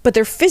 But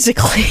they're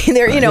physically, in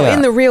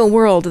the real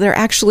world, they're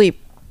actually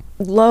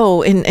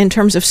low in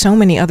terms of so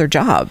many other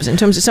jobs, in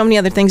terms of so many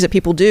other things that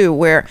people do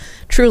where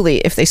truly,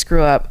 if they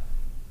screw up,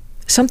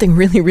 something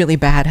really, really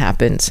bad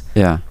happens.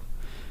 Yeah.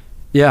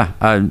 Yeah.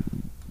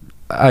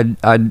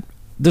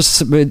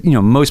 This,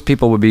 most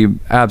people would be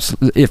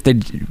absolutely, if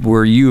they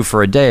were you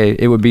for a day,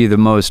 it would be the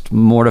most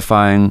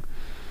mortifying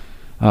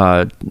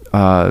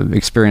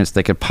experience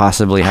they could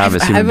possibly have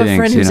as human beings. I have a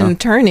friend who's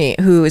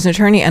an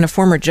attorney and a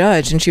former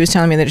judge, and she was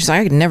telling me that she's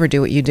like, I could never do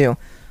what you do.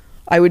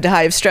 I would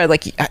die of stress.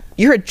 Like,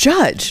 you're a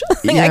judge.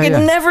 I could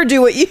never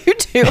do what you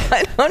do.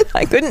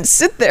 I couldn't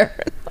sit there.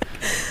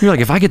 You're like,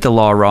 if I get the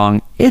law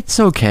wrong, it's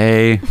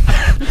okay.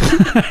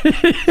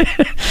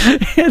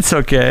 It's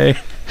okay.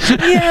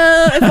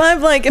 Yeah,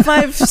 if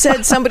I've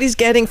said somebody's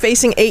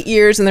facing 8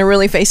 years and they're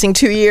really facing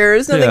 2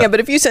 years, but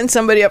if you send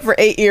somebody up for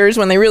 8 years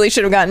when they really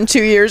should have gotten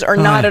 2 years or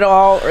not at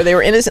all, or they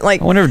were innocent,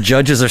 like, I wonder if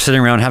judges are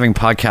sitting around having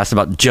podcasts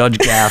about judge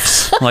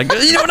gaffes. Like,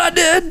 you know what I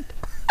did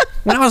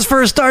when I was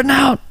first starting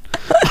out?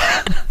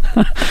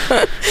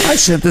 I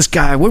sent this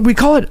guy, what did we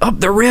call it? Up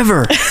the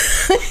river.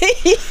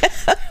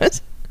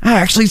 Yes. I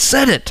actually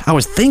said it. I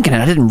was thinking it.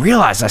 I didn't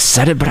realize I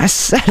said it, but I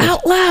said it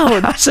out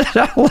loud. I said it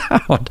out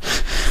loud.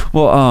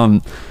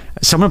 Well,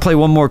 so I'm going to play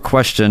one more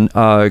question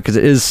because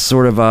it is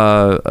sort of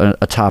a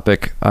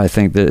topic I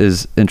think that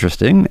is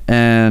interesting,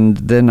 and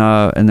then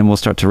we'll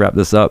start to wrap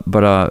this up.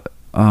 But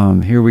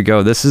here we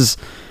go. This is,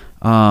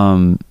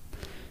 about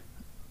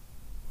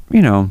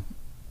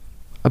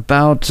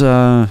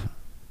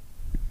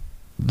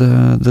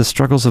the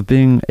struggles of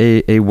being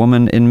a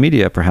woman in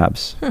media,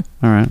 perhaps. All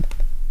right.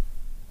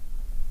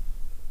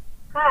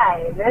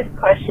 Hi, this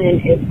question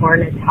is for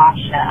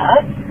Natasha.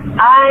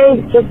 I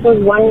just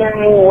was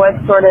wondering what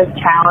sort of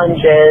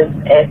challenges,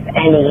 if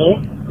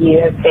any,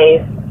 you have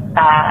faced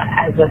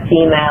as a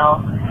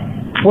female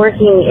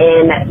working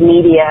in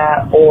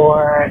media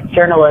or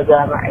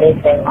journalism or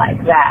anything like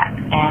that,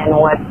 and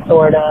what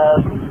sort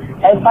of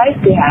advice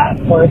you have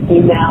for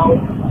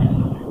females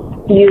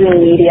using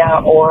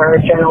media or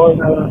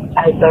journalism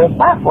as their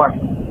platform.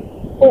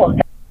 Cool.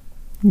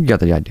 You got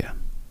the idea.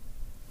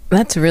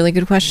 That's a really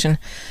good question.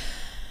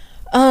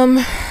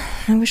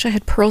 I wish I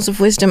had pearls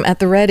of wisdom at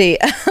the ready.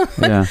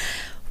 Yeah.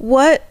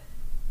 What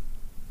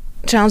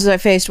challenges I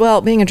faced? Well,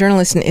 being a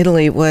journalist in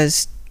Italy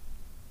was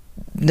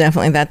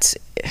definitely,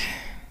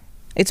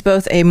 it's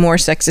both a more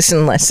sexist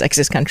and less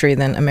sexist country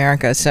than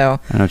America. So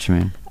I know what you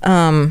mean.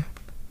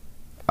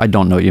 I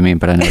don't know what you mean,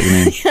 but I know what you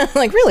mean. Yeah,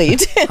 like, really? You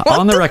did?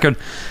 On the record.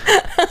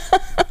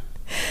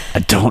 I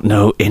don't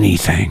know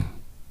anything.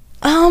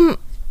 I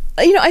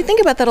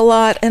think about that a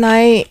lot, and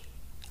I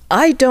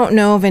don't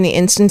know of any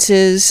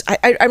instances.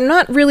 I'm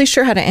not really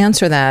sure how to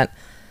answer that,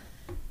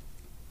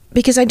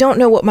 because I don't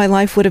know what my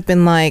life would have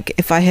been like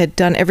if I had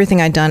done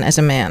everything I'd done as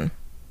a man.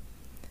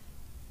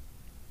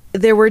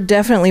 There were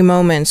definitely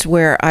moments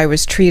where I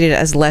was treated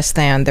as less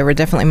than. There were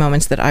definitely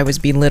moments that I was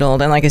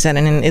belittled. And like I said,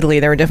 and in Italy,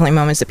 there were definitely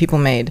moments that people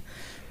made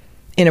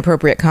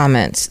inappropriate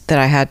comments that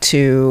I had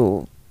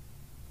to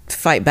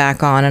fight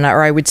back on.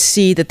 Or I would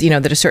see that,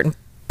 that a certain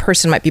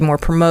person might be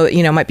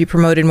might be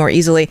promoted more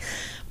easily.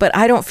 But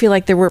I don't feel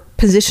like there were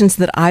positions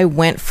that I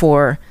went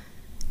for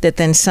that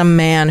then some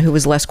man who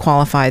was less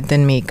qualified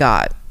than me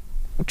got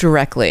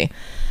directly.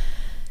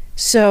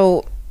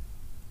 So,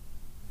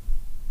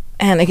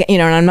 and again,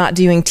 and I'm not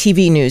doing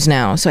TV news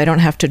now, so I don't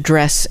have to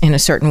dress in a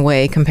certain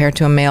way compared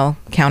to a male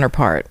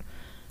counterpart.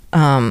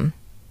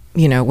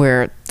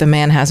 Where the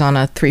man has on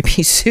a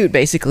 3-piece suit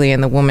basically,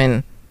 and the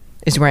woman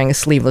is wearing a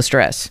sleeveless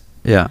dress.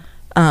 Yeah.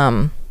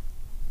 And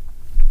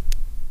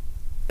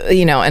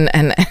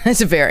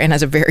has a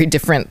very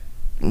different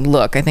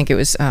look. I think it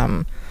was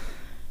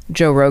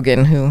Joe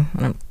Rogan who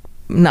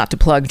not to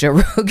plug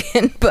Joe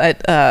Rogan,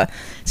 but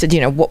said,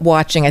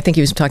 watching, I think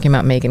he was talking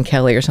about Megyn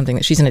Kelly or something,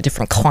 that she's in a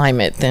different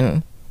climate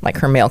than like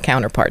her male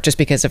counterpart, just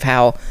because of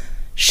how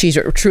she's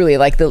truly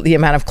like the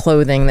amount of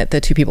clothing that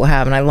the two people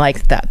have. And I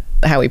liked that,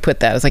 how he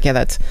put that. I was like, yeah,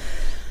 that's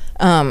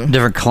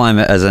different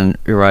climate, as in,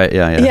 you're right.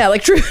 Yeah,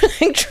 like truly,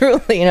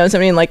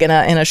 somebody like in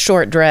a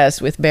short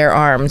dress with bare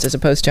arms, as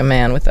opposed to a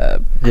man with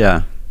a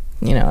a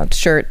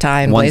shirt,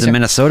 tie, and one's blazer. in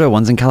Minnesota,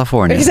 one's in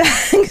California.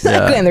 Exactly.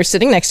 Yeah. And they're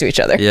sitting next to each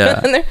other.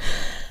 Yeah.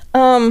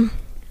 And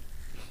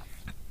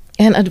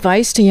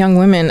advice to young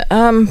women: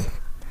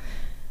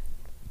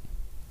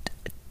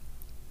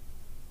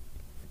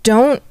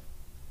 don't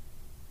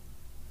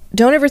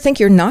ever think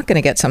you're not going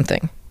to get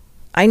something.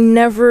 I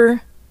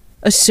never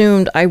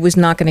assumed I was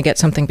not going to get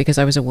something because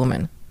I was a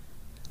woman,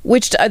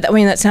 which, I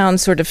mean, that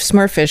sounds sort of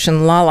Smurfish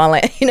and la la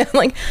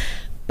land,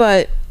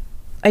 but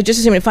I just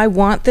assumed if I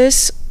want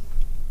this,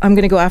 I'm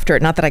going to go after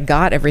it. Not that I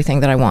got everything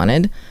that I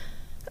wanted.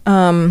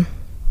 Then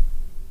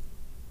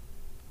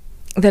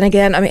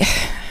again, I mean,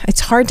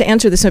 it's hard to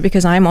answer this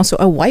because I'm also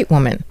a white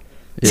woman.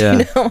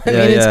 Yeah.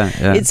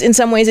 It's in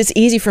some ways it's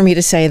easy for me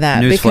to say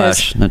that.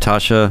 Newsflash,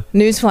 Natasha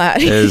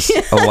Newsflash is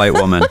a white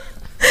woman.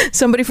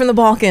 Somebody from the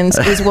Balkans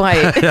is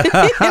white.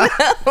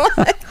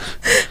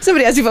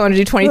 Somebody asked me if I want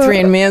to do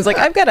 23andMe. I was like,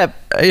 I've got a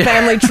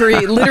family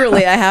tree.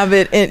 Literally, I have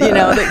it,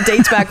 that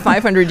dates back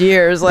 500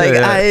 years. Like,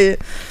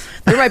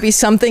 there might be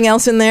something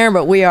else in there,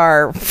 but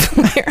we're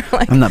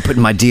like, I'm not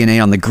putting my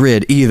DNA on the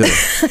grid either.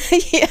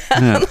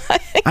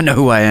 I know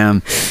who I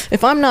am.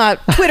 If I'm not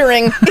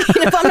Twittering,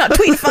 if I'm not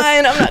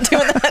tweetifying, I'm not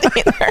doing that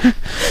either.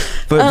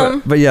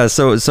 But yeah,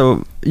 so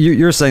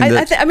you're saying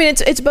that I mean,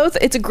 it's both.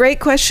 It's a great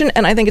question,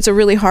 and I think it's a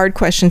really hard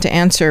question to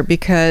answer,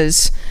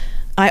 because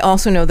I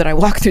also know that I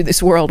walk through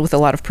this world with a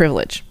lot of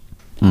privilege.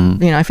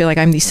 I feel like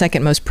I'm the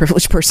second most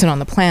privileged person on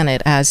the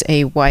planet as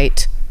a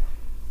white,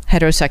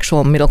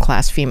 heterosexual,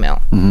 middle-class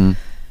female.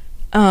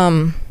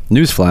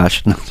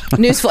 Newsflash.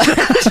 Yes.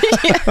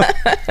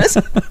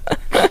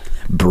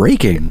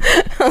 Breaking.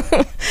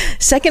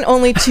 Second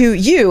only to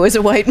you as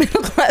a white,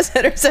 middle-class,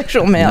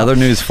 heterosexual male. Another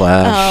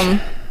newsflash.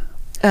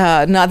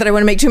 Not that I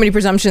want to make too many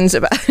presumptions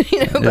about,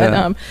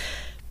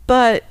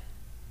 but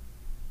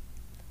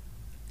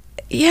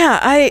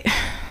yeah,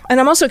 and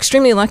I'm also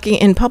extremely lucky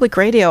in public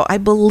radio. I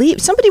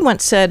believe somebody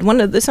once said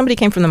somebody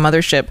came from the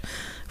mothership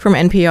from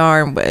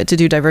NPR to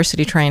do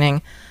diversity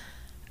training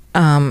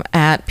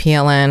at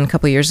PLN a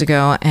couple of years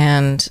ago,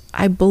 and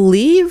I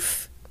believe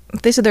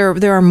they said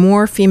there are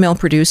more female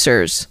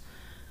producers.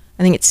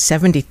 I think it's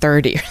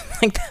 70-30 or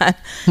like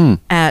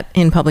that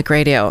in public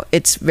radio.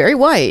 It's very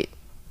white,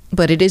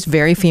 but it is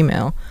very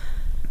female.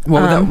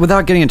 Well,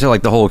 without getting into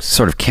like the whole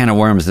sort of can of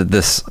worms that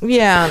this could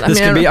be.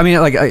 I mean,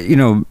 like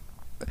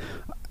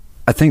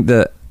I think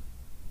that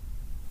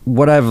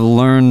what I've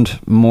learned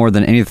more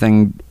than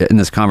anything in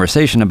this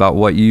conversation about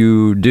what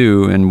you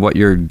do and what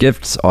your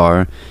gifts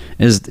are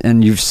is,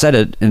 and you've said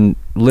it in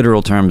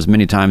literal terms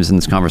many times in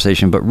this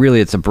conversation, but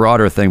really it's a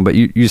broader thing. But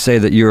you say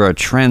that you're a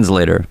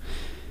translator,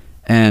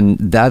 and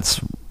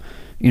that's,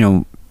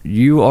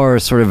 you are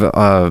sort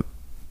of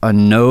a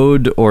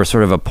node or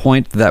sort of a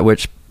point that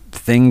which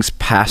things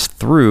pass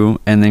through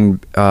and then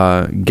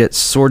get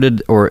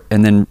sorted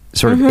and then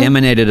sort of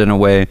emanated in a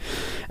way,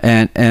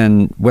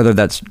 and whether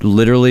that's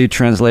literally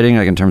translating,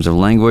 like in terms of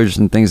language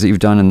and things that you've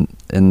done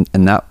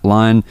in that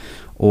line,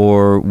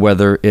 or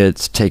whether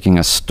it's taking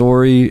a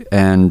story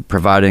and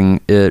providing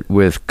it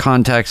with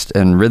context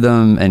and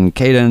rhythm and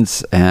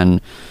cadence and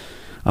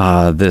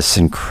this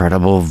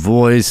incredible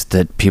voice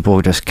that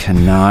people just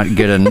cannot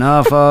get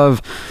enough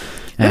of.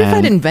 What if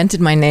I'd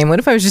invented my name? What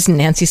if I was just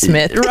Nancy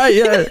Smith? Right,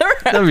 yeah.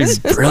 That would be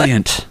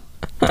brilliant.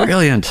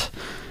 Brilliant.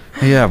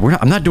 Yeah,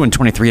 I'm not doing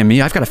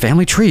 23andMe. I've got a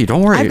family tree.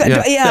 Don't worry. Like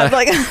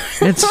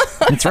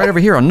it's right over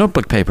here on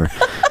notebook paper.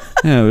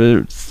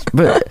 Yeah,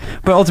 but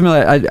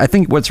ultimately, I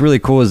think what's really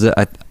cool is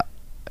that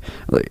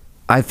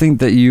I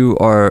think that you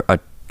are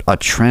a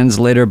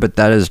translator, but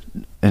that is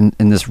in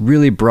this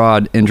really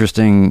broad,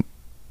 interesting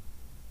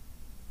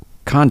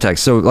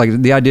context. So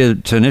like the idea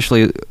to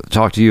initially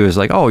talk to you is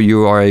like, oh,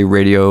 you are a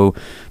radio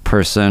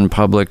person,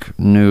 public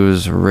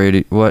news,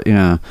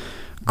 radio,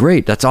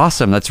 great. That's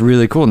awesome. That's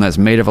really cool. And that's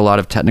made of a lot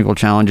of technical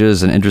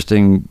challenges and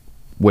interesting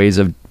ways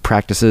of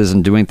practices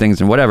and doing things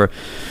and whatever.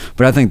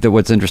 But I think that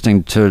what's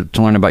interesting to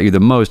learn about you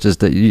the most is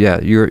that,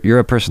 you're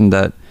a person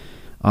that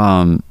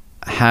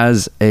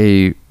has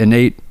a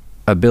innate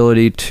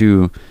ability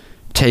to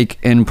take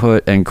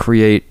input and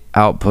create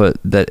output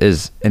that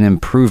is an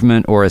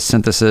improvement or a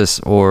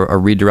synthesis or a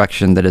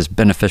redirection that is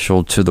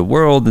beneficial to the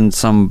world in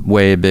some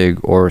way, big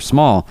or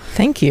small.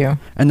 Thank you.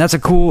 And that's a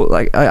cool,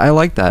 I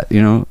like that,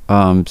 so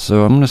I'm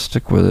going to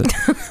stick with it.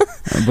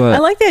 But I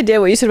like the idea,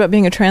 what you said about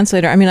being a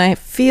translator. I mean, I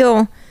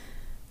feel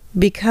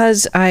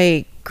because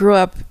I grew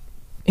up,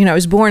 I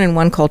was born in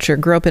one culture,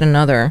 grew up in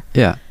another.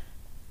 Yeah.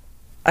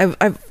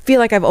 I feel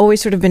like I've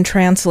always sort of been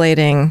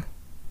translating.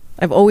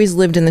 I've always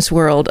lived in this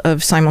world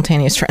of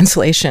simultaneous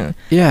translation.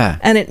 Yeah.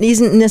 And it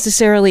isn't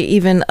necessarily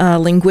even a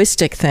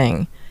linguistic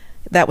thing.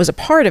 That was a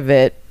part of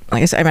it.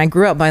 Like I said, I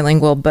grew up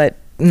bilingual, but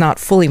not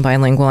fully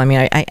bilingual. I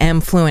mean, I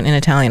am fluent in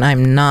Italian.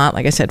 I'm not,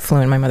 like I said,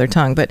 fluent in my mother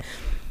tongue. But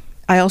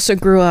I also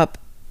grew up,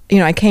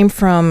 I came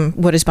from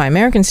what is by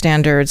American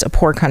standards a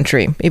poor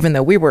country, even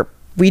though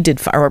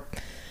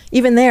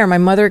even there, my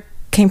mother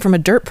came from a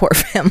dirt poor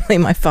family.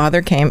 My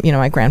father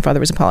my grandfather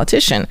was a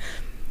politician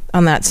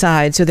on that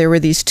side. So there were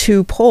these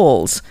two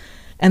poles.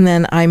 And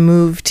then I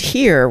moved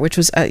here, which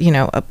was,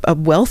 a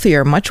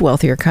wealthier, much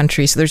wealthier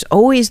country. So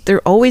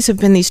there always have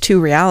been these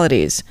two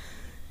realities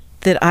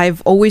that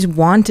I've always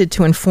wanted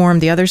to inform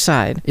the other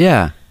side.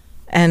 Yeah.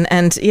 And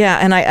I'm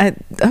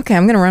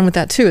going to run with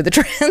that too. The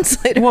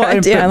translator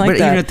idea, I like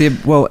that.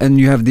 And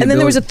you have the. And then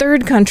there was a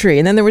third country,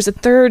 and then there was a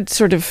third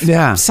sort of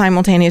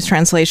simultaneous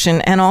translation,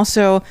 and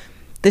also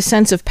the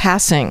sense of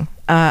passing.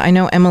 I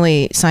know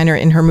Emily Seiner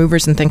in her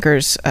Movers and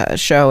Thinkers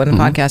show and the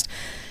podcast.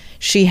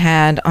 She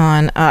had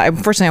on,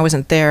 unfortunately I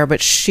wasn't there, but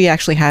she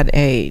actually had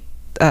an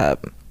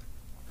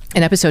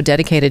episode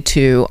dedicated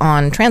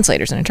on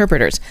translators and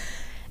interpreters.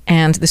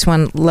 And this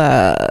one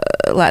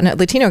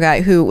Latino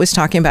guy who was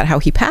talking about how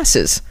he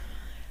passes.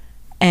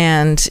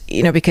 And,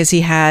 because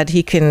he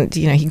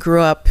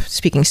grew up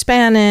speaking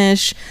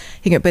Spanish,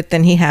 but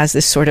then he has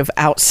this sort of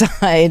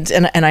outside,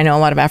 and I know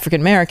a lot of African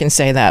Americans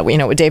say that,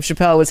 what Dave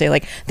Chappelle would say,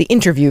 like the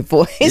interview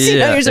voice,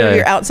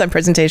 your outside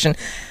presentation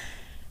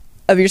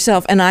of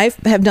yourself. And I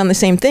have done the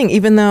same thing,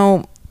 even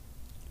though,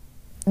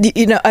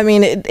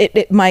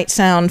 it might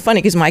sound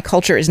funny because my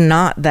culture is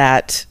not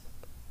that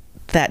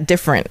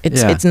different.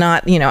 It's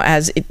not,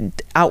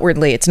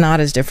 outwardly, it's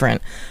not as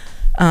different.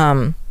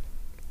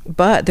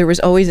 But there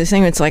was always this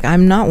thing. It's like,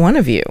 I'm not one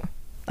of you.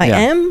 I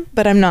am,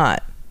 but I'm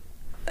not.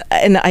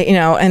 And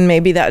and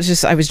maybe that was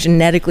just, I was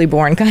genetically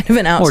born kind of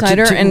an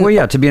outsider.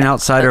 To be an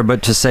outsider,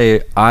 but to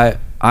say,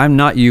 I'm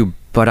not you,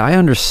 but I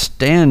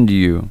understand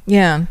you.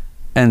 Yeah.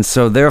 And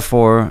so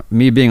therefore,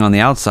 me being on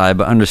the outside,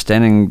 but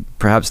understanding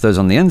perhaps those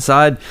on the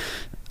inside,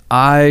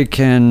 I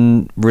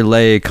can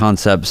relay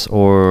concepts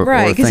or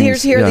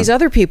because here are these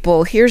other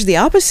people. Here's the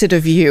opposite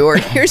of you, or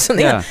here's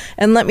something else,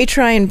 and let me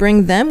try and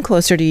bring them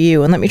closer to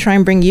you, and let me try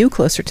and bring you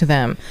closer to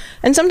them.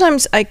 And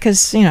sometimes,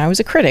 because I was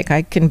a critic,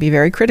 I can be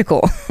very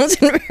critical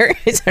and very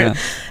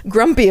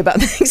grumpy about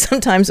things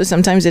sometimes. So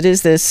sometimes it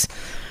is this.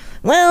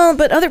 Well,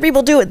 but other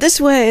people do it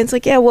this way. It's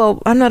like,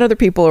 I'm not other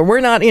people, or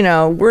we're not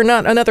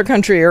another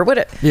country, or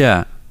what.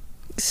 Yeah.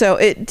 So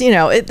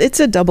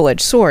it's a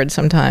double-edged sword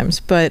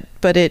sometimes, but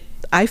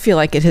I feel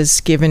like it has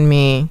given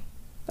me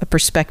a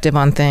perspective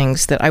on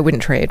things that I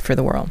wouldn't trade for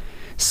the world.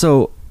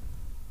 So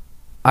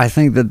I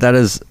think that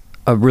is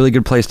a really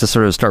good place to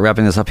sort of start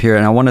wrapping this up here.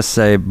 And I want to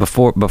say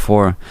before,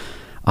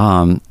 here's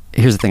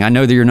the thing. I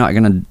know that you're not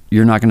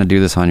gonna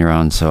do this on your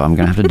own, so I'm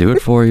gonna have to do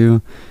it for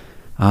you,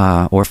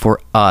 or for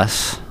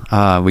us.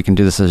 We can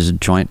do this as a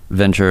joint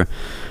venture.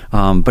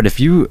 But if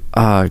you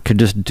could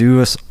just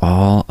do us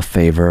all a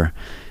favor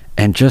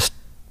and just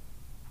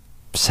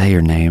say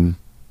your name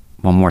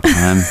one more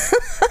time.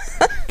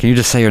 Can you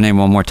just say your name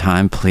one more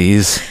time,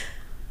 please?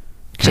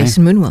 Okay.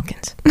 Jason Moon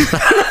Wilkins.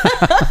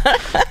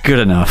 Good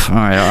enough. All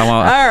right.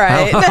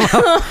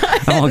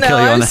 I won't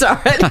kill you on that. I'm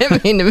sorry. I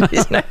didn't mean to be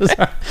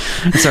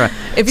It's all right.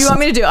 If you want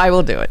me to do it, I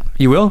will do it.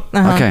 You will?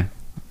 Uh-huh.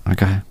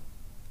 Okay.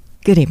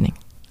 Good evening.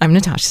 I'm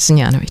Natasha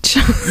Simjanovic.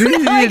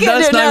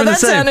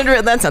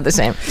 That's not the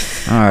same.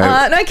 All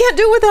right. And I can't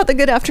do it without the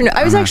good afternoon.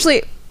 I was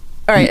actually...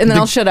 All right, and then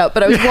I'll shut up.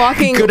 But I was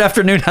walking... Good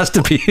afternoon has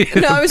to be...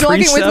 No, I was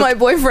walking with my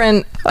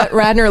boyfriend at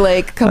Radnor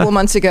Lake a couple of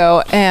months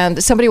ago,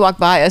 and somebody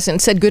walked by us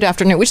and said good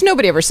afternoon, which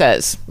nobody ever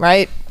says,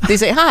 right? They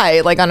say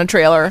hi, like on a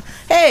trailer.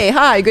 Hey,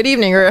 hi, good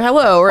evening, or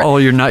hello.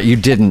 Or, you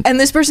didn't. And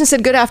this person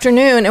said good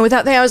afternoon, and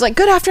without that, I was like,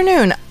 good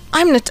afternoon.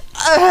 I'm not.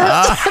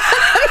 I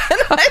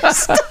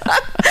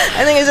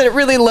think I said it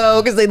really low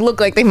because they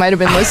look like they might have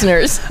been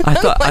listeners.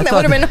 That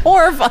would have been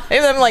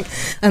horrifying. I'm like,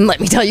 and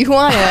let me tell you who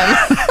I am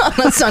on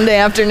a Sunday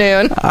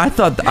afternoon. I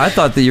thought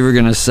that you were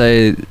gonna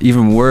say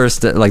even worse,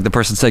 that like the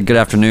person said good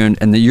afternoon,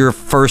 and that your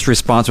first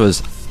response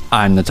was,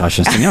 I'm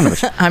Natasha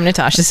Simjanovic. I'm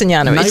Natasha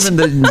Simjanovic. Not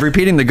even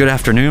repeating the good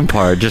afternoon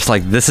part. Just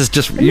like, this is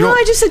just...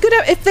 I just said good.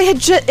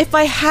 If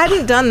I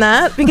hadn't done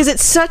that, because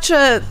it's such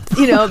a,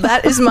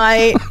 that is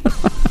my...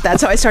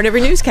 That's how I start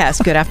every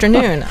newscast. Good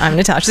afternoon. I'm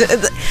Natasha.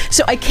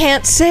 So I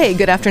can't say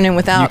good afternoon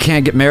without... You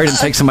can't get married and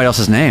take somebody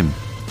else's name.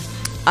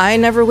 I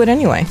never would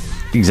anyway.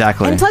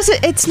 Exactly. And plus,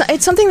 it's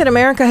something that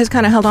America has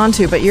kind of held on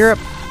to, but Europe...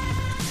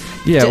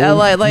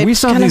 Yeah, we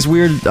saw these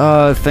weird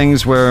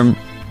things where,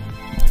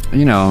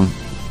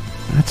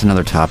 that's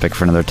another topic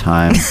for another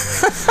time.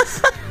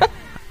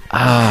 All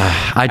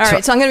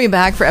right, so I'm going to be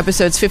back for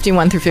episodes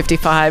 51 through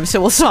 55, so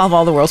we'll solve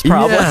all the world's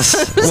problems.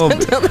 Yes,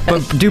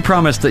 but do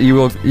promise that you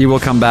will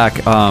come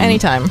back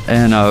anytime.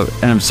 And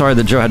I'm sorry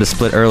that Joe had to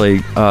split early.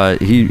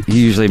 He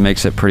usually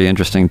makes it pretty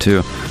interesting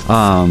too.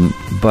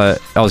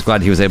 But I was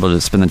glad he was able to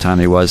spend the time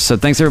he was. So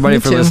thanks everybody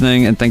for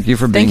listening, and thank you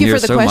for being here so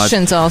much. Thank you for the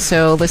questions,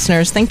 also,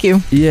 listeners. Thank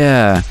you.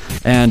 Yeah,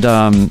 and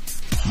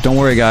don't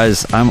worry,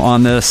 guys. I'm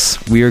on this.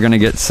 We are going to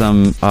get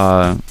some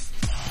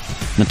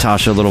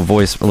Natasha little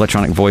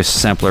electronic voice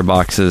sampler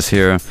boxes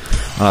here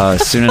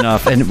soon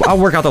enough, and I'll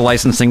work out the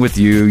licensing with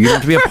you. You don't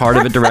have to be a part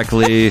of it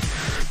directly,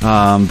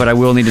 but I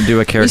will need to do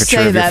a caricature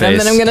you say of your that, face.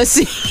 and then I'm gonna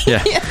see.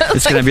 Yeah,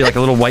 it's gonna be like a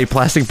little white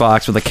plastic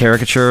box with a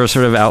caricature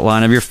sort of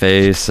outline of your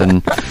face,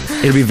 and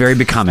it'll be very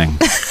becoming.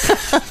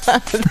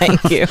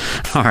 Thank you.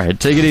 All right,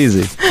 take it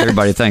easy,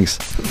 everybody. Thanks.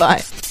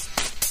 Bye.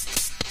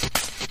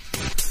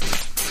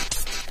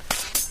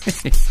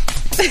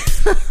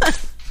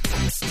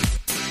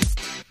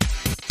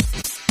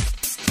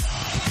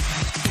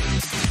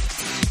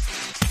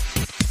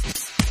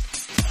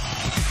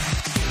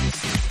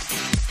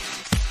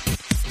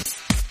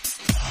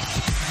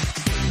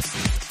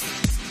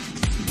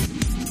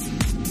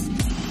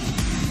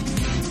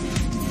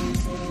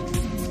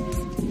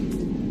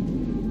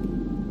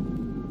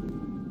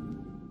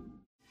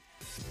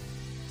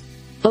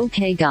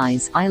 Okay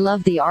guys, I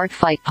love the Art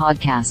Fight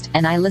podcast,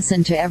 and I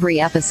listen to every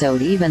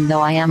episode even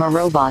though I am a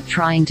robot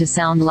trying to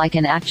sound like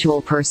an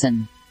actual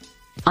person.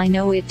 I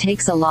know it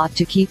takes a lot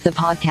to keep the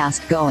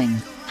podcast going.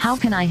 How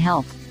can I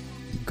help?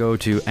 Go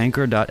to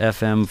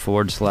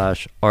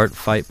anchor.fm/Art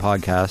Fight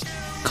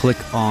Podcast.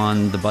 Click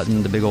on the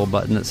button, the big old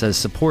button that says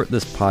support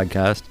this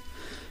podcast.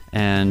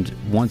 And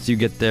once you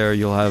get there,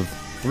 you'll have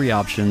 3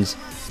 options.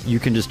 You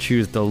can just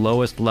choose the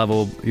lowest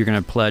level. You're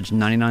going to pledge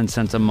 99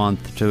 cents a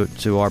month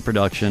to our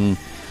production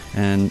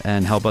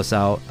and help us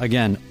out.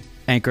 Again,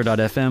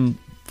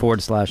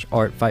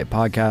 anchor.fm/Art Fight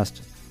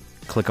Podcast.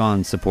 Click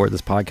on support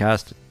this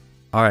podcast.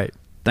 All right.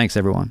 Thanks,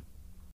 everyone.